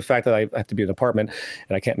 aside from the fact that I have to be in an apartment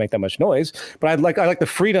and I can't make that much noise, but I like the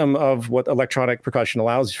freedom of what electronic percussion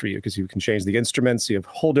allows for you, because you can change the instruments, you have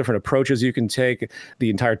whole different approaches you can take.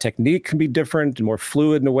 The entire technique can be different and more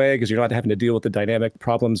fluid in a way, because you're not having to deal with the dynamic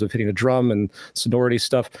problems of hitting a drum and sonority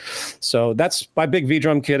stuff. So that's my big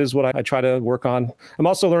V-Drum kit is what I try to work on. I'm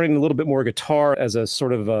also learning a little bit more guitar as a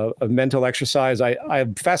sort of a mental exercise.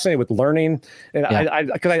 I'm fascinated with learning, and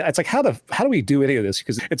it's like how do we do any of this?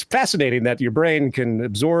 Because it's fascinating that your brain can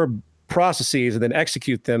absorb processes and then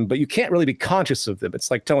execute them, but you can't really be conscious of them.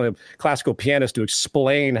 It's like telling a classical pianist to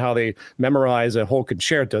explain how they memorize a whole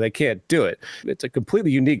concerto. They can't do it. It's a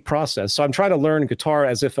completely unique process. So I'm trying to learn guitar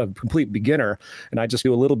as if I'm a complete beginner, and I just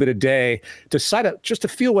do a little bit a day to just to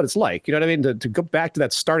feel what it's like. You know what I mean? To go back to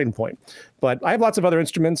that starting point. But I have lots of other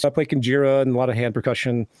instruments. I play conjura and a lot of hand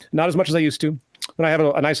percussion, not as much as I used to. And I have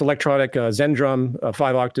a nice electronic Zen drum, a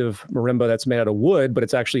 5-octave marimba that's made out of wood, but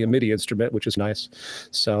it's actually a MIDI instrument, which is nice.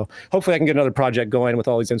 So hopefully I can get another project going with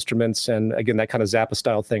all these instruments. And again, that kind of Zappa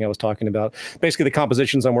style thing I was talking about. Basically, the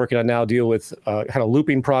compositions I'm working on now deal with kind of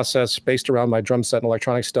looping process based around my drum set and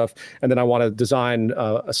electronic stuff. And then I want to design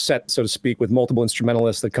a set, so to speak, with multiple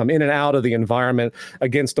instrumentalists that come in and out of the environment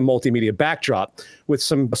against a multimedia backdrop with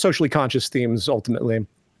some socially conscious themes ultimately.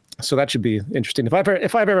 So that should be interesting. If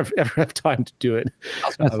I ever have time to do it, I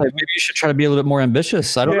was gonna say, maybe you should try to be a little bit more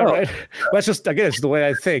ambitious. I don't know. Right? That's just, again, it's the way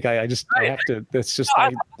I think. I have to. That's just.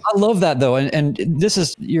 I love that though, and this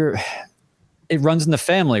is it runs in the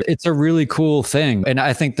family. It's a really cool thing, and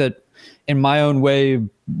I think that in my own way,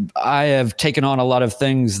 I have taken on a lot of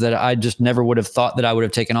things that I just never would have thought that I would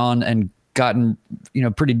have taken on, and gotten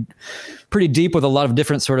pretty deep with a lot of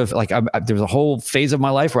different sort of like there was a whole phase of my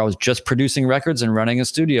life where I was just producing records and running a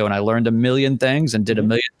studio, and I learned a million things and did a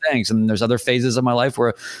million things. And there's other phases of my life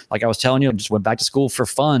where, like I was telling you, I just went back to school for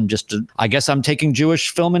fun. I guess I'm taking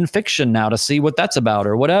Jewish film and fiction now to see what that's about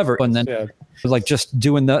or whatever. And then it was like just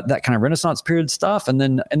doing that kind of Renaissance period stuff. And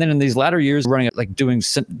then in these latter years, running like doing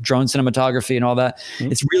drone cinematography and all that.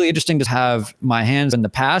 It's really interesting to have my hands in the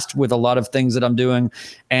past with a lot of things that I'm doing,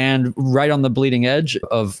 and right on the bleeding edge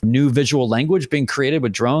of new visual language being created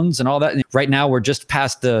with drones and all that. And right now, we're just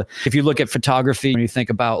past if you look at photography and you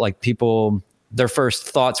think about like people, their first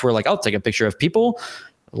thoughts were like, I'll take a picture of people,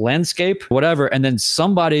 landscape, whatever. And then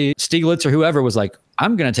somebody, Stieglitz or whoever, was like,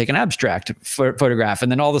 I'm going to take an abstract photograph.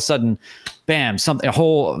 And then all of a sudden, bam, a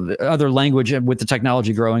whole other language with the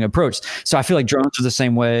technology growing approach. So I feel like drones are the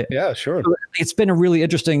same way. Yeah, sure. It's been a really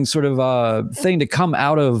interesting sort of thing to come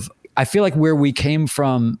out of. I feel like where we came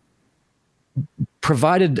from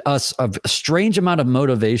provided us a strange amount of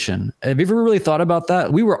motivation. Have you ever really thought about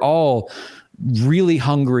that? We were all really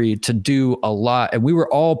hungry to do a lot, and we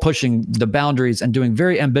were all pushing the boundaries and doing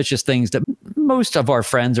very ambitious things that most of our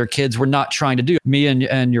friends or kids were not trying to do. Me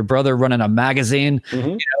and your brother running a magazine,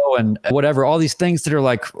 and whatever, all these things that are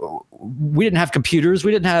like, we didn't have computers.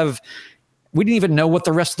 We didn't even know what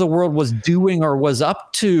the rest of the world was doing or was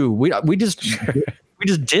up to. We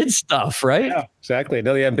just did stuff, right? Yeah, exactly.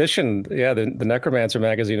 No, the ambition. Yeah, the Necromancer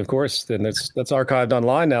magazine, of course. And that's archived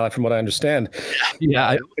online now, from what I understand.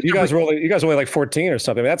 Yeah, you guys were only like 14 or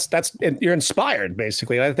something. That's you're inspired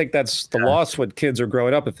basically. And I think that's the loss when kids are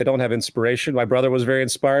growing up if they don't have inspiration. My brother was very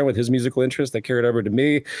inspiring with his musical interest that carried over to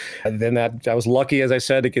me. And then I was lucky, as I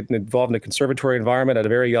said, to get involved in a conservatory environment at a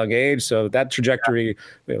very young age. So that trajectory,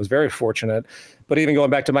 it was very fortunate. But even going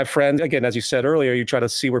back to my friends, again, as you said earlier, you try to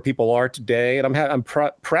see where people are today, and I'm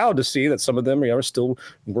proud to see that some of them are still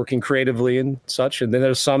working creatively and such. And then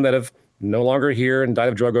there's some that have no longer here and died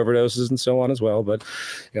of drug overdoses and so on as well. But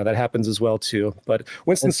that happens as well too. But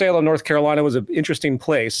Winston-Salem, North Carolina, was an interesting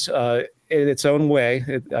place in its own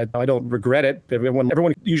way. I don't regret it.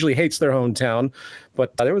 Everyone usually hates their hometown,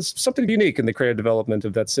 but there was something unique in the creative development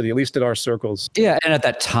of that city, at least in our circles. Yeah, and at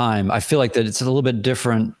that time, I feel like that it's a little bit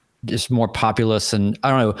different. just more populous, and I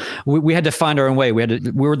don't know. We had to find our own way. We're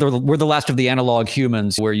the last of the analog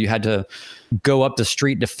humans, where you had to go up the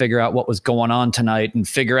street to figure out what was going on tonight and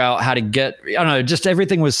figure out how to get. I don't know. Just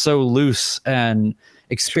everything was so loose and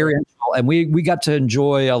experiential, and we got to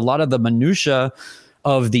enjoy a lot of the minutia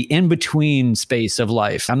of the in-between space of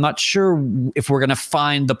life. I'm not sure if we're going to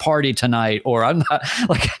find the party tonight, or I'm not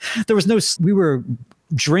like, we were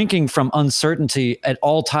drinking from uncertainty at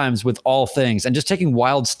all times with all things and just taking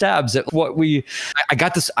wild stabs at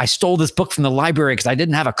I stole this book from the library because I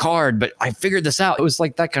didn't have a card, but I figured this out. It was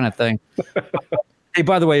like that kind of thing. Hey,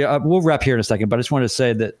 by the way, we'll wrap here in a second, but I just wanted to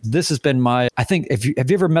say that this has been I think, have you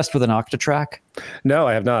ever messed with an Octatrack? No,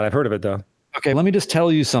 I have not. I've heard of it though. Okay, let me just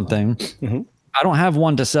tell you something. Mm-hmm. I don't have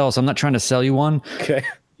one to sell, so I'm not trying to sell you one. Okay.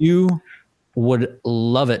 You would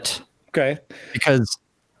love it. Okay. Because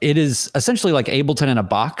it is essentially like Ableton in a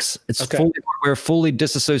box. It's fully hardware, fully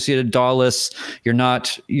disassociated, DAW-less. You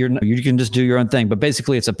can just do your own thing. But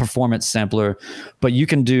basically, it's a performance sampler. But you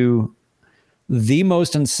can do the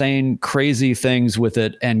most insane, crazy things with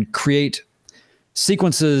it and create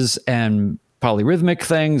sequences and polyrhythmic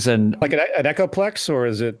things. And like an Echoplex, or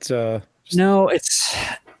is it? No,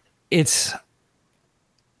 it's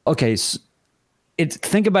okay.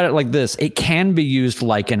 Think about it like this. It can be used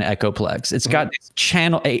like an Echoplex. It's got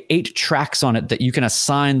channel 8 tracks on it that you can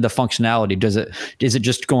assign the functionality. Is it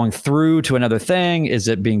just going through to another thing? Is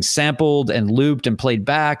it being sampled and looped and played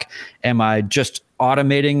back? Am I just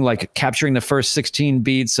automating, like capturing the first 16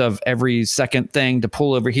 beats of every second thing to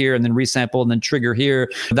pull over here and then resample and then trigger here,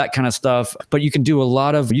 that kind of stuff. But you can do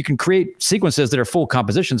you can create sequences that are full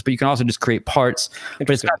compositions, but you can also just create parts.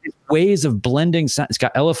 But it's got these ways of blending. It's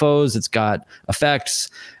got LFOs, it's got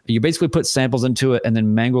effects. You basically put samples into it and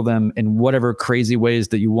then mangle them in whatever crazy ways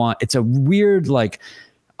that you want. It's a weird,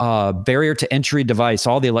 barrier to entry device.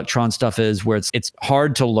 All the Electron stuff is where it's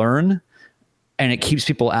hard to learn and it keeps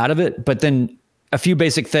people out of it. But then a few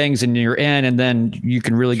basic things and you're in, and then you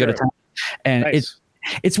can really go to town. And nice.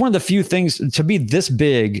 It's one of the few things to be this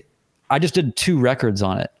big. I just did 2 records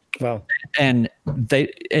on it. Wow. And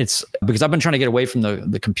it's because I've been trying to get away from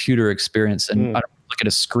the computer experience, and I don't look at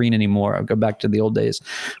a screen anymore. I'll go back to the old days.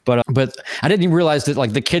 But I didn't even realize that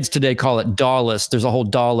like the kids today call it DAW-less. There's a whole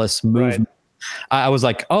DAW-less movement. Right. I was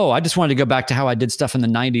like, I just wanted to go back to how I did stuff in the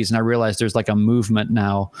 90s. And I realized there's like a movement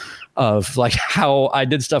now of like how I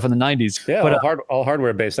did stuff in the 90s. Yeah, but all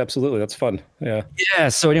hardware based. Absolutely. That's fun. Yeah. Yeah.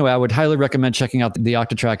 So anyway, I would highly recommend checking out the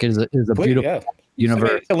Octatrack. It is a beautiful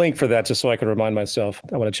universe. A link for that just so I can remind myself.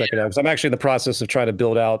 I want to check it out because I'm actually in the process of trying to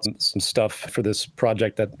build out some stuff for this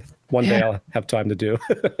project that one day I'll have time to do.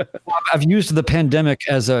 Well, I've used the pandemic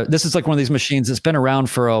this is like one of these machines that's been around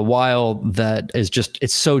for a while that is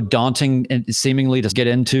it's so daunting and seemingly to get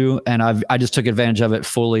into. And I just took advantage of it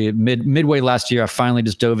fully. Midway last year, I finally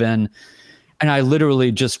just dove in, and I literally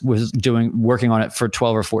just was working on it for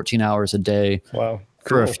 12 or 14 hours a day. Wow.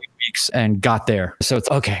 For a few weeks and got there. So it's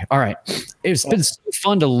okay. All right. It's been so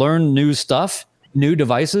fun to learn new stuff, new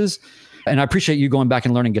devices. And I appreciate you going back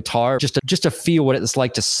and learning guitar just to feel what it's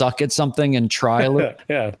like to suck at something and try a little.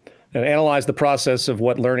 Yeah. And analyze the process of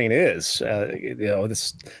what learning is.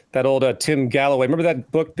 That old Tim Galloway. Remember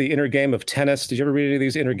that book, The Inner Game of Tennis? Did you ever read any of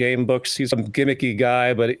these inner game books? He's a gimmicky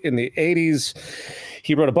guy, but in the 80s,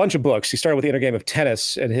 he wrote a bunch of books. He started with The Inner Game of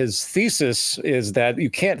Tennis, and his thesis is that you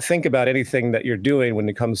can't think about anything that you're doing when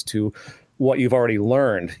it comes to what you've already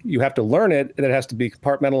learned. You have to learn it, and it has to be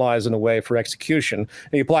compartmentalized in a way for execution.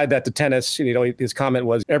 And he applied that to tennis. His comment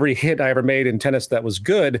was, every hit I ever made in tennis that was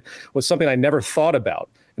good was something I never thought about.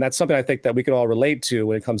 And that's something I think that we can all relate to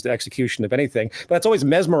when it comes to execution of anything. But that's always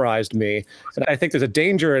mesmerized me. And I think there's a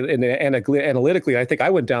danger analytically. I think I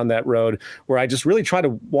went down that road where I just really try to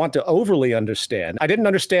want to overly understand. I didn't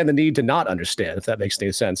understand the need to not understand, if that makes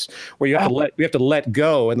any sense, where you have to let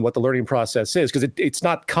go and what the learning process is, because it's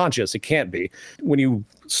not conscious. It can't be. When you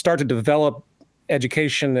start to develop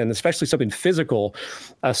education, and especially something physical,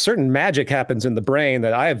 a certain magic happens in the brain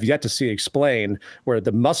that I have yet to see explained, where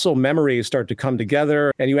the muscle memories start to come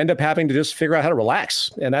together and you end up having to just figure out how to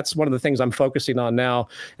relax. And that's one of the things I'm focusing on now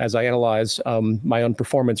as I analyze my own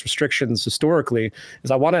performance restrictions historically,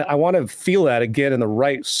 is I want to feel that again in the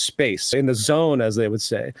right space, in the zone, as they would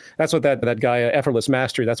say. That's what that guy, Effortless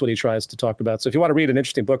Mastery, that's what he tries to talk about. So if you want to read an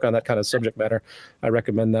interesting book on that kind of subject matter, I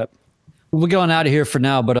recommend that. We're going out of here for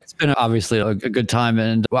now, but it's been obviously a good time,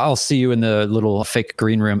 and I'll see you in the little fake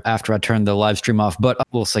green room after I turn the live stream off, but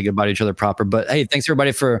we'll say goodbye to each other proper. But hey, thanks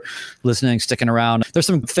everybody for listening, sticking around. There's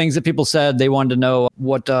some things that people said they wanted to know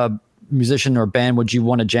what musician or band would you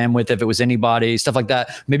want to jam with if it was anybody, stuff like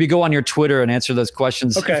that. Maybe go on your Twitter and answer those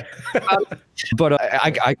questions. Okay. But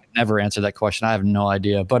I can never answer that question. I have no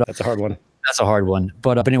idea. But that's a hard one. That's a hard one.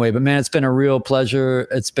 But anyway, man, it's been a real pleasure.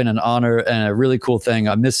 It's been an honor and a really cool thing.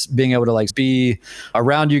 I miss being able to like be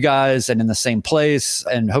around you guys and in the same place.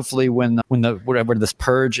 And hopefully when the whatever this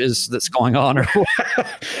purge is that's going on or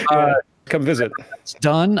come visit. It's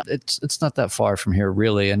done. It's not that far from here,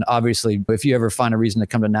 really. And obviously, if you ever find a reason to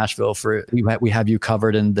come to Nashville for it, we have you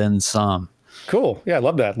covered and then some. Cool. Yeah, I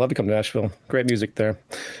love that. Love to come to Nashville. Great music there.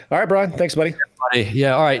 All right, Brian. Thanks, buddy.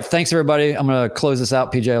 Yeah. All right. Thanks, everybody. I'm going to close this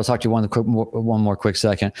out. PJ, I'll talk to you one more quick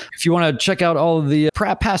second. If you want to check out all of the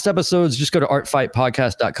past episodes, just go to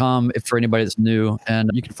artfightpodcast.com for anybody that's new, and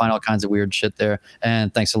you can find all kinds of weird shit there.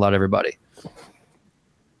 And thanks a lot, everybody.